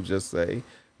control who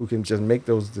can just make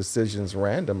those decisions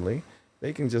randomly.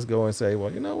 They can just go and say,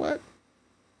 well, you know what?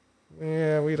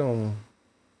 Yeah, we don't.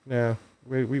 Yeah,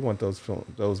 we want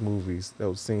those movies,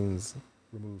 those scenes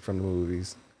removed from the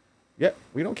movies. Yep,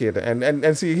 we don't care.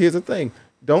 And see, here's the thing.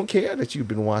 Don't care that you've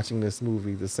been watching this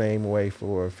movie the same way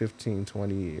for 15,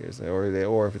 20 years,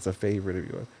 or if it's a favorite of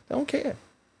yours. Don't care.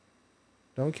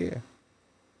 Don't care.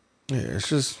 Yeah, it's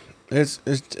just it's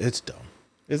dumb.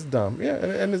 It's dumb. Yeah,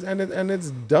 and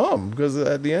it's dumb because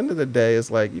at the end of the day,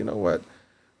 it's like, you know what?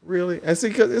 Really? And see,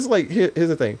 because it's like, here's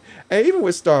the thing. And even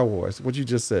with Star Wars, what you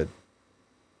just said,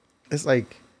 it's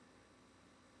like,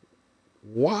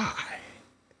 why?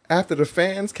 After the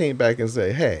fans came back and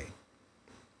say, hey,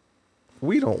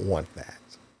 we don't want that.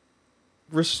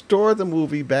 Restore the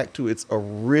movie back to its the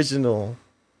original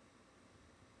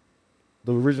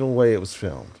way it was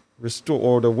filmed. Restore,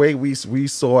 or the way we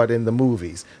saw it in the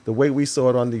movies, the way we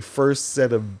saw it on the first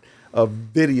set of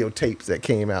videotapes that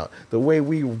came out, the way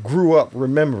we grew up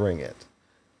remembering it.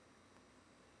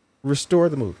 Restore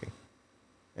the movie.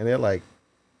 And they're like,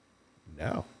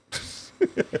 no.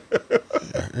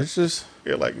 It's just,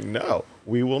 you're like, no,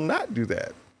 we will not do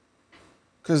that.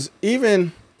 Because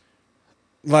even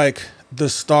like the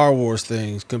Star Wars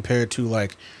things compared to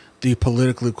like the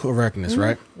political correctness,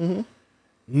 right? Mm-hmm.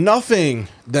 Nothing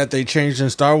that they changed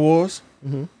in Star Wars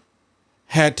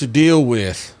had to deal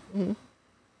with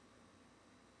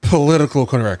political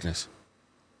correctness.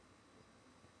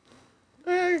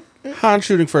 Han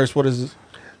shooting first. What is it?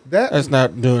 That's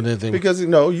not doing anything. Because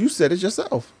you said it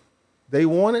yourself. They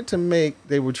wanted to make.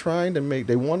 They were trying to make.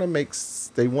 They want to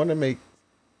make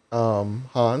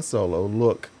Han Solo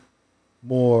look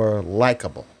more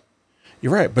likable.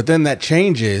 You're right, but then that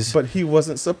changes. But he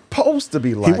wasn't supposed to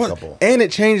be likable. And it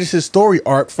changes his story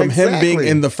arc from him being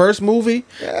in the first movie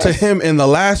to him in the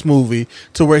last movie,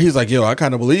 to where he's like, yo, I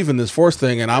kind of believe in this Force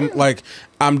thing, and I'm like,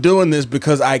 I'm doing this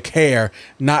because I care,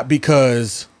 not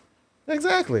because...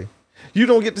 Exactly. You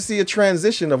don't get to see a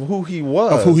transition of who he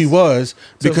was.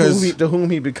 Because... to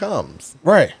whom he becomes.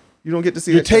 Right. You don't get to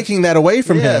see... You're taking that away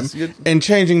from him and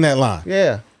changing that line.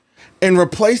 Yeah. And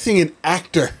replacing an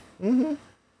actor. Mm-hmm.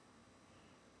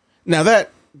 Now, that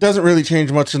doesn't really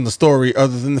change much in the story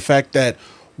other than the fact that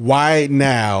why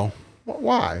now?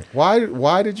 Why?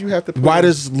 Why did you have to... Why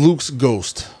does Luke's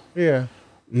ghost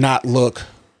not look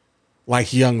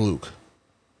like young Luke?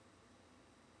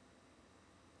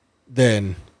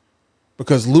 Then,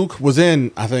 because Luke was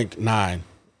in, I think, 9.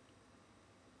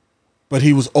 But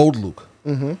he was old Luke.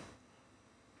 Mm-hmm.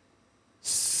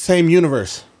 Same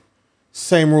universe.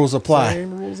 Same rules apply.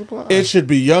 Same rules apply. It should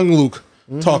be young Luke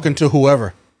talking to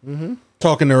whoever. Mm-hmm.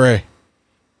 Talking to Rey.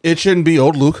 It shouldn't be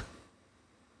old Luke.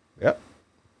 Yep.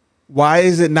 Why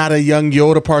is it not a young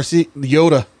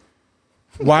Yoda?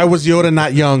 Why was Yoda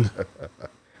not young?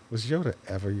 Was Yoda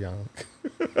ever young?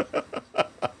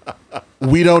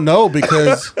 We don't know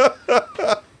because...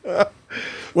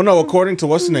 Well, no, according to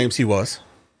what's the names, he was.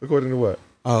 According to what?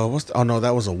 Oh, no,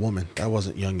 that was a woman. That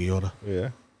wasn't young Yoda. Yeah.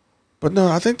 But no,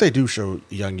 I think they do show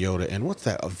young Yoda. And what's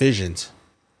that? Visions.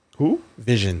 Who?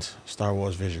 Visions. Star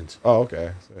Wars Visions. Oh,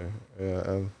 okay. So,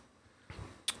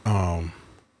 yeah.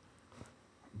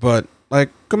 But like,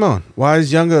 come on. Why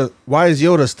is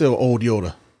Yoda still old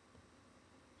Yoda?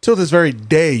 Till this very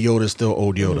day, Yoda's still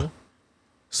old Yoda. Mm-hmm.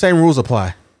 Same rules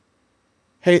apply.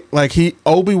 Hey, like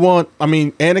Anakin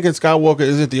Skywalker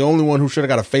isn't the only one who should have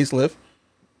got a facelift.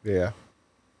 Yeah.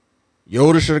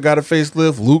 Yoda should have got a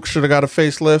facelift. Luke should have got a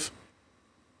facelift.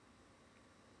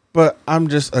 But I'm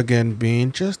just, again,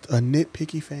 being just a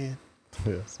nitpicky fan.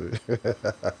 Yes.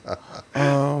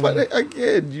 But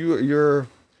again, you're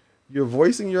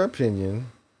voicing your opinion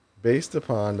based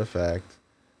upon the fact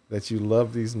that you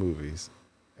love these movies,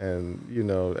 and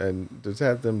and to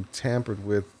have them tampered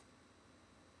with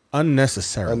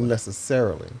unnecessarily.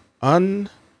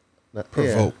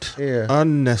 Provoked. Yeah.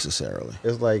 Unnecessarily.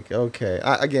 It's like, okay.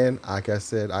 Like I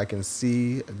said, I can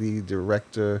see the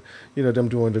director, them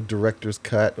doing the director's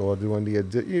cut or doing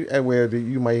where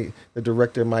the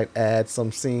director might add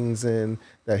some scenes in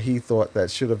that he thought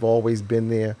that should have always been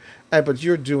there. But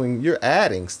you're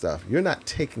adding stuff. You're not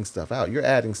taking stuff out. You're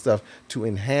adding stuff to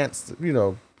enhance,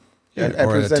 or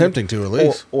attempting to at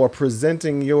least. Or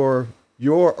presenting your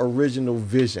original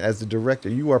vision as the director.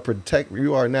 You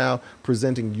are now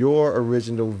presenting your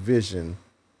original vision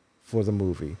for the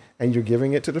movie, and you're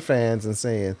giving it to the fans and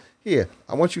saying, "Here,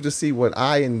 I want you to see what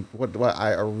I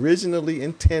originally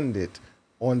intended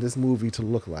on this movie to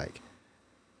look like,"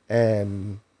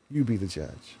 and you be the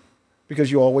judge.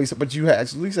 Because you at least you have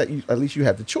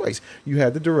the choice. You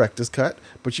have the director's cut,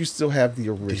 but you still have the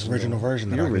original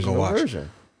version that I can go watch.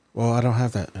 Well, I don't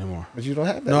have that anymore. But you don't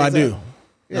have that. No, I do.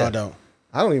 Yeah. No, I don't.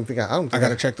 I don't think I got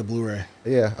to check the Blu-ray.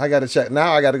 Yeah, I got to check.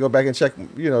 Now I got to go back and check,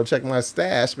 check my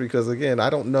stash, because again, I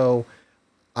don't know.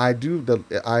 I have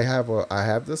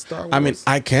the Star Wars. I mean,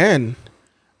 I can,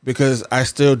 because I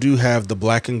still do have the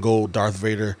black and gold Darth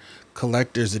Vader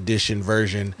collector's edition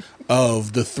version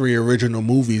of the 3 original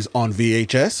movies on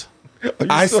VHS.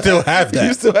 I still have that.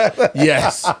 You still have that?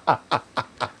 Yes.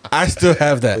 I still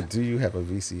have that. But do you have a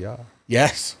VCR?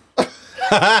 Yes.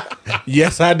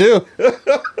 Yes, I do.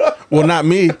 Well, not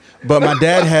me, but my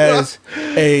dad has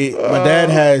a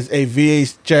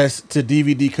VHS to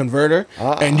DVD converter,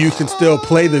 and you can still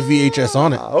play the VHS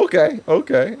on it.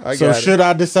 Okay. So should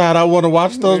I decide I want to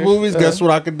watch those movies, guess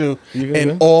what I can do?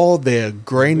 In all their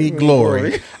grainy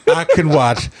glory, I can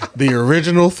watch the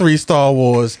original 3 Star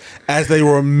Wars as they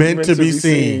were meant to be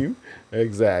seen.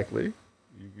 Exactly.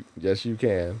 Yes, you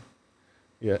can.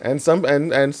 Yeah, and some of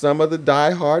the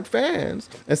diehard fans,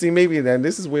 and see, maybe then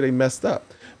this is where they messed up,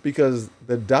 because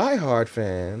the diehard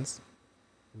fans,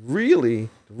 real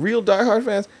diehard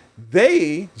fans,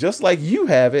 they, just like you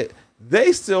have it,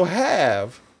 they still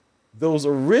have those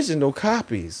original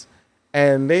copies,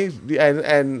 and they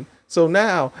still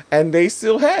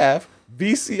have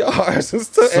VCRs and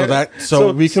stuff.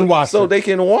 So we can watch them. So they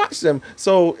can watch them.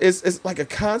 So it's like a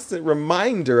constant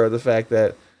reminder of the fact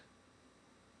that,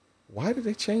 why did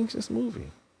they change this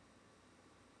movie?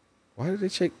 Why did they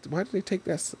take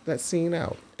that scene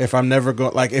out? If I'm never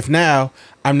going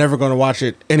to watch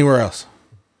it anywhere else.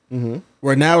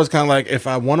 Where now it's kind of like, if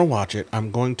I want to watch it, I'm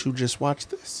going to just watch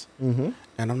this. And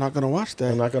I'm not going to watch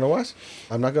that. I'm not going to watch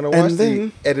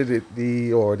the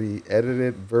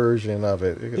edited version of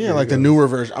it. Yeah, like the newer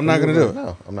version. I'm not going to do it.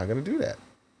 No, I'm not going to do that.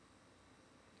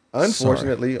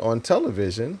 Unfortunately, on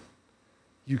television,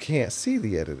 you can't see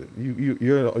the edited.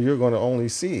 You're going to only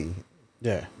see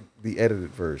the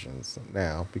edited versions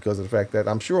now because of the fact that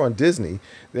I'm sure on Disney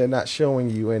they're not showing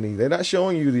you any. They're not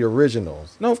showing you the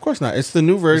originals. No, of course not. It's the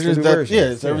new versions.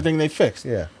 It's everything they fixed.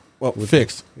 Yeah. Well,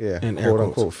 fixed. Yeah. In Quote air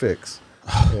unquote quotes. fix.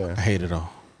 I hate it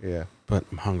all. Yeah. But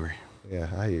I'm hungry. Yeah,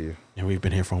 I hear you. And we've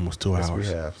been here for almost 2 Yes, hours.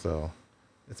 we have. So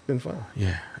it's been fun.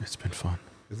 Yeah, it's been fun.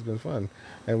 It's been fun,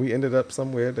 and we ended up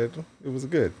somewhere that it was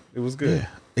good. It was good. Yeah.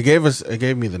 It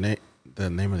gave me the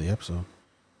name of the episode.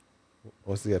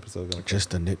 What's the episode going to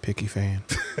Just a nitpicky fan.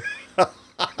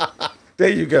 There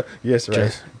you go. Yes,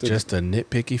 right. Just a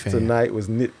nitpicky fan. Tonight was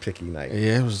nitpicky night.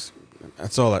 Yeah, it was.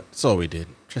 That's all we did.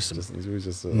 Just some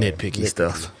nitpicky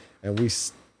stuff. And we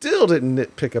still didn't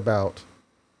nitpick about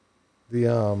the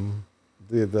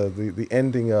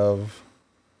ending of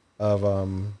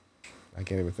I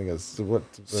can't even think of what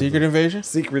Secret Invasion.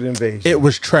 Secret Invasion. It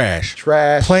was trash.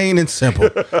 Trash. Plain and simple.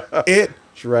 It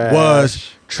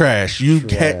was trash. You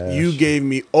gave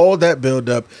me all that build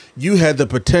up. You had the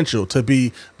potential to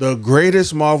be the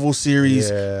greatest Marvel series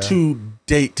to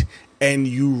date, and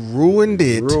you ruined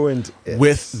it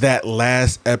with that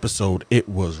last episode. It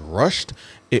was rushed.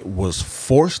 It was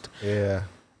forced. Yeah.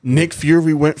 Nick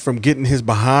Fury went from getting his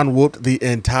behind whooped the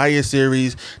entire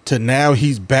series to now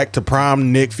he's back to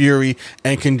prime Nick Fury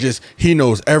and he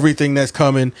knows everything that's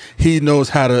coming. He knows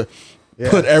how to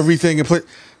put everything in place.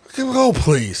 Oh,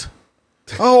 please.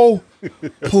 Oh,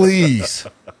 please.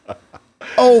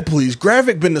 Oh, please.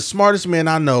 Gravik been the smartest man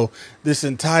I know this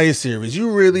entire series.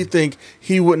 You really think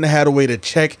he wouldn't have had a way to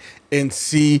check and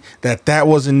see that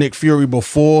wasn't Nick Fury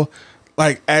before,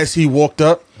 like as he walked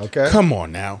up? Okay. Come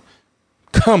on now.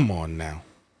 Come on.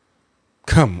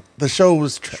 The show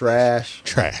was trash.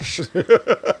 Trash.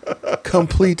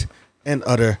 Complete and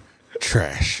utter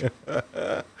trash.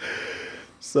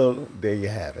 So there you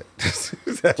have it.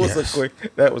 That was a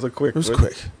quick. It was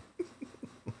quick.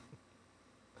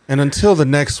 And until the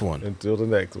next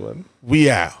one. We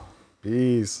out.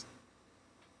 Peace.